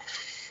like,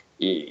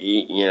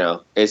 you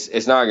know,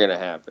 it's not going to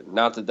happen.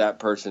 Not that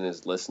person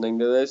is listening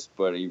to this,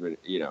 but even,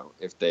 you know,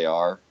 if they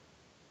are,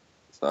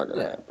 it's not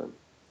going to happen.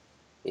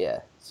 Yeah,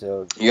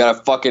 so... You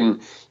gotta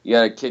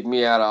kick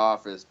me out of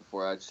office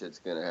before that shit's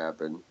gonna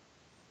happen.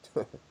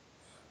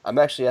 I'm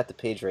actually at the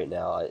page right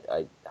now.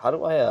 How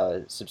do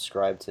I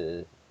subscribe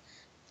to...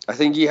 I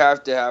think you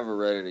have to have a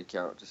Reddit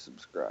account to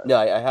subscribe. No,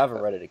 I have a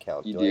Reddit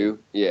account. You do?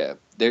 Yeah.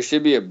 There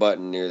should be a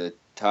button near the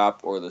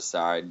top or the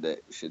side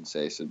that should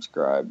say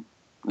subscribe,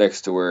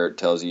 next to where it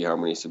tells you how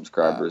many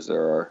subscribers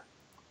there are.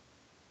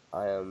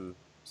 I am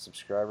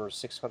subscriber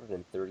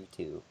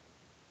 632.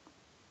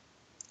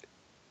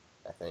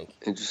 I think.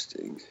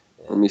 Interesting.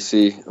 Yeah. Let me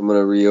see. I'm going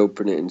to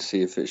reopen it and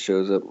see if it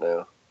shows up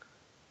now.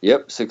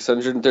 Yep,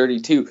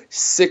 632.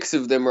 6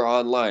 of them are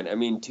online. I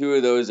mean, 2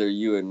 of those are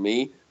you and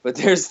me, but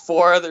there's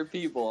 4 other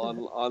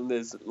people on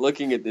this,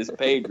 looking at this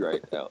page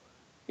right now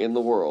in the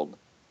world.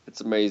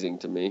 It's amazing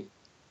to me.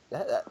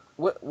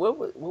 What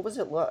was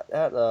it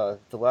at the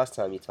last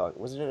time you talked?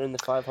 Wasn't it in the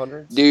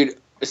 500s? Dude,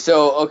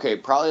 so, okay,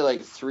 probably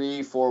like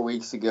 3-4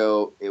 weeks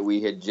ago,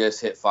 we had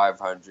just hit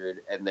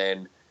 500, and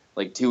then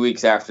like 2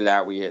 weeks after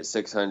that, we hit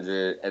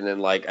 600, and then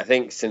like I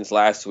think since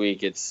last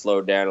week, it's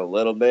slowed down a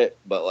little bit,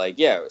 but like,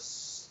 yeah, it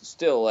was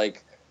still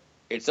like,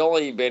 it's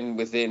only been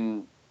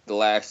within the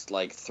last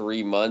like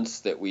 3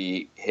 months that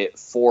we hit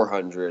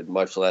 400,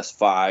 much less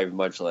 5,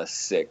 much less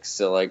 6.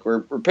 So like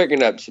we're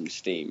picking up some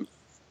steam.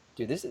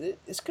 Dude,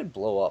 this could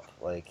blow up.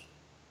 Like,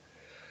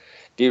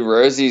 dude,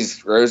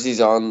 Rosie's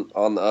on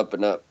the up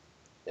and up.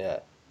 Yeah,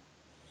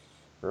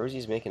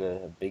 Rosie's making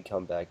a big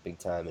comeback, big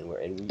time,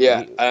 and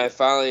I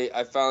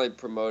finally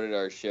promoted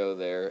our show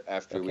there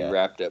after we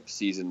wrapped up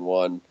season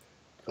 1.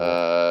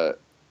 Cool.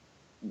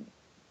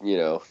 You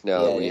know,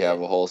 now that we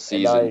have a whole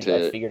season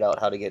I figured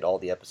out how to get all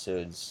the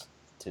episodes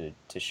to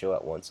show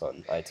at once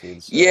on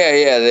iTunes. So.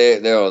 Yeah,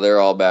 they're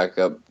all back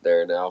up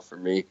there now for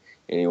me.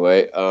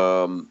 Anyway,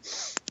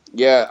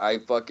 yeah, I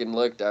fucking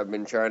looked. I've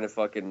been trying to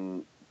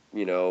fucking,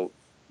 you know,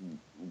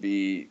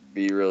 be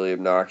really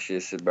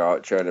obnoxious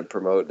about trying to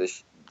promote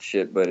this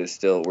shit, but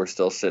we're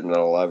still sitting at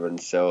 11.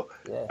 So,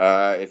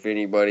 if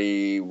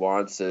anybody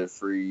wants a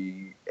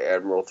free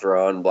Admiral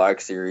Thrawn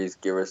Black Series,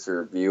 give us a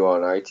review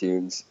on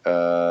iTunes.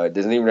 It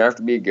doesn't even have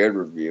to be a good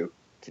review. You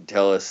can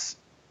tell us.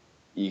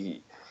 You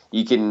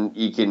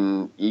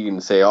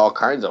can say all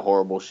kinds of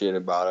horrible shit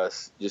about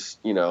us. Just,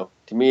 you know,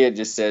 to me it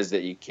just says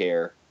that you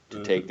care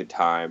to take the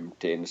time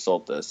to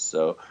insult us.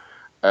 So,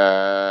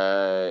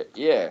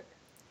 yeah.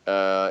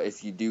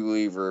 If you do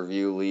leave a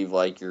review, leave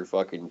like your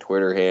fucking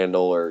Twitter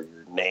handle or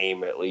your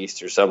name at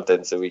least or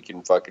something so we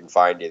can fucking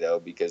find you, though,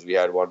 because we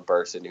had one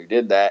person who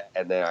did that,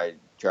 and then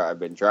I've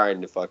been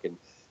trying to fucking,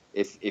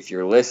 if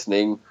you're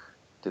listening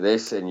to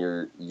this and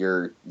your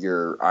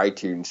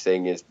iTunes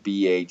thing is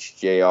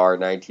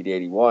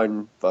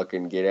BHJR1981,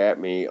 fucking get at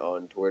me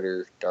on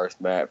Twitter,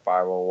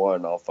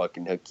 DarthMatt501. I'll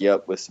fucking hook you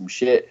up with some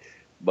shit.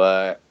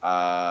 But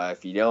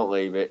if you don't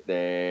leave it,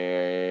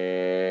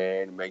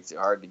 then it makes it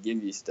hard to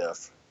give you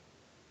stuff.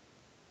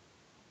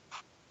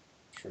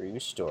 True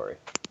story.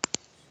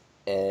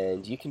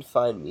 And you can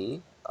find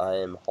me. I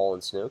am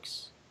Holland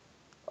Snokes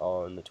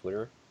on the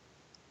Twitter.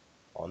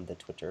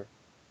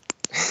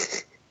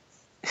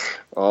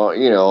 Oh,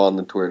 you know, on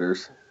the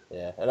Twitters.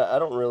 Yeah, and I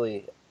don't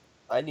really.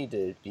 I need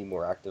to be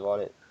more active on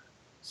it.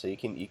 So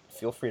you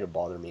feel free to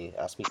bother me,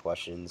 ask me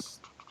questions.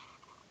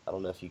 I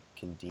don't know if you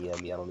can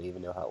DM me. I don't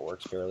even know how it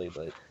works barely,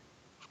 but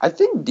I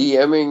think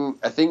DMing.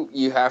 I think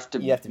you have to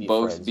be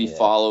both friends, be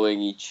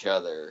following each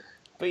other.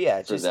 But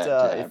yeah, just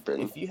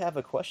if you have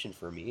a question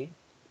for me,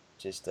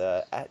 just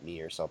at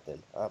me or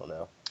something. I don't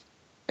know.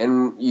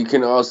 And you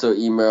can also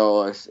email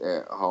us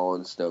at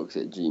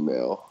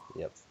hollandstokes@gmail.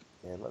 Yep.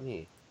 And let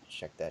me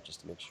check that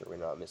just to make sure we're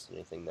not missing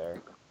anything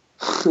there.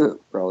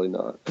 Probably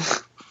not.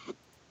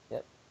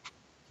 Yep.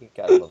 You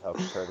gotta love how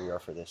prepared we are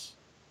for this.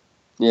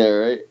 Yeah,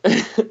 right?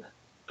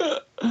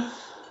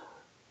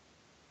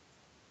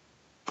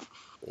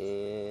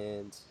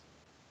 And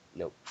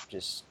nope,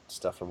 just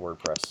stuff from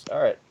WordPress.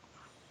 All right.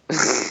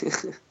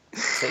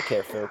 Take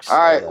care, folks. All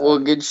right, well,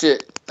 good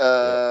shit. It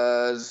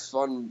was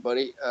fun,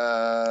 buddy.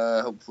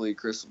 Hopefully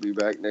Chris will be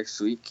back next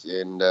week,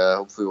 and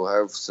hopefully we'll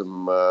have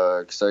some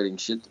exciting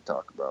shit to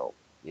talk about.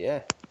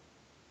 Yeah.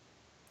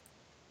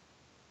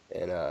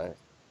 And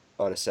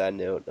on a sad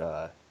note,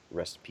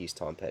 rest in peace,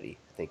 Tom Petty.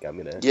 I think I'm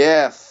gonna.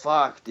 Yeah,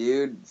 fuck,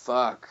 dude,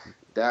 fuck.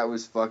 That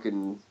was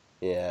fucking.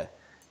 Yeah.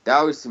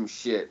 That was some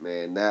shit,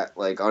 man. That,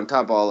 like, on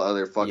top of all the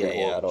other fucking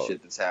horrible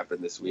shit that's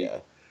happened this week. Yeah.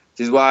 Which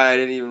is why I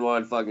didn't even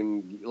want to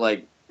fucking,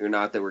 like, or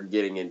not that we're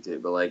getting into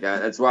it, but, like,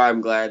 that's why I'm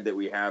glad that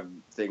we have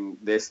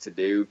this to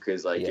do,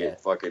 because, like,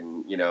 it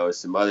fucking, you know,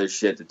 some other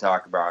shit to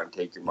talk about and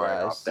take your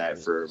mind off that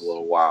for a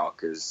little while,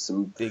 because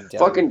some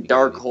fucking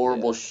dark,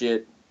 horrible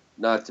shit,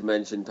 not to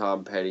mention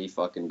Tom Petty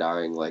fucking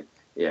dying, like,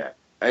 yeah.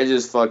 It's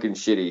just fucking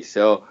shitty.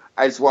 So,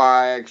 that's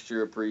why I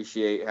extra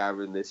appreciate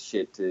having this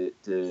shit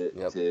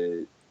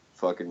to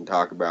fucking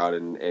talk about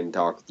and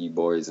talk with you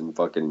boys and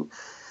fucking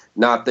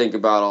not think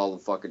about all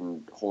the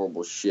fucking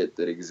horrible shit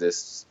that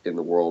exists in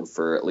the world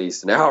for at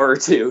least an hour or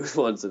two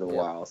once in a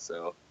while.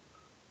 So,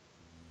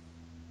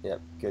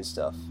 yep, good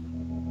stuff.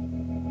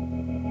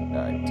 All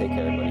right, take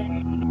care, everybody.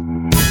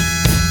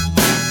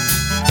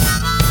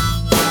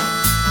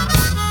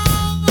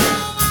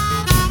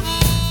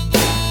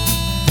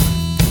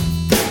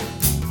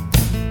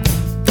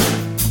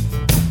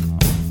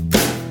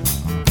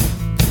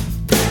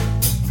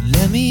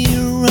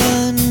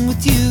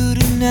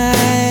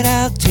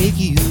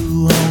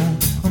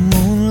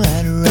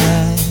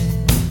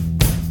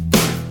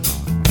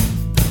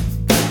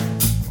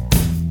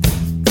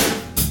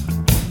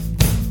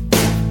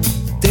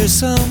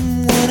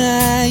 someone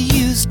I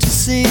used to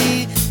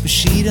see, but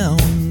she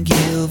don't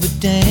give a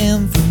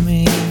damn for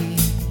me.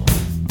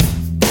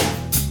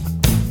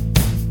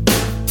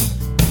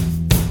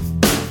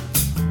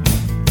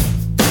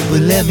 But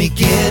let me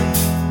get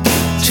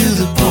to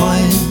the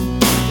point.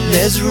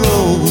 Let's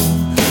roll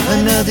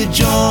another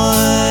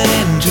joint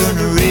and turn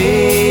the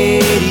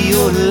radio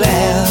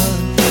loud.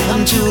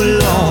 I'm too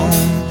alone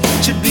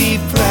to be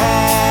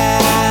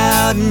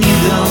proud, and you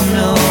don't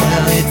know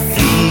how it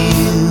feels.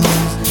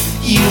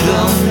 You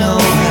don't know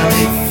how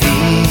it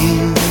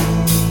feels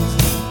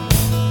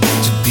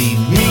to be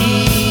me.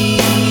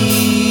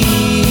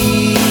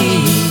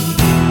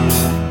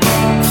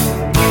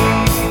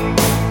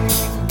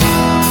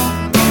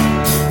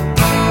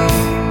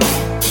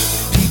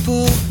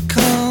 People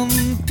come,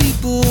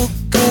 people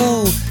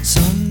go.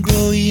 Some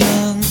grow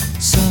young,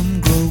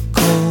 some grow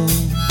cold.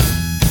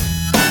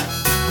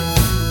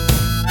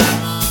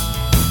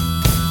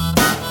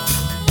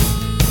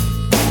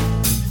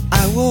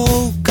 I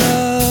woke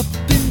up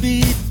in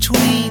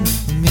between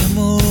a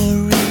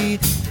memory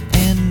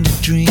and a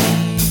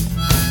dream.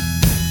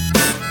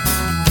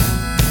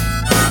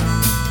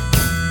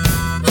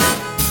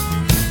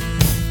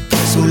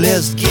 So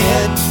let's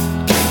get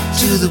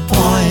to the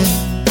point.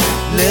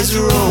 Let's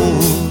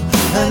roll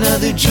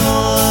another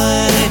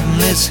joint.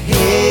 Let's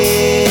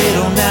head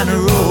on down the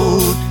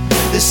road.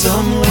 There's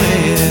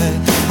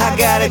somewhere I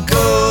gotta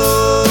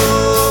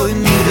go, and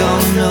you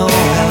don't know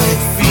how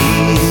it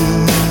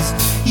feels.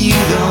 You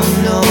don't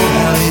know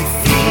how it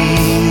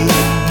feels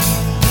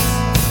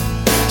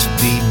to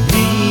be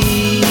me.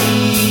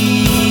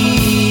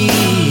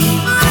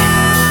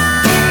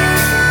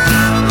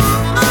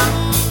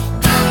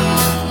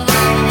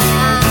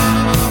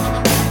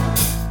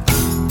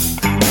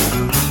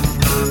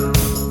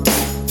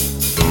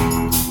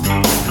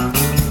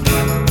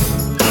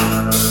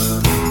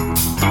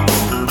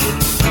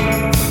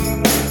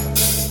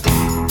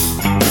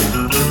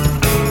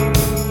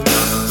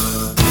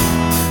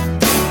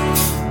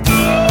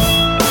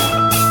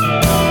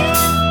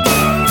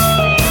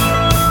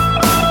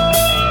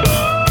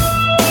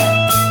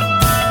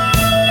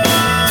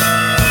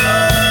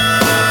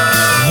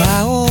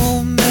 My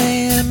old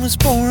man was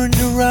born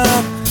to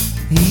rock.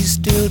 He's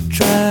still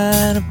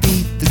trying to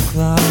beat the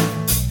clock.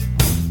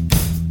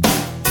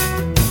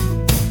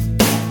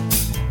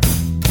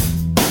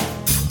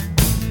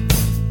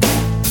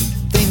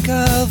 Think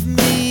of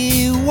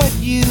me what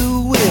you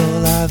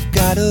will. I've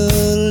got a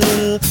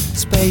little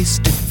space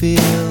to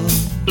fill.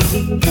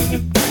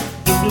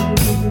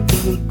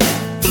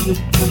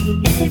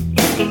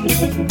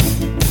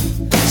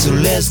 So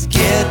let's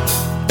get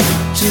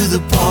to the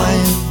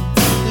point.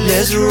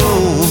 Let's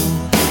roll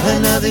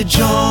another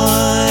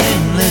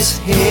joint. Let's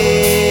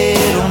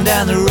head on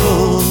down the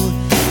road.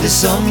 There's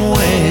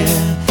somewhere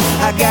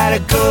I gotta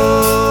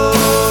go,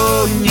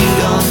 and you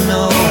don't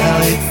know how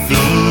it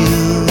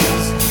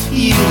feels.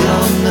 You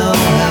don't know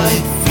how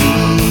it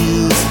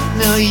feels.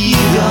 No,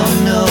 you don't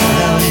know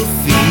how it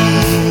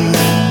feels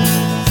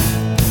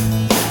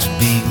to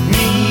be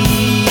me.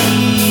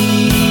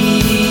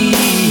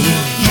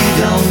 You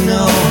don't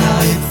know how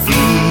it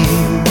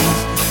feels.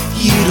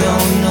 You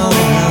don't know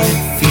how it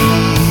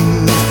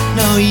feels.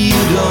 No, you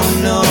don't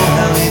know